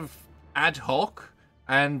sort of ad hoc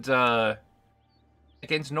and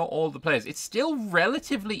against not all the players. It's still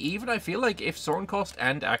relatively even. I feel like if Sornkost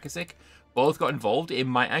and Akasik both got involved, it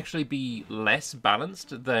might actually be less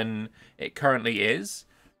balanced than it currently is.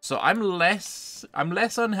 So I'm less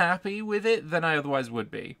unhappy with it than I otherwise would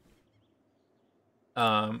be.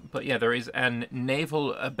 But yeah, there is an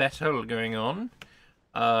naval battle going on.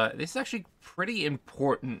 This is actually pretty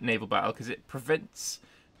important naval battle because it prevents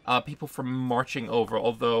people from marching over.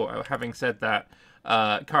 Although, having said that,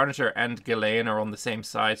 Carnator and Galean are on the same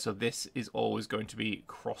side, so this is always going to be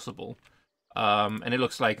crossable. And it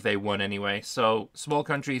looks like they won anyway. So, small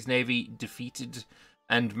country's navy defeated,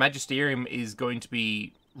 and Magisterium is going to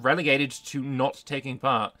be relegated to not taking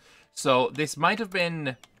part. So, this might have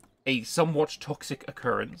been a somewhat toxic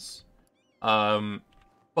occurrence.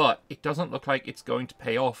 But it doesn't look like it's going to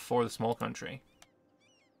pay off for the small country.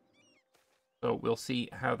 So we'll see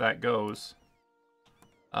how that goes.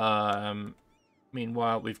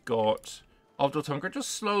 Meanwhile, we've got Ovdaltungar just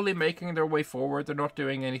slowly making their way forward. They're not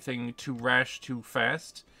doing anything too rash, too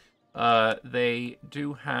fast. They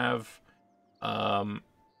do have, I'd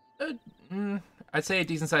say a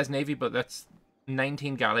decent-sized navy, but that's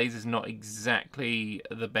 19 galleys is not exactly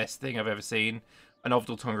the best thing I've ever seen. And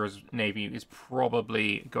Ovdaltungar's navy is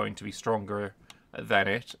probably going to be stronger than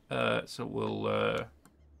it. So we'll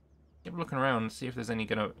keep looking around and see if there's any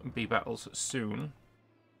going to be battles soon.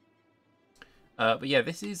 But yeah,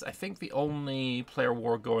 this is, I think, the only player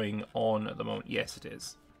war going on at the moment. Yes, it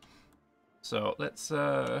is. So let's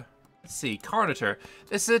see. Carnator.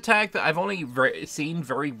 This is a tag that I've only seen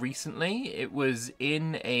very recently. It was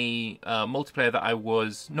in a multiplayer that I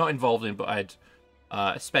was not involved in, but I'd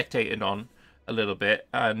spectated on a little bit.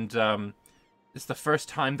 And it's the first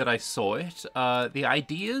time that I saw it. The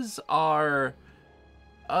ideas are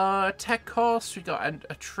tech costs. We got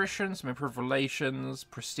attrition, some improved relations,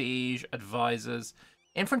 prestige, advisors.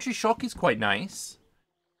 Infantry shock is quite nice.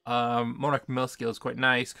 Monarch mill skill is quite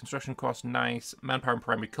nice. Construction cost, nice. Manpower and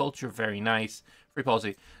primary culture, very nice. Free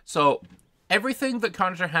policy. So everything that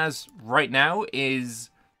Carnator has right now is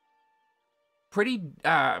pretty,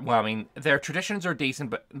 well, I mean, their traditions are decent,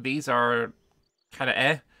 but these are kind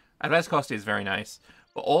of Advice cost is very nice.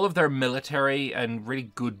 But all of their military and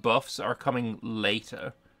really good buffs are coming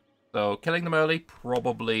later. So killing them early,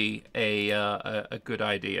 probably a good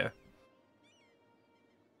idea.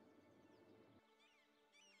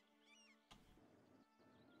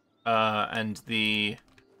 And the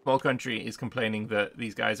small country is complaining that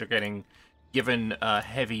these guys are getting given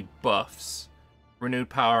heavy buffs. Renewed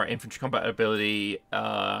power, infantry combat ability,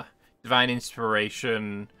 divine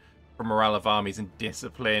inspiration, for morale of armies, and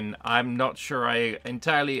discipline. I'm not sure I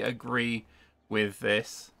entirely agree with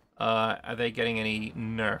this. Are they getting any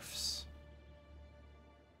nerfs?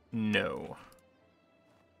 No.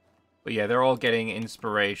 But yeah, they're all getting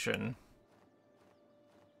inspiration.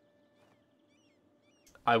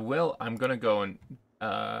 I'm gonna go and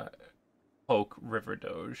poke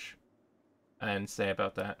RiverDoge and say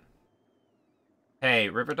about that. Hey,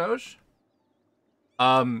 RiverDoge?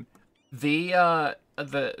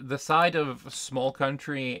 The side of small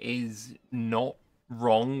country is not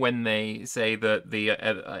wrong when they say that the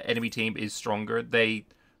enemy team is stronger. They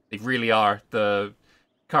really are. The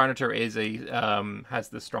Carnator is has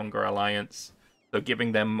the stronger alliance, so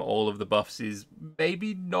giving them all of the buffs is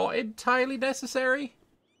maybe not entirely necessary.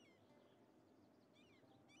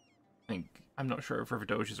 I'm not sure if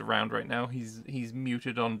RiverDoge is around right now. He's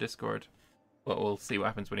muted on Discord, but we'll see what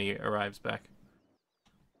happens when he arrives back.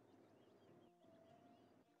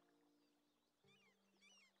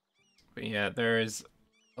 But yeah, there's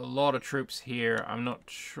a lot of troops here. I'm not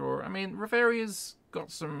sure. I mean, Riveria's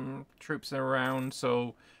got some troops around,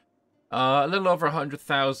 so a little over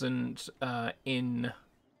 100,000 in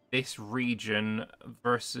this region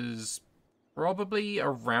versus probably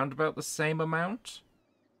around about the same amount.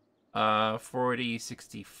 40,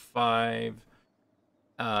 65,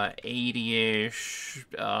 80-ish,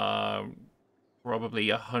 probably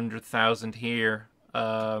 100,000 here.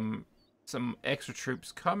 Some extra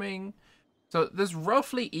troops coming. So there's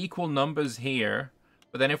roughly equal numbers here.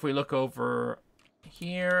 But then if we look over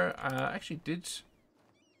here, actually, did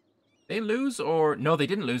they lose? Or no, they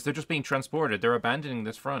didn't lose. They're just being transported. They're abandoning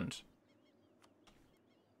this front.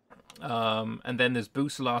 And then there's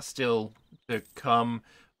Busala still to come.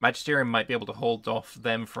 Magisterium might be able to hold off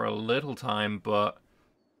them for a little time, but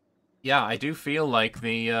yeah, I do feel like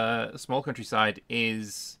the small countryside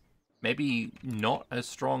is maybe not as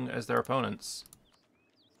strong as their opponents.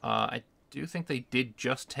 I do think they did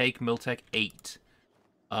just take Miltech 8,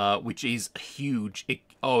 which is huge.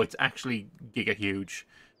 It's actually giga huge.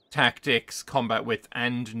 Tactics, combat width,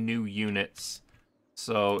 and new units.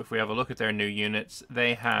 So if we have a look at their new units,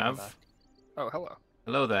 they have... Oh, hello.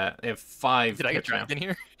 Hello there. They have 5. Did I get dragged in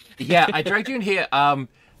here? Yeah, I dragged you in here.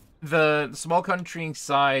 The small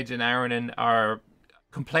countryside and Aranon are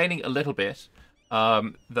complaining a little bit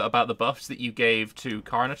about the buffs that you gave to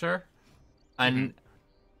Carnator. And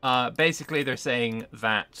basically they're saying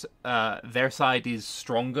that their side is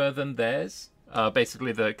stronger than theirs.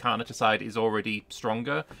 Basically the Carnator side is already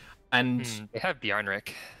stronger. And they have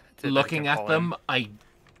Bjarnrik. Looking at them, I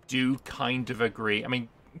do kind of agree. I mean,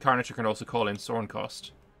 Carnator can also call in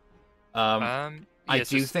Sornkost. I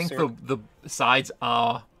do think the sides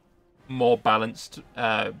are more balanced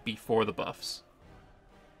before the buffs.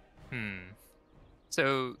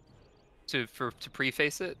 So, to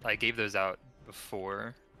preface it, I gave those out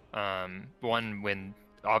before. One when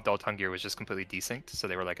Ovdaltungar was just completely desynced, so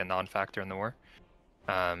they were like a non-factor in the war.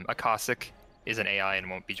 A Cossack is an AI and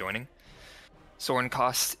won't be joining.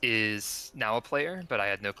 Sorenkost is now a player, but I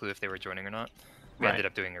had no clue if they were joining or not. We ended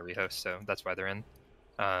up doing a rehost, so that's why they're in.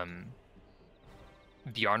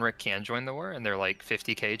 Bjarnrik can join the war, and they're like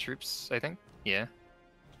 50k troops, I think. Yeah.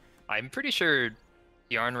 I'm pretty sure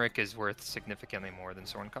Bjarnrik is worth significantly more than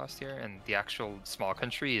Sorenkost here, and the actual small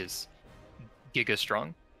country is giga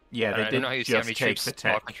strong. Yeah, they I don't know how you see how many take troops the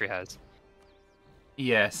small tech. country has.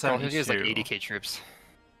 Yeah, Small country has like 72. 80k troops.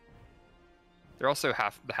 They're also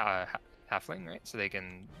halfling, right? So they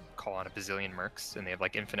can call on a bazillion mercs, and they have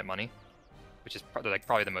like infinite money, which is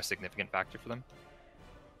probably the most significant factor for them.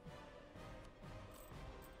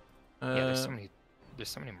 Yeah, there's so many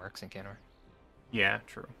mercs in Canor. Yeah,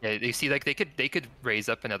 true. Yeah, you see, like they could raise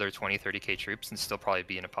up another 20-30k troops and still probably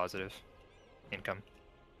be in a positive income.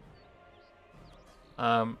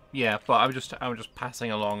 Yeah, but I was just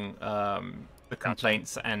passing along the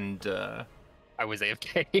complaints and I was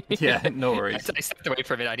AFK. yeah, no worries. I stepped away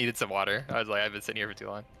from it. I needed some water. I was like, I've been sitting here for too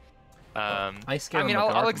long. I mean,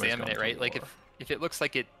 I'll examine it, right? Like if it looks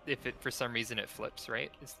like if for some reason it flips,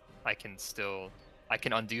 right? I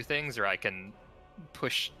can undo things, or I can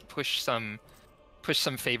push some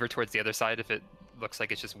favor towards the other side if it looks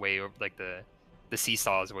like it's just way over, like the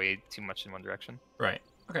seesaw is way too much in one direction. Right.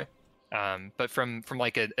 Okay. But from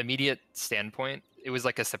like an immediate standpoint, it was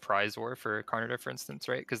like a surprise war for Canada, for instance,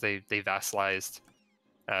 right? Because they vassalized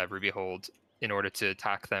Rubyhold in order to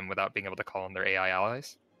attack them without being able to call on their AI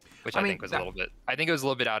allies, which I think was a little bit. I think it was a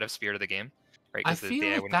little bit out of spirit of the game, right? I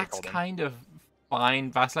feel like that's kind of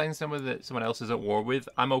fine. Vassalizing someone that someone else is at war with,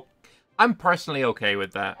 I'm personally okay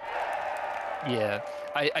with that. Yeah,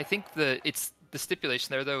 I think the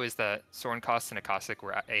stipulation there though is that Sorenkost and Akasik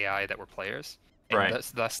were AI that were players. And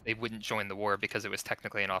right. thus they wouldn't join the war because it was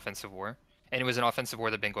technically an offensive war. And it was an offensive war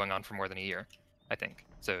that had been going on for more than a year, I think.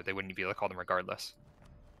 So they wouldn't be able to call them regardless.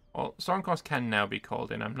 Well, Sorenkost can now be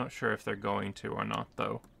called in. I'm not sure if they're going to or not,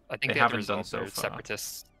 though. I think they haven't done so far.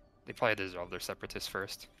 Separatists. They probably had to dissolve their separatists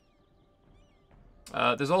first.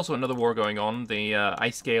 There's also another war going on. The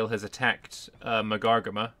Ice Scale has attacked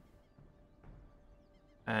Magargama.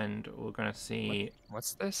 And we're going to see...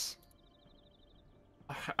 What's this?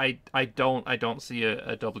 I don't see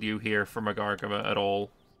a W here for Magargama at all.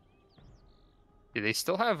 Yeah, they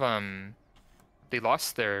still have they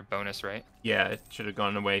lost their bonus, right? Yeah, it should have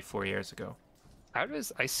gone away 4 years ago. How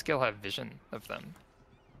does Ice Scale have vision of them?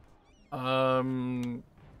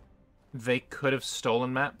 They could have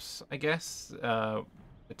stolen maps, I guess. The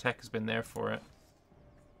tech has been there for it.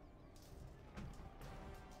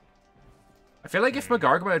 I feel like if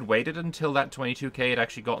Magargama had waited until that 22k had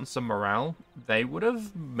actually gotten some morale, they would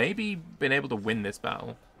have maybe been able to win this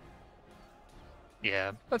battle.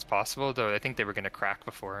 Yeah, that's possible, though I think they were going to crack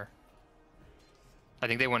before. I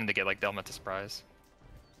think they wanted to get, like, Delma to surprise.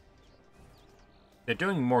 They're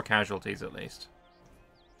doing more casualties, at least.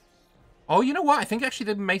 Oh, you know what? I think actually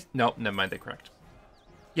they may... No, never mind, they cracked.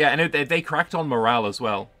 Yeah, and they cracked on morale as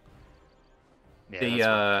well.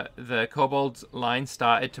 Yeah, the Kobold line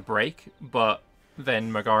started to break, but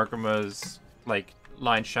then Magargama's like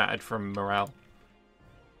line shattered from morale.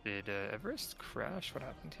 Did Everest crash? What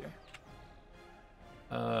happened here?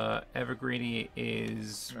 Evergreedy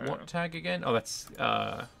is what tag again? Oh, that's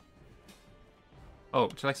oh,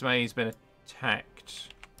 Telexamai's been attacked,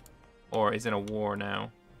 or is in a war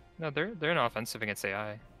now. No, they're in offensive against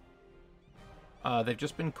AI. They've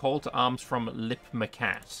just been called to arms from Lip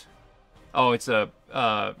Macat. Oh, it's a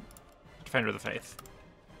Defender of the Faith.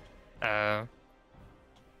 Yeah,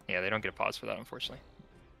 they don't get a pause for that, unfortunately.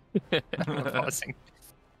 Pausing.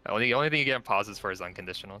 The only thing you get pauses for is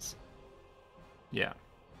unconditionals. Yeah.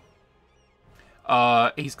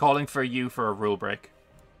 He's calling for you for a rule break.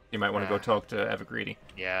 You might want to go talk to Evergreedy.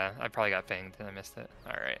 Yeah, I probably got pinged and I missed it.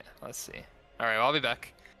 Alright, let's see. Alright, well, I'll be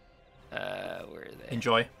back. Where are they?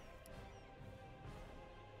 Enjoy.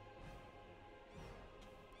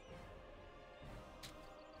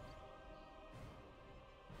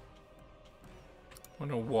 I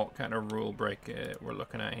wonder what kind of rule break we're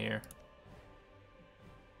looking at here.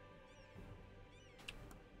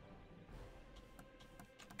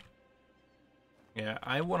 Yeah,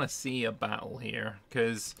 I want to see a battle here,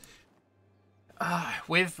 because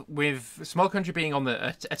with Small Country being on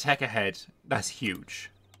the attack ahead, that's huge.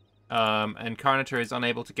 And Carnator is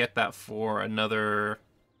unable to get that for another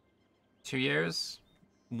 2 years,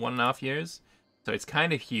 1.5 years, so it's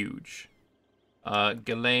kind of huge.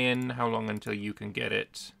 Galean, how long until you can get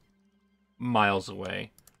it? Miles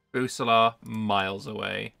away. Busala, miles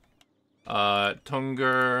away.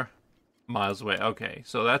 Tunger, miles away. Okay,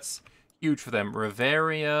 so that's huge for them.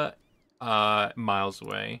 Riveria, miles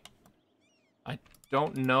away. I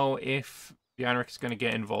don't know if the Anarchists going to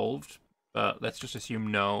get involved, but let's just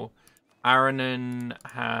assume no. Aranen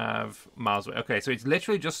have miles away. Okay, so it's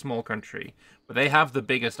literally just small country, but they have the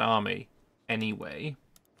biggest army anyway.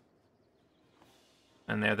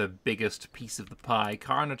 And they're the biggest piece of the pie.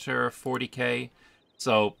 Carnator, 40k.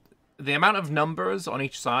 So the amount of numbers on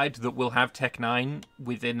each side that will have Tech 9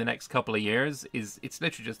 within the next couple of years it's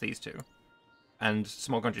literally just these two. And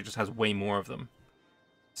small country just has way more of them.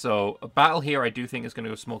 So a battle here I do think is going to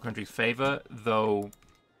go small country's favor, though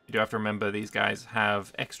you do have to remember these guys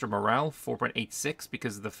have extra morale, 4.86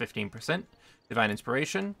 because of the 15% Divine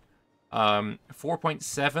Inspiration.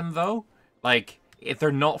 4.7 though, like, if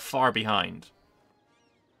they're not far behind.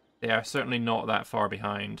 They are certainly not that far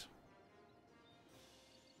behind.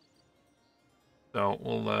 So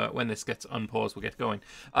we'll when this gets unpaused, we'll get going.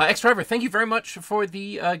 X-Driver, thank you very much for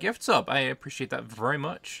the gift sub. I appreciate that very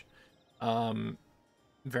much.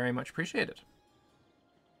 Very much appreciated.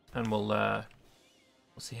 And we'll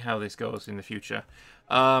see how this goes in the future.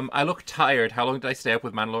 I look tired. How long did I stay up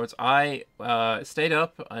with Manlords? I stayed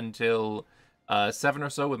up until 7 or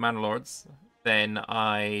so with Manlords. Then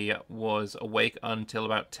I was awake until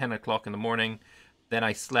about 10 o'clock in the morning. Then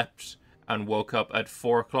I slept and woke up at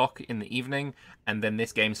 4 o'clock in the evening. And then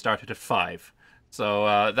this game started at 5.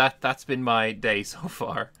 So that's been my day so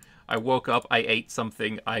far. I woke up, I ate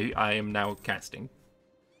something, I am now casting.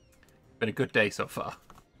 Been a good day so far.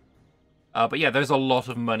 But yeah, there's a lot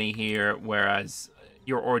of money here, whereas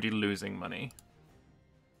you're already losing money.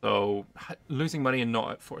 So losing money and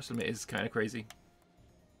not at force limit is kind of crazy.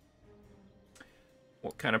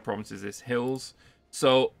 What kind of province is this? Hills.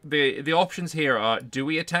 So the options here are, do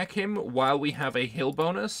we attack him while we have a hill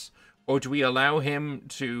bonus? Or do we allow him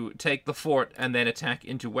to take the fort and then attack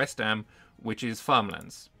into West Ham, which is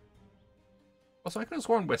farmlands? Also, I could have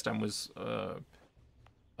sworn West Ham was,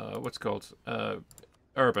 what's it called?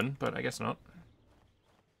 Urban, but I guess not.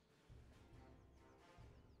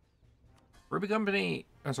 Ruby Company,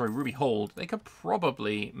 I'm sorry, Ruby Hold, they could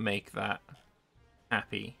probably make that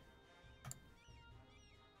happy.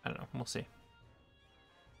 I don't know, we'll see.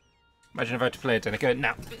 Imagine if I had to play Adenica.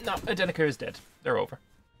 No, Adenica is dead. They're over.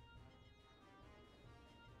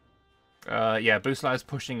 Yeah, Busla is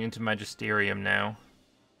pushing into Magisterium now.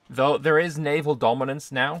 Though there is naval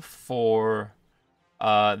dominance now for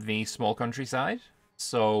the small countryside.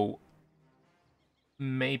 So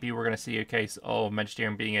maybe we're going to see a case of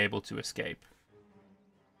Magisterium being able to escape.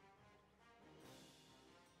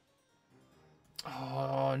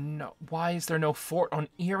 Oh, no. Why is there no fort on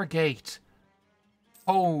Eargate?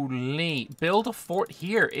 Holy. Build a fort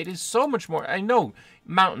here. It is so much more. I know.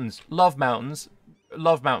 Mountains. Love mountains.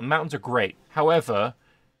 Love mountain. Mountains are great. However,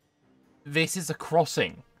 this is a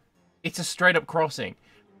crossing. It's a straight up crossing.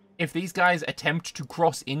 If these guys attempt to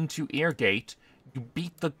cross into Eargate, you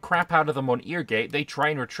beat the crap out of them on Eargate. They try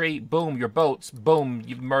and retreat. Boom, your boats. Boom,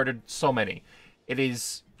 you've murdered so many. It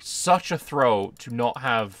is such a throw to not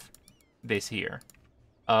have this here.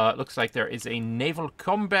 Looks like there is a naval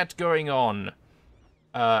combat going on.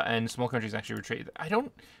 And small countries actually retreat. I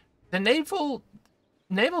don't... The naval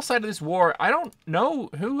side of this war, I don't know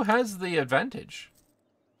who has the advantage.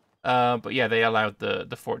 But yeah, they allowed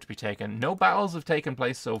the fort to be taken. No battles have taken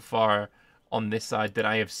place so far on this side that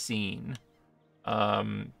I have seen.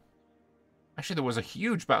 Actually, there was a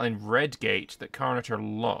huge battle in Redgate that Carnator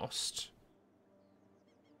lost.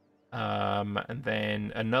 And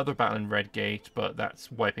then another battle in Redgate, but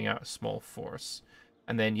that's wiping out a small force.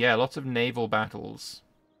 And then, yeah, lots of naval battles.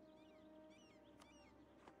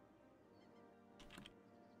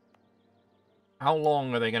 How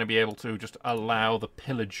long are they going to be able to just allow the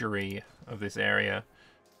pillagery of this area?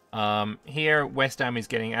 Here, West Ham is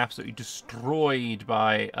getting absolutely destroyed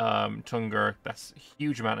by Tungur. That's a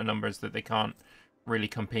huge amount of numbers that they can't really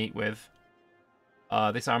compete with.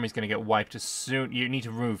 This army is going to get wiped as soon... You need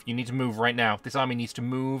to move. You need to move right now. This army needs to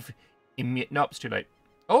move immediately. No, it's too late.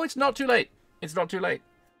 Oh, it's not too late. It's not too late.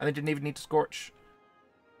 And they didn't even need to scorch.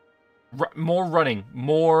 More running.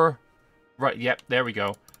 More... Right, yep, there we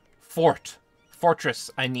go. Fortress.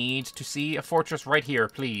 I need to see a fortress right here,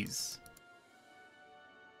 please.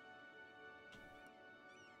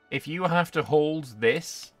 If you have to hold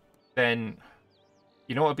this, then...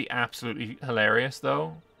 You know what would be absolutely hilarious,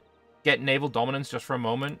 though? Get naval dominance just for a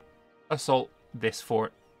moment. Assault this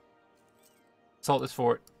fort. Assault this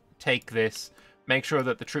fort. Take this. Make sure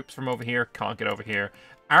that the troops from over here can't get over here.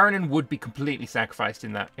 Aranen would be completely sacrificed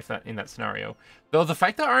in that scenario. Though the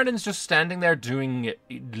fact that Arenen's just standing there doing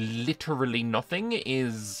literally nothing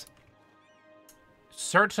is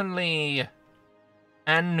certainly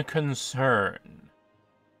an concern.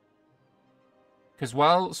 Because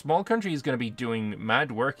while small country is going to be doing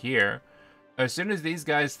mad work here, As soon as these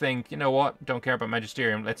guys think, you know what, don't care about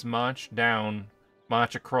Magisterium, let's march down,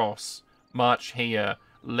 march across, march here,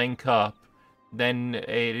 link up, then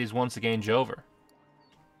it is once again Jover.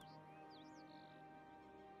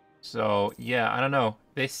 So, yeah, I don't know.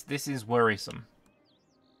 This is worrisome.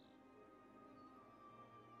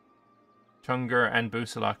 Tunger and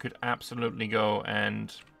Busala could absolutely go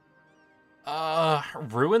and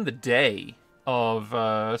ruin the day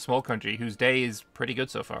of Small Country, whose day is pretty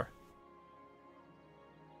good so far.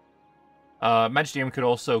 Magisterium could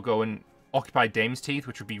also go and occupy Dame's Teeth,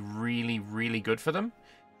 which would be really, really good for them.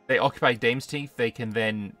 They occupy Dame's Teeth, they can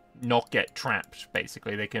then not get trapped,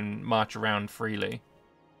 basically. They can march around freely.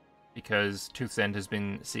 Because Tooth's End has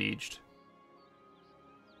been sieged.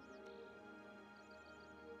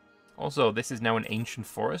 Also, this is now an ancient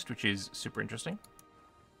forest, which is super interesting.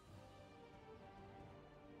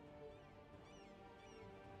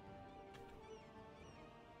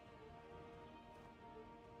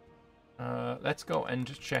 Let's go and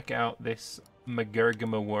check out this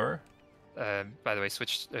Magurgamawur. By the way,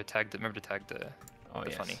 switch tag. Remember to tag the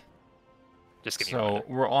yes. funny. Just give me So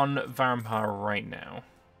we're on Varmhar right now.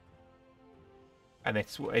 And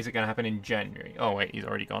is it going to happen in January? Oh, wait, he's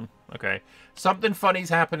already gone. Okay. Something funny's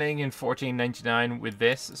happening in 1499 with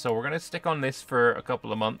this, so we're going to stick on this for a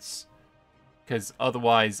couple of months. Because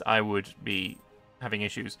otherwise I would be having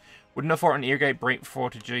issues. Would no fort on Eargate break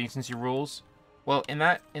fort adjacency rules? Well, in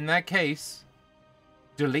that case,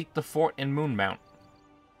 delete the fort in Moonmount.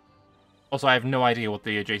 Also, I have no idea what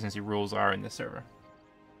the adjacency rules are in this server.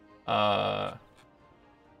 I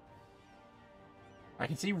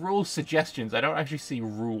can see rules suggestions. I don't actually see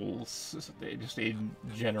rules, just in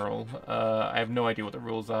general. I have no idea what the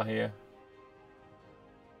rules are here.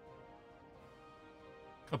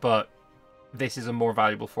 But this is a more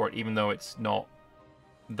valuable fort, even though it's not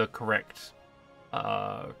the correct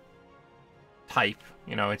type.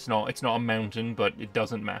 You know, it's not a mountain, but it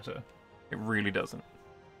doesn't matter. It really doesn't.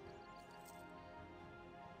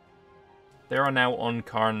 They are now on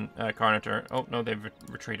Carnator. Oh, no, they've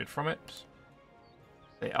retreated from it.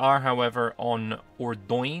 They are, however, on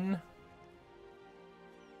Ordoin.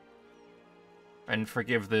 And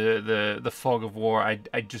forgive the fog of war.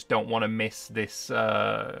 I just don't want to miss this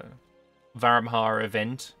Varmhar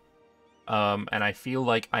event. And I feel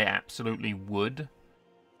like I absolutely would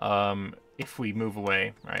if we move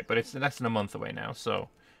away. Right, but it's less than a month away now. So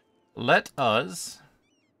let us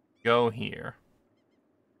go here.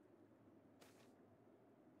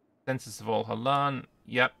 Census of All-Halan.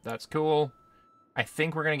 Yep, that's cool. I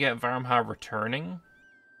think we're going to get Varmhar returning.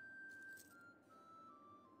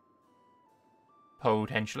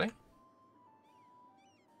 Potentially.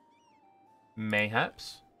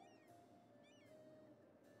 Mayhaps.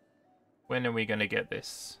 When are we going to get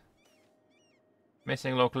this?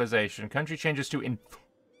 Missing localization. Country changes to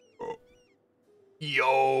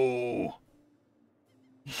Yo!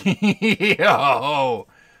 Yo!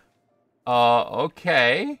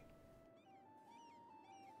 Okay.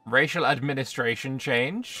 Racial administration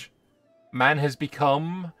change. Man has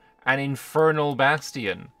become an infernal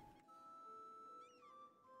bastion.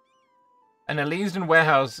 An Elysian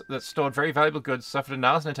warehouse that stored very valuable goods suffered an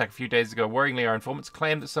arson attack a few days ago. Worryingly, our informants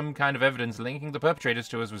claimed that some kind of evidence linking the perpetrators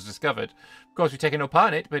to us was discovered. Of course, we've taken no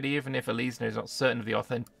part in it, but even if Elysian is not certain of the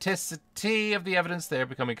authenticity of the evidence, they're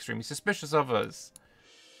becoming extremely suspicious of us.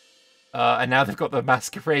 And now they've got the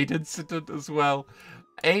masquerade incident as well.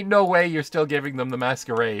 Ain't no way you're still giving them the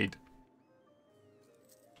masquerade.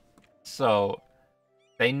 So,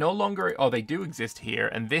 they no longer... Oh, they do exist here,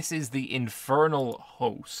 and this is the infernal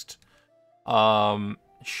host.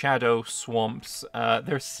 Shadow Swamps.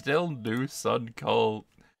 They're still New Sun Cult.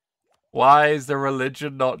 Why is the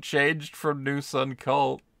religion not changed from New Sun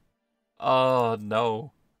Cult? Oh,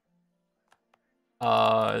 no.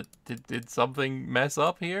 Did something mess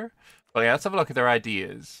up here? Well, yeah, let's have a look at their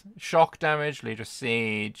ideas. Shock damage, leader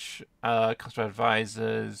siege, customer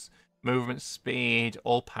advisors, movement speed,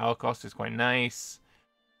 all power cost is quite nice.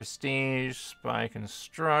 Prestige, spy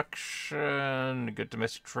construction, good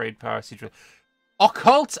domestic trade power, siege.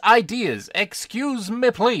 Occult ideas! Excuse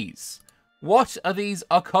me, please. What are these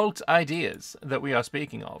occult ideas that we are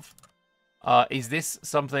speaking of? Is this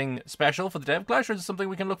something special for the DevClash, or is it something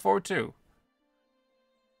we can look forward to?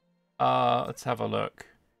 Let's have a look.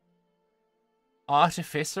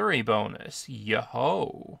 Artificery bonus.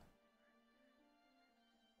 Yo-ho.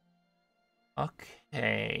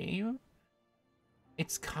 Okay.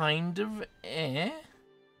 It's kind of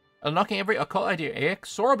Unlocking every occult idea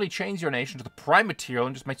inexorably change your nation to the prime material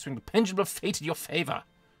and just might swing the pendulum of fate in your favor.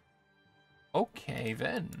 Okay,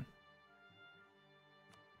 then.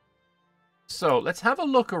 So, let's have a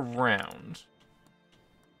look around.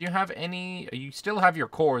 Do you have any... You still have your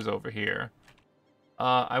cores over here.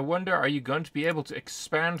 I wonder, are you going to be able to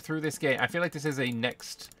expand through this game? I feel like this is a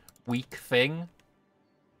next week thing.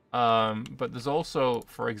 But there's also,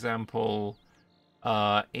 for example,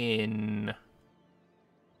 in...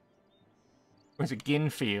 Where's it?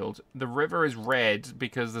 Ginfield. The river is red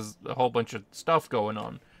because there's a whole bunch of stuff going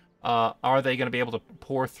on. Are they going to be able to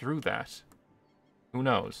pour through that? Who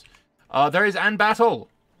knows? There is Anbattle.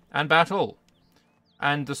 Anbattle.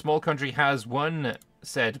 And the small country has won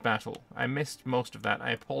said battle. I missed most of that. I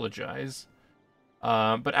apologize.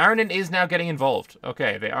 But Aranin is now getting involved.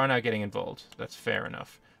 Okay, they are now getting involved. That's fair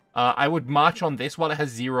enough. I would march on this while it has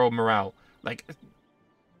 0 morale. Like,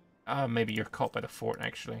 maybe you're caught by the fort,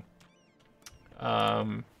 actually.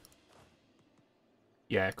 Yeah,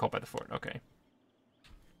 caught by the fort. Okay.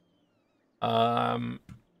 After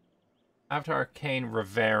Arcane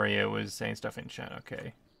Reveria was saying stuff in chat.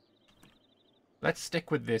 Okay. Let's stick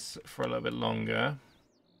with this for a little bit longer.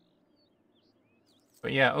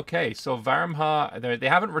 But yeah, okay. So Varmha, they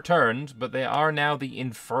haven't returned, but they are now the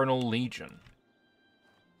Infernal Legion.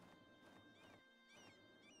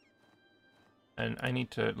 And I need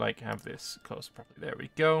to, like, have this close properly. There we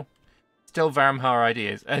go. Still Varmhar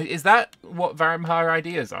ideas. Is that what Varmhar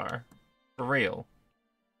ideas are? For real?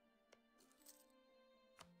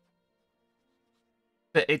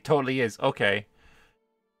 It totally is. Okay.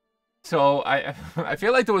 So, I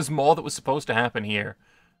feel like there was more that was supposed to happen here.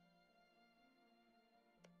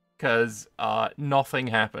 Because, nothing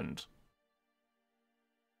happened.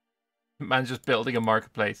 Man's just building a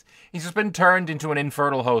marketplace. He's just been turned into an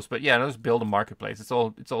infernal host, but yeah, let's build a marketplace. It's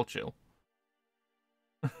all chill.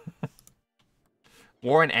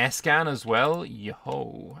 War in Escan as well?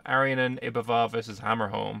 Yo. Arian and Ibavar versus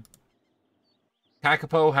Hammerholm.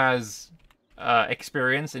 Kakapo has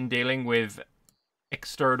experience in dealing with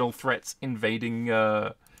external threats invading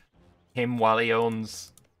him while he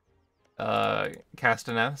owns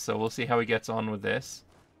Castaneth, so we'll see how he gets on with this.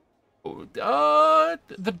 The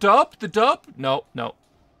dub? The dub? No.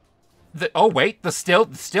 Oh wait, still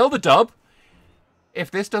the dub. If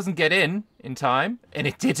this doesn't get in time, and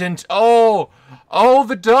it didn't, oh,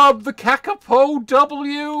 the dub, the Kakapo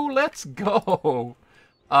W, let's go.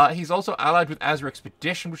 He's also allied with Azure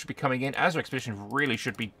Expedition, which should be coming in. Azure Expedition really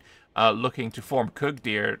should be looking to form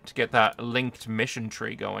Kugdir to get that linked mission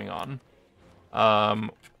tree going on.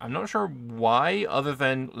 I'm not sure why, other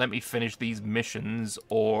than let me finish these missions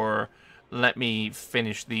or let me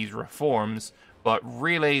finish these reforms, but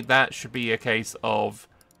really that should be a case of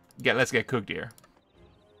let's get Kugdir.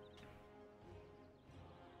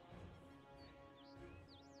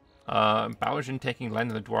 Balorjan taking land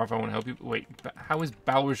in the Dwarven won't help you. Wait, how is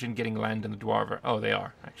Balorjan getting land in the Dwarven? Oh, they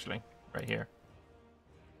are, actually. Right here.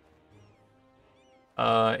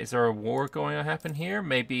 Is there a war going to happen here?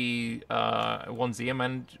 Maybe, one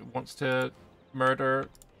Ziaman wants to murder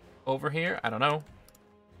over here? I don't know.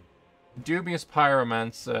 Dubious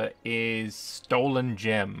Pyromancer is Stolen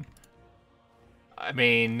Gem. I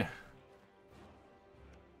mean...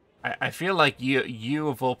 I feel like you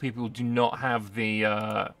of all people do not have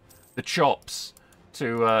the chops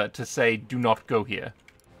to say do not go here.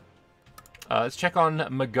 Let's check on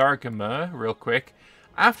Magargama real quick.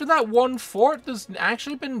 After that one fort, there's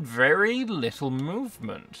actually been very little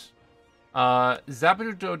movement.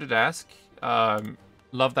 Zabudodask,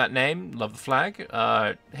 love that name, love the flag,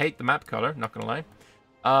 hate the map color, not gonna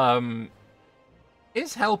lie.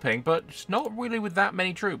 Is helping, but not really with that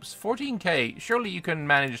many troops. 14k, surely you can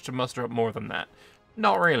manage to muster up more than that.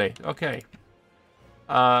 Not really, okay.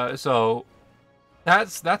 So,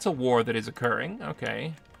 that's a war that is occurring,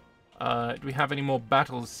 okay. Do we have any more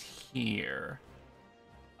battles here?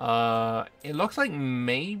 It looks like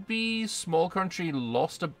maybe Small Country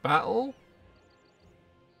lost a battle.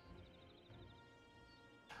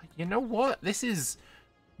 You know what? This is...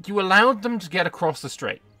 You allowed them to get across the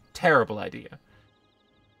strait. Terrible idea.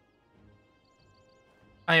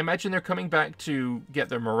 I imagine they're coming back to get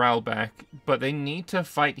their morale back, but they need to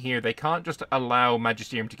fight here. They can't just allow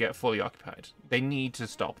Magisterium to get fully occupied. They need to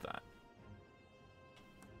stop that.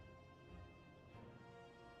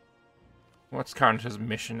 What's Carnage's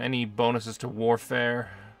mission? Any bonuses to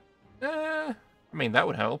warfare? I mean, that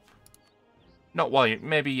would help. Not while you...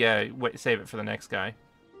 Maybe, wait, save it for the next guy.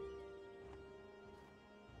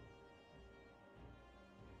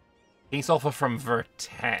 Peace offer from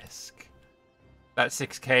Vertesk. That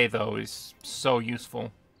 6k, though, is so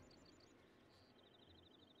useful.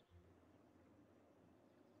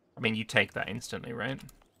 I mean, you take that instantly, right?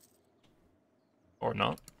 Or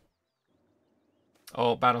not.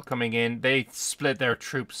 Oh, battle coming in. They split their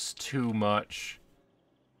troops too much.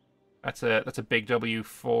 That's a big W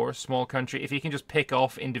for small country. If you can just pick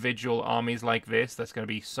off individual armies like this, that's going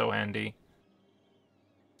to be so handy.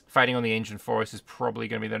 Fighting on the ancient forest is probably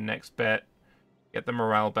going to be their next bet. Get the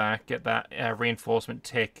morale back, get that reinforcement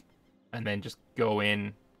tick, and then just go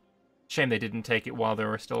in. Shame they didn't take it while they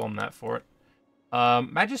were still on that fort.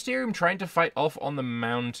 Magisterium trying to fight off on the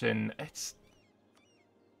mountain.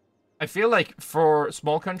 I feel like for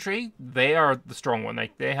small country, they are the strong one.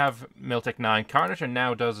 Like, they have Miltech 9. Carnage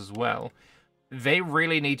now does as well. They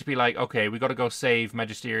really need to be like, okay, we got to go save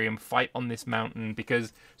Magisterium, fight on this mountain,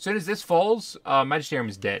 because as soon as this falls, Magisterium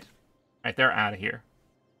is dead. Right, they're out of here.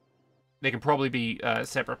 They can probably be a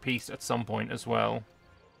separate piece at some point as well.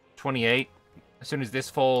 28. As soon as this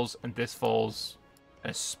falls and this falls,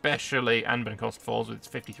 especially Anbennar Devs falls with its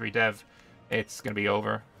 53 dev, it's going to be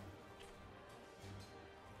over.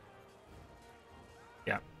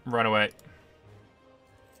 Yeah, run away.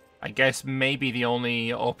 I guess maybe the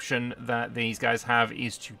only option that these guys have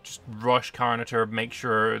is to just rush Carnator, make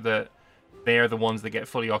sure that they're the ones that get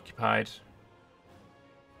fully occupied.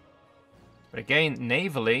 But again,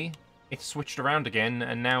 navally, it's switched around again,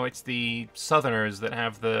 and now it's the Southerners that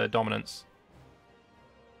have the dominance.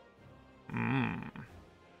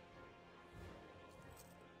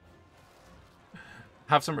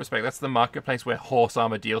 Have some respect. That's the marketplace where horse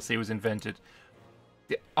armor DLC was invented.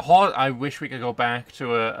 I wish we could go back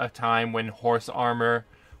to a time when horse armor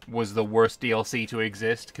was the worst DLC to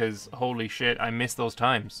exist, because holy shit, I miss those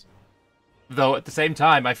times. Though at the same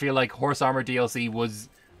time, I feel like horse armor DLC was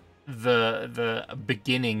the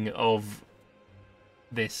beginning of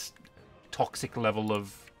this toxic level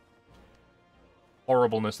of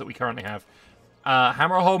horribleness that we currently have.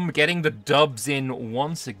 Hammerholm getting the dubs in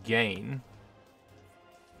once again.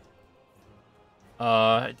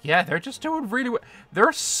 Yeah, they're just doing really well.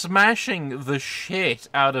 They're smashing the shit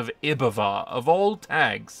out of Ibavar, of all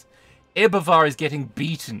tags. Ibavar is getting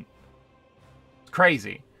beaten. It's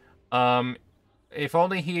crazy. If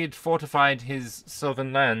only he had fortified his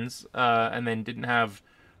southern lands, and then didn't have,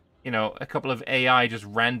 you know, a couple of AI just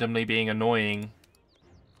randomly being annoying.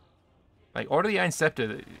 Like, Order of the Iron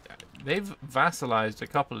Scepter, they've vassalized a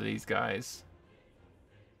couple of these guys.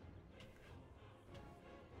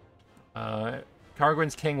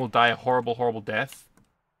 Cargwin's king will die a horrible, horrible death.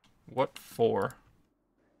 What for?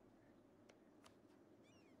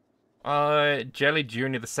 Jelly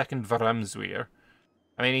Jr. the second Varamzwir.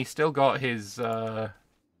 I mean, he's still got his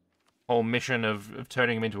whole mission of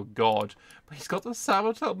turning him into a god, but he's got the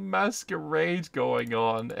Sabaton Masquerade going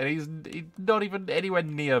on, and he's not even anywhere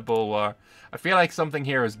near Bulwar. I feel like something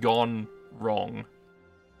here has gone wrong.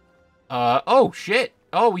 Oh shit!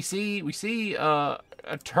 Oh, we see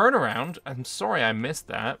a turnaround. I'm sorry I missed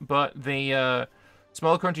that, but the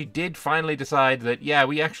small country did finally decide that, yeah,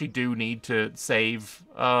 we actually do need to save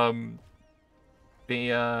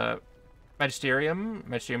the Magisterium.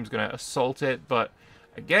 Magisterium's gonna assault it, but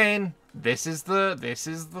again, this is the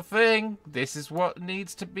thing. This is what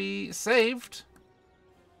needs to be saved.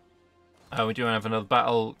 We do have another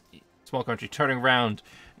battle. Small country turning around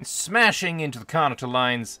and smashing into the Carnator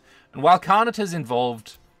lines. And while Carnator's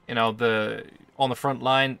involved, you know, on the front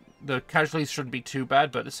line, the casualties shouldn't be too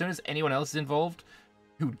bad, but as soon as anyone else is involved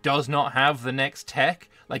who does not have the next tech,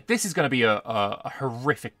 like, this is going to be a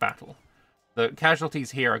horrific battle. The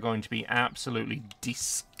casualties here are going to be absolutely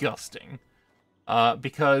disgusting.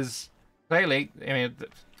 Because, clearly, I mean,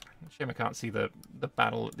 shame I can't see the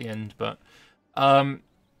battle at the end, but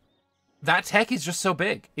that tech is just so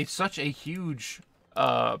big. It's such a huge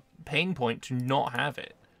pain point to not have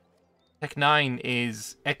it. Tech 9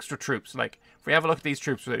 is extra troops. Like, if we have a look at these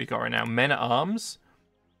troops that we've got right now, men-at-arms,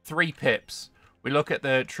 3 pips. We look at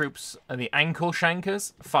the troops and the ankle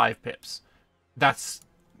shankers, 5 pips. That's,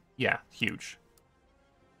 yeah, huge.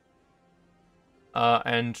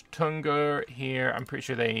 And Tungur here, I'm pretty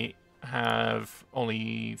sure they have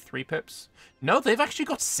only 3 pips. No, they've actually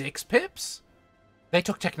got 6 pips? They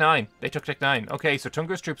took Tech 9. They took Tech 9. Okay, so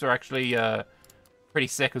Tungur's troops are actually pretty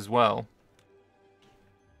sick as well.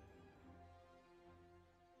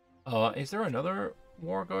 Is there another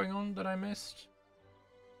war going on that I missed?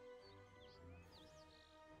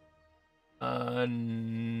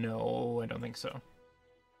 No, I don't think so.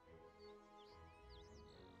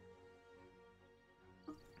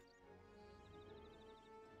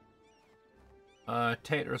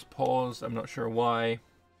 Tater's paused, I'm not sure why.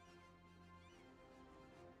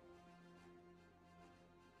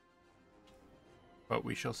 But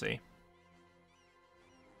we shall see.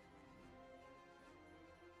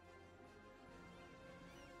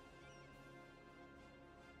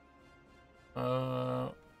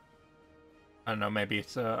 I don't know, maybe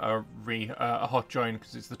it's a hot join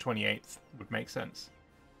because it's the 28th. Would make sense.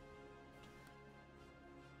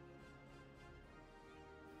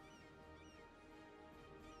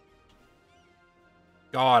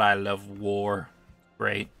 God, I love war.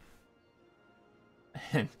 Great.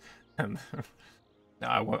 No,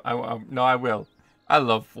 I won't. No, I will. I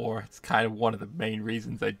love war. It's kind of one of the main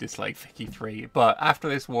reasons I dislike Vicky 3. But after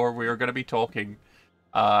this war, we are going to be talking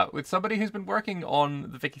with somebody who's been working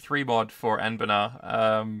on the Vicky 3 mod for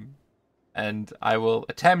Anbennar. And I will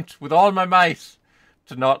attempt with all my might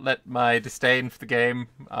to not let my disdain for the game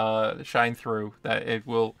shine through. That it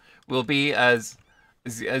will be as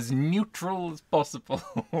neutral as possible.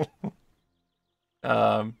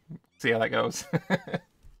 See how that goes.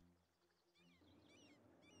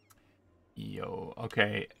 Yo,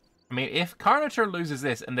 okay. I mean, if Carnature loses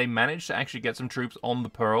this and they manage to actually get some troops on the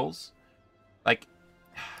Pearls, like,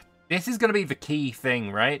 this is going to be the key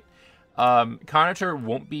thing, right? Carnature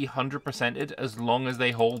won't be 100%ed as long as they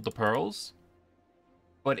hold the Pearls.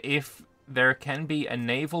 But if there can be a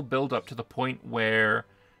naval build-up to the point where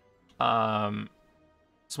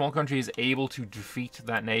small country is able to defeat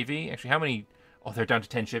that navy. Actually, how many? Oh, they're down to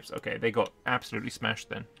 10 ships. Okay, they got absolutely smashed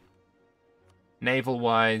then.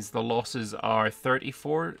 Naval-wise, the losses are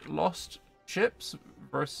 34 lost ships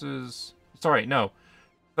versus... Sorry, no.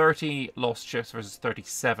 30 lost ships versus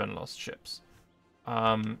 37 lost ships.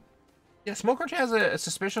 Yeah, small country has a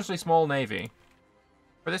suspiciously small navy.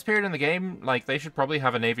 For this period in the game, like, they should probably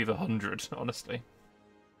have a navy of 100, honestly.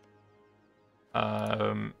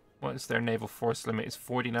 What is their naval force limit? Is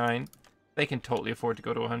 49. They can totally afford to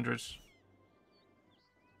go to 100.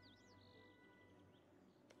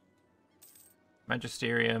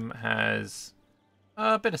 Magisterium has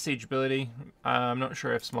a bit of siege ability. I'm not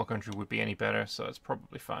sure if small country would be any better, so it's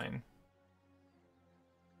probably fine.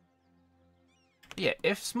 But yeah,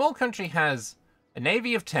 if small country has a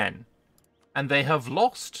navy of 10, and they have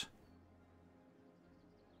lost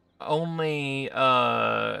only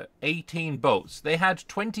 18 boats. They had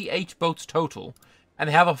 28 boats total, and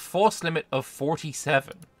they have a force limit of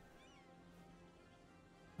 47.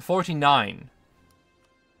 49.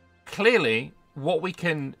 Clearly, what we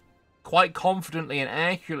can quite confidently and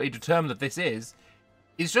accurately determine that this is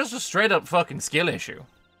just a straight-up fucking skill issue.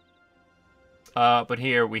 But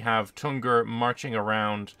here we have Tungur marching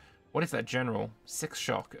around. What is that general? 6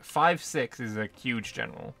 shock. 5-6 is a huge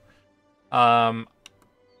general.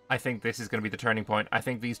 I think this is going to be the turning point. I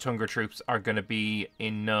think these Tungur troops are going to be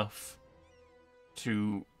enough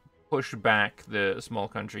to push back the small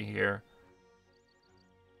country here.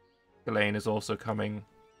 Ghislaine is also coming.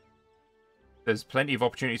 There's plenty of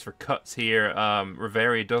opportunities for cuts here.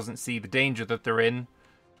 Riveria doesn't see the danger that they're in.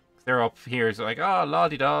 They're up here. It's like, oh,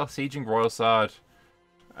 la-di-da, sieging Royalsad.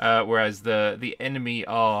 Whereas the enemy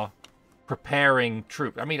are preparing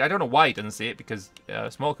troops. I mean, I don't know why he doesn't see it, because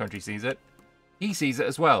small country sees it. He sees it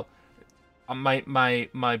as well.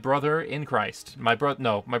 My brother in Christ. My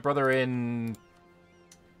brother in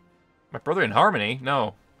Harmony.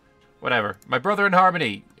 No, whatever. My brother in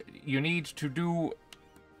Harmony. You need to do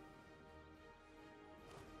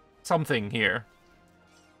something here.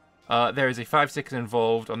 There is a 5-6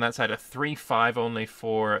 involved on that side. A 3-5 only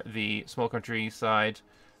for the small country side.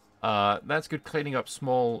 That's good, cleaning up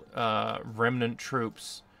small remnant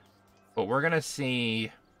troops. But we're gonna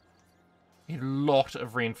see a lot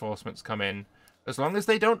of reinforcements come in. As long as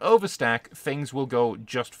they don't overstack, things will go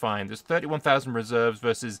just fine. There's 31,000 reserves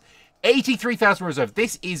versus 83,000 reserves.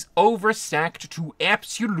 This is overstacked to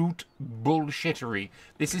absolute bullshittery.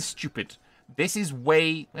 This is stupid. This is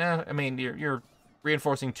way... I mean, you're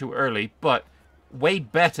reinforcing too early, but way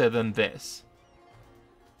better than this.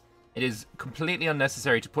 It is completely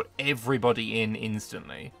unnecessary to put everybody in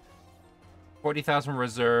instantly. 40,000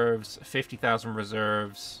 reserves, 50,000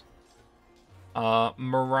 reserves...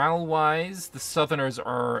 morale-wise, the Southerners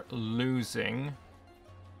are losing.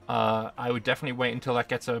 I would definitely wait until that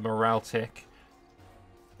gets a morale tick.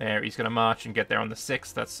 There, he's going to march and get there on the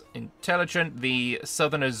 6th. That's intelligent. The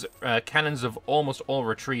Southerners' cannons have almost all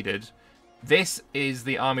retreated. This is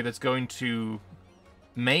the army that's going to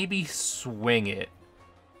maybe swing it.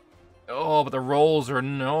 Oh, but the rolls are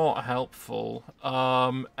not helpful.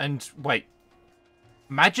 And wait.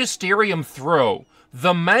 Magisterium throw.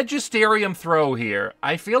 The Magisterium throw here.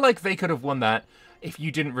 I feel like they could have won that if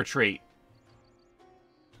you didn't retreat.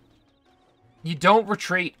 You don't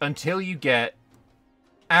retreat until you get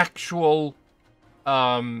actual,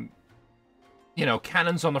 you know,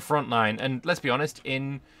 cannons on the front line. And let's be honest,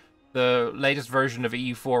 in the latest version of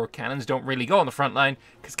EU4, cannons don't really go on the front line,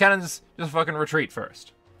 because cannons just fucking retreat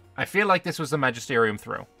first. I feel like this was the Magisterium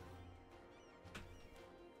throw.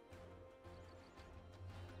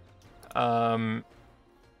 Yeah,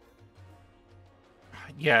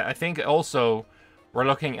 I think also we're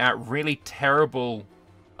looking at really terrible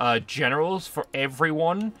generals for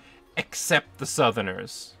everyone except the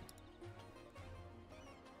Southerners.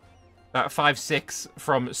 That 5-6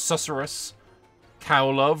 from Susurrus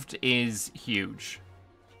Cowloved is huge.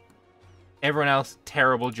 Everyone else,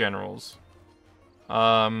 terrible generals.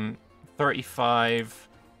 35,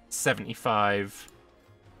 75,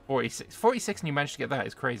 46. 46 and you managed to get that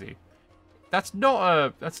is crazy. That's not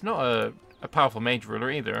a powerful mage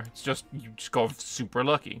ruler either. It's just, you just got super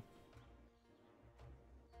lucky.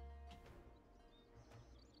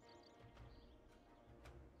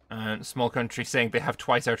 And small country saying they have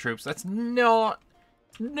twice our troops. That's not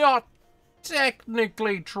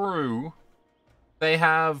technically true. They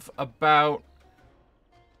have about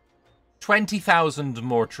 20,000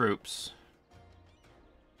 more troops.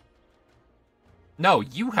 No,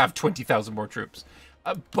 you have 20,000 more troops.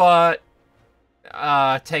 But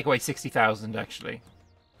take away 60,000 actually.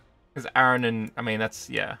 Because Aaron and, I mean, that's,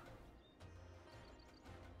 yeah.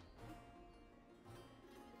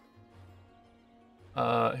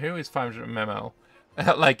 Who is 500 MML?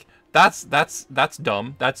 Like, that's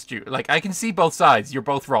dumb. That's stupid. Like, I can see both sides. You're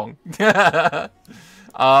both wrong. But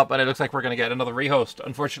it looks like we're going to get another rehost,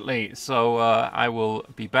 unfortunately. So, I will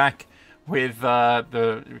be back with,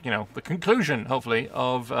 the conclusion, hopefully,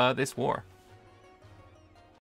 of this war.